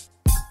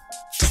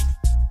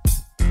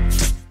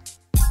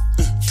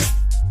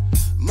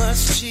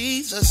 Must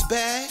Jesus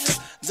bear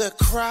the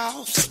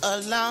cross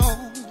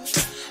alone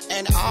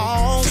and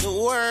all the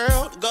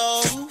world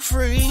go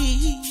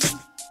free?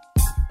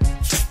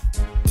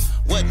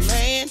 What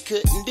man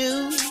couldn't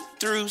do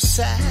through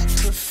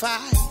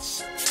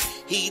sacrifice,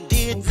 he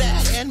did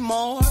that and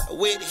more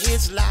with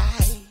his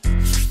life.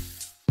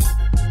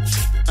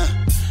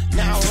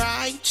 Now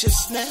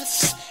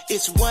righteousness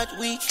is what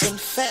we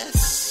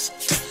confess.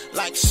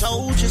 Like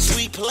soldiers,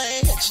 we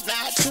pledge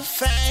not to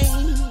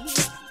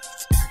faint.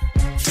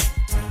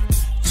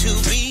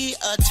 To be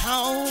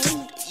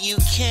atoned, you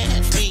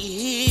can't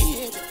be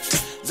hid.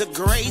 The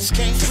grace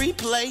can't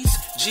replace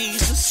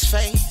Jesus'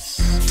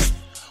 face.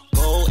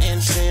 Go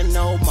and sin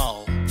no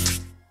more.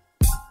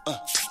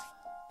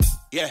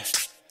 Yeah.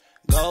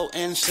 Go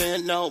and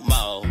sin no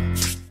more.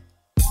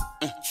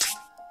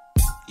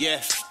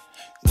 Yeah.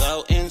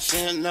 Go and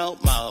sin no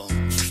more.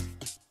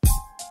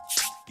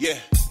 Yeah.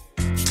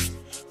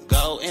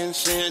 Go and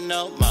sin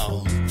no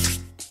more.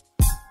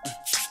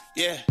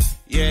 Yeah,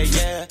 yeah,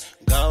 yeah.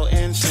 Go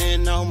and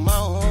sin no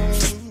more.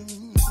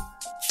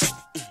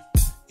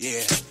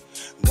 Yeah.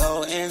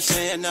 Go and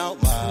sin no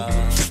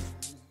more.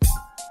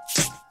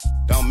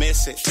 Don't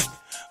miss it.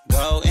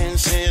 Go and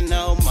sin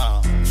no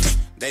more.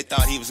 They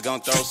thought he was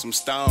gonna throw some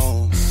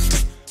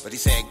stones, but he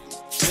said,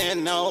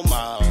 sin no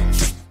more.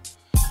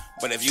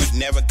 But if you'd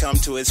never come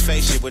to his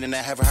face, you wouldn't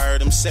have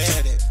heard him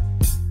said it.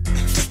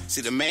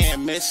 See, the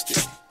man missed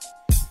it.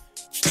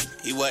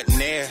 He wasn't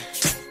there.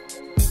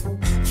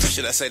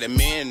 Should I say the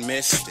men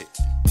missed it?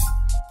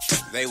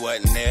 They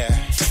wasn't there.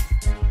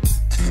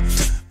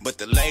 But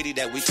the lady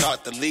that we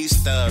thought the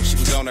least of, she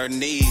was on her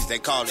knees. They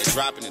called it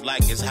dropping it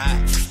like it's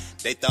hot.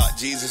 They thought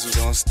Jesus was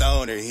gonna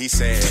stone her. He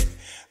said,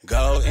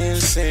 go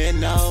and sin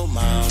no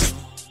more.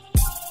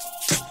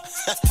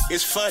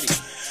 It's funny.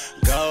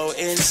 Go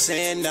and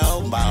sin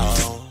no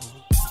more.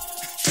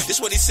 This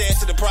what he said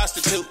to the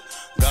prostitute.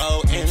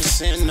 Go and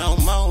sin no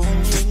more.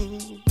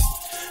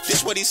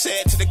 This what he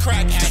said to the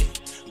crack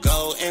addict.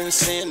 Go and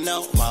sin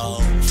no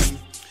more.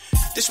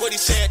 This what he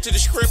said to the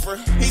stripper.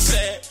 He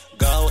said,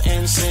 go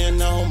and sin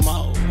no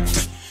more.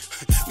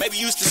 Maybe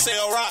you used to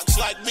sell rocks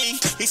like me.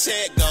 He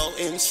said, go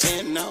and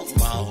sin no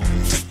more.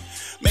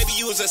 Maybe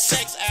you was a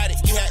sex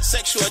addict. You had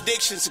sexual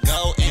addictions.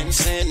 Go and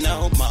sin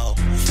no more.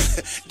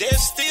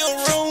 There's still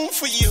room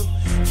for you.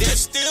 There's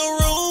still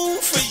room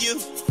for you.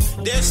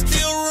 There's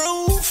still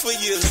room for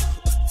you.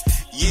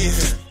 Yeah,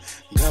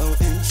 go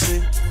and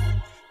sin.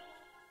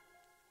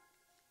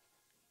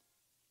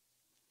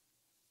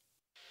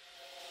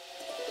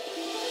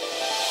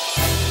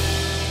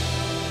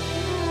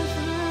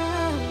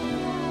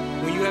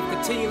 When you have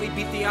continually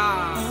beat the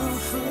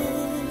odds,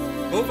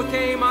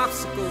 overcame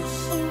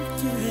obstacles,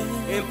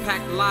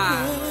 impact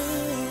lives,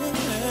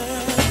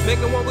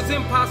 making what was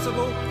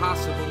impossible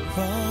possible.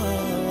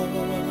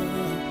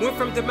 Went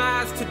from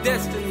demise to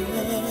destiny,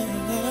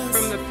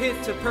 from the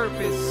pit to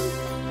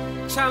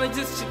purpose,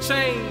 challenges to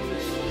change,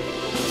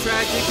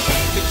 tragic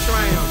to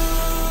triumph.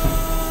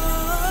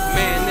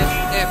 Man,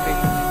 that's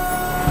epic.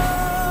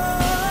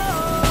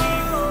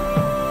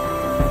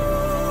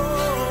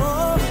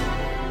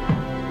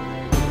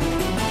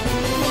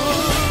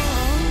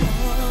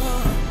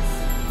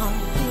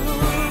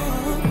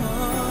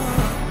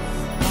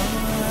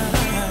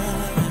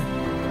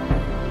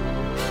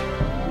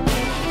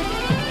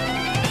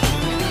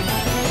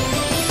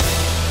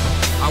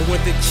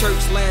 Went to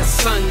church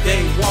last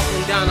Sunday,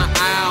 walking down the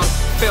aisle,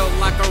 felt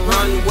like a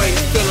runway,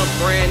 feeling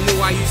brand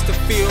new. I used to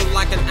feel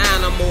like an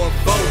animal, a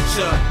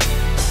vulture,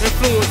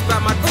 influenced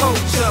by my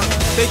culture.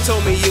 They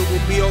told me it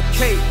would be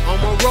okay,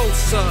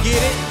 Omarosa.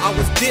 Get it? I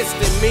was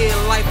distant, me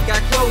and life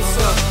got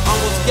closer.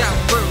 Almost got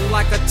burnt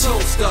like a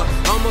toaster,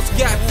 almost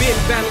got bit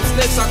by them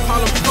snakes, I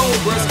call them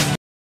cobras.